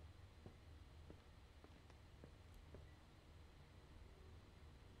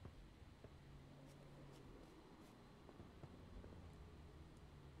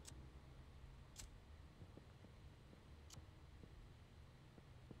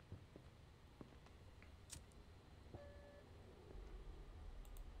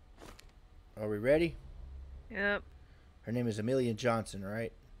 Are we ready? Yep. Her name is Amelia Johnson,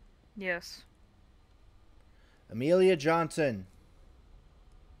 right? Yes. Amelia Johnson.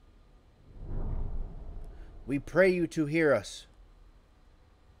 We pray you to hear us.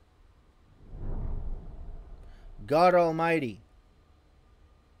 God Almighty.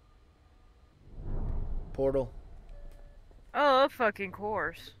 Portal. Oh, of fucking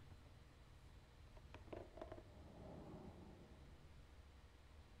course.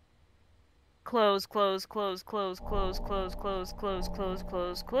 Close, close, close, close, close, close, close, close, close,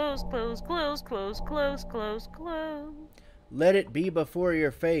 close, close, close, close, close, close, close, close. Let it be before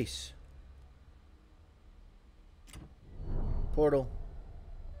your face. Portal.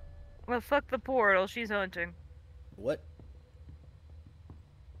 Well, fuck the portal. She's hunting. What?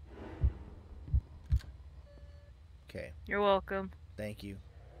 Okay. You're welcome. Thank you.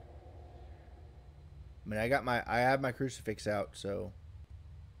 I mean, I have my crucifix out, so.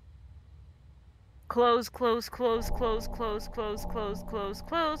 Close, close, close, close, close, close, close, close,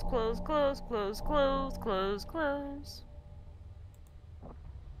 close, close, close, close, close, close, close.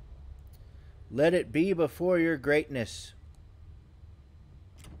 Let it be before your greatness.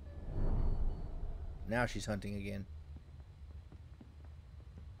 Now she's hunting again.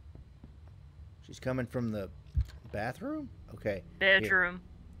 She's coming from the Bathroom? Okay. Here. Bedroom.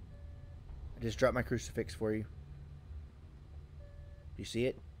 I just dropped my crucifix for you. You see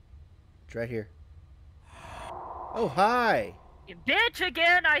it? It's right here. Oh, hi! You bitch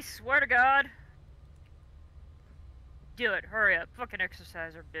again, I swear to God. Do it, hurry up. Fucking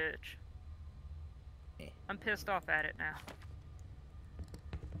exerciser, bitch. I'm pissed off at it now.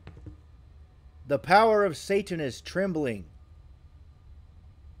 The power of Satan is trembling.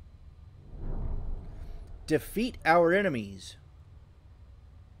 Defeat our enemies.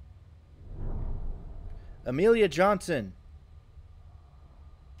 Amelia Johnson.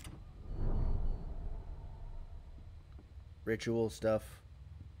 Ritual stuff.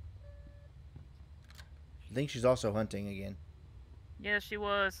 I think she's also hunting again. Yeah, she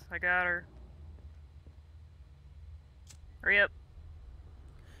was. I got her. Hurry up.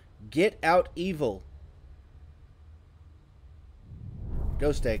 Get out evil.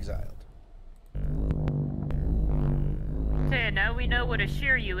 Ghost exiled. Okay, now we know what a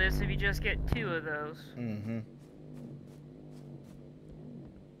Shiryu is if you just get 2 of those. Mm-hmm.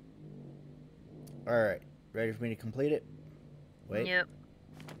 Alright. Ready for me to complete it? Wait. Yep.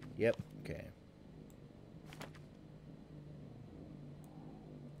 Yep. Okay.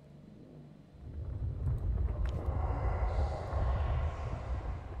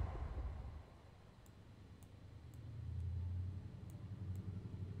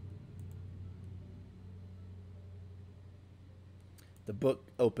 The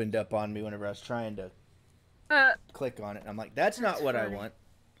book opened up on me whenever I was trying to click on it. I'm like, that's not what funny. I want.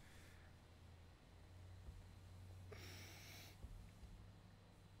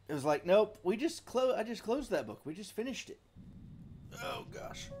 It was like, nope, I just closed that book. We just finished it. Oh,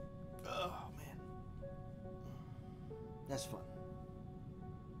 gosh. Oh, man. That's fun.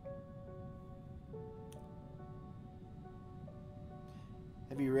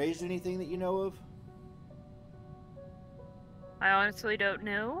 Have you raised anything that you know of? I honestly don't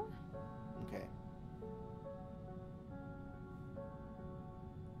know. Okay.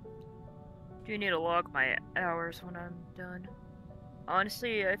 Do need to log my hours when I'm done.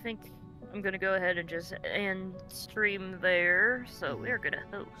 Honestly, I think I'm gonna go ahead and just end stream there, so we're gonna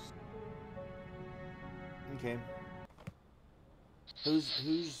host. Okay.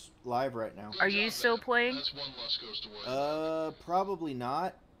 Who's live right now? Are you still playing? That's one less ghost to worry about. Probably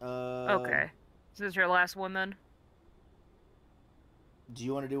not. Okay. So this is your last one then? Do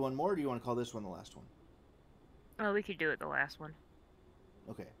you want to do one more, or do you want to call this one the last one? Oh, we could do it the last one.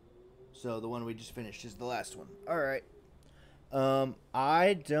 Okay. So the one we just finished is the last one. All right.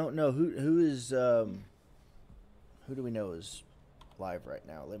 I don't know who is who do we know is live right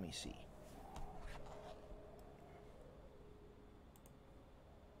now? Let me see.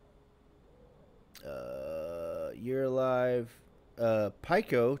 You're live.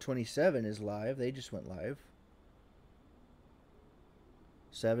 Pico27 is live. They just went live.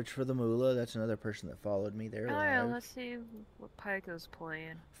 Savage for the Moolah. That's another person that followed me. They're live. Yeah, let's see what Pico's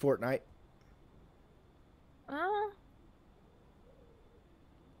playing. Fortnite.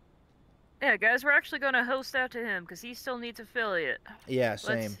 Yeah, guys, we're actually gonna host out to him because he still needs affiliate. Yeah,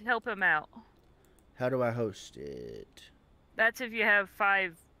 same. Let's help him out. How do I host it? That's if you have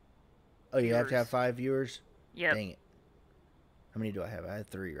 5. Oh, you have to viewers. have 5 viewers? Yep. Dang it. How many do I have? I have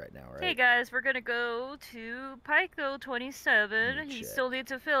 3 right now, right? Hey guys, we're gonna go to Pico27. Let me He check. still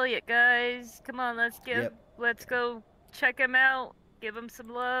needs affiliate, guys. Come on, let's go check him out. Give him some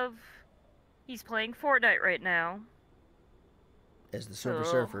love. He's playing Fortnite right now. As the Silver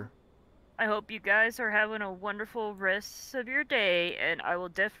So, Surfer. I hope you guys are having a wonderful rest of your day, and I will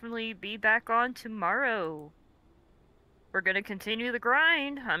definitely be back on tomorrow. We're gonna continue the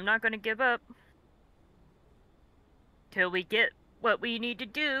grind. I'm not gonna give up till we get what we need to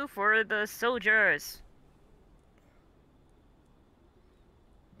do for the soldiers.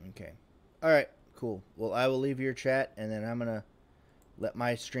 Okay. Alright, cool. Well, I will leave your chat, and then I'm going to let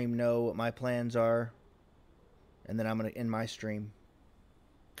my stream know what my plans are. And then I'm going to end my stream.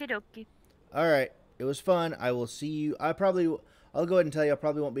 Kidoki. Alright, it was fun. I will see you. I'll go ahead and tell you I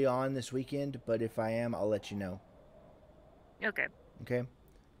probably won't be on this weekend, but if I am, I'll let you know. Okay. Okay?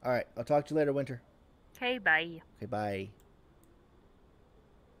 Alright, I'll talk to you later, Winter. Okay, bye. Okay, bye.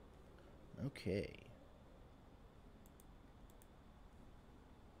 Okay.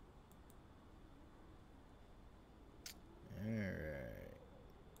 Alright.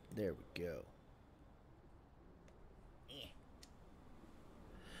 There we go.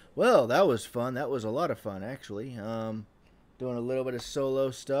 Well, that was fun. That was a lot of fun, actually. Doing a little bit of solo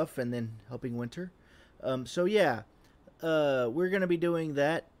stuff and then helping Winter. So, yeah. We're going to be doing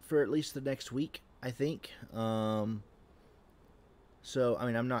that for at least the next week, I think. So, I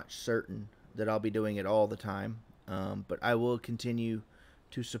mean, I'm not certain that I'll be doing it all the time. But I will continue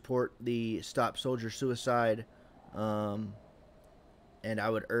to support the Stop Soldier Suicide, and I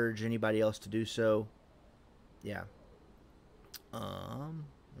would urge anybody else to do so. Yeah.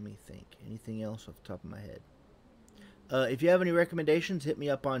 Let me think. Anything else off the top of my head? If you have any recommendations, hit me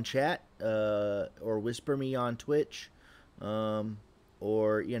up on chat, or whisper me on Twitch,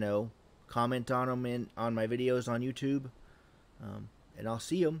 or, you know, comment on them on my videos on YouTube, and I'll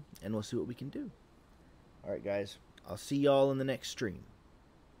see them, and we'll see what we can do. Alright, guys. I'll see y'all in the next stream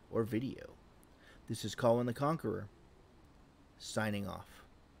or video. This is Colin the Conqueror, signing off.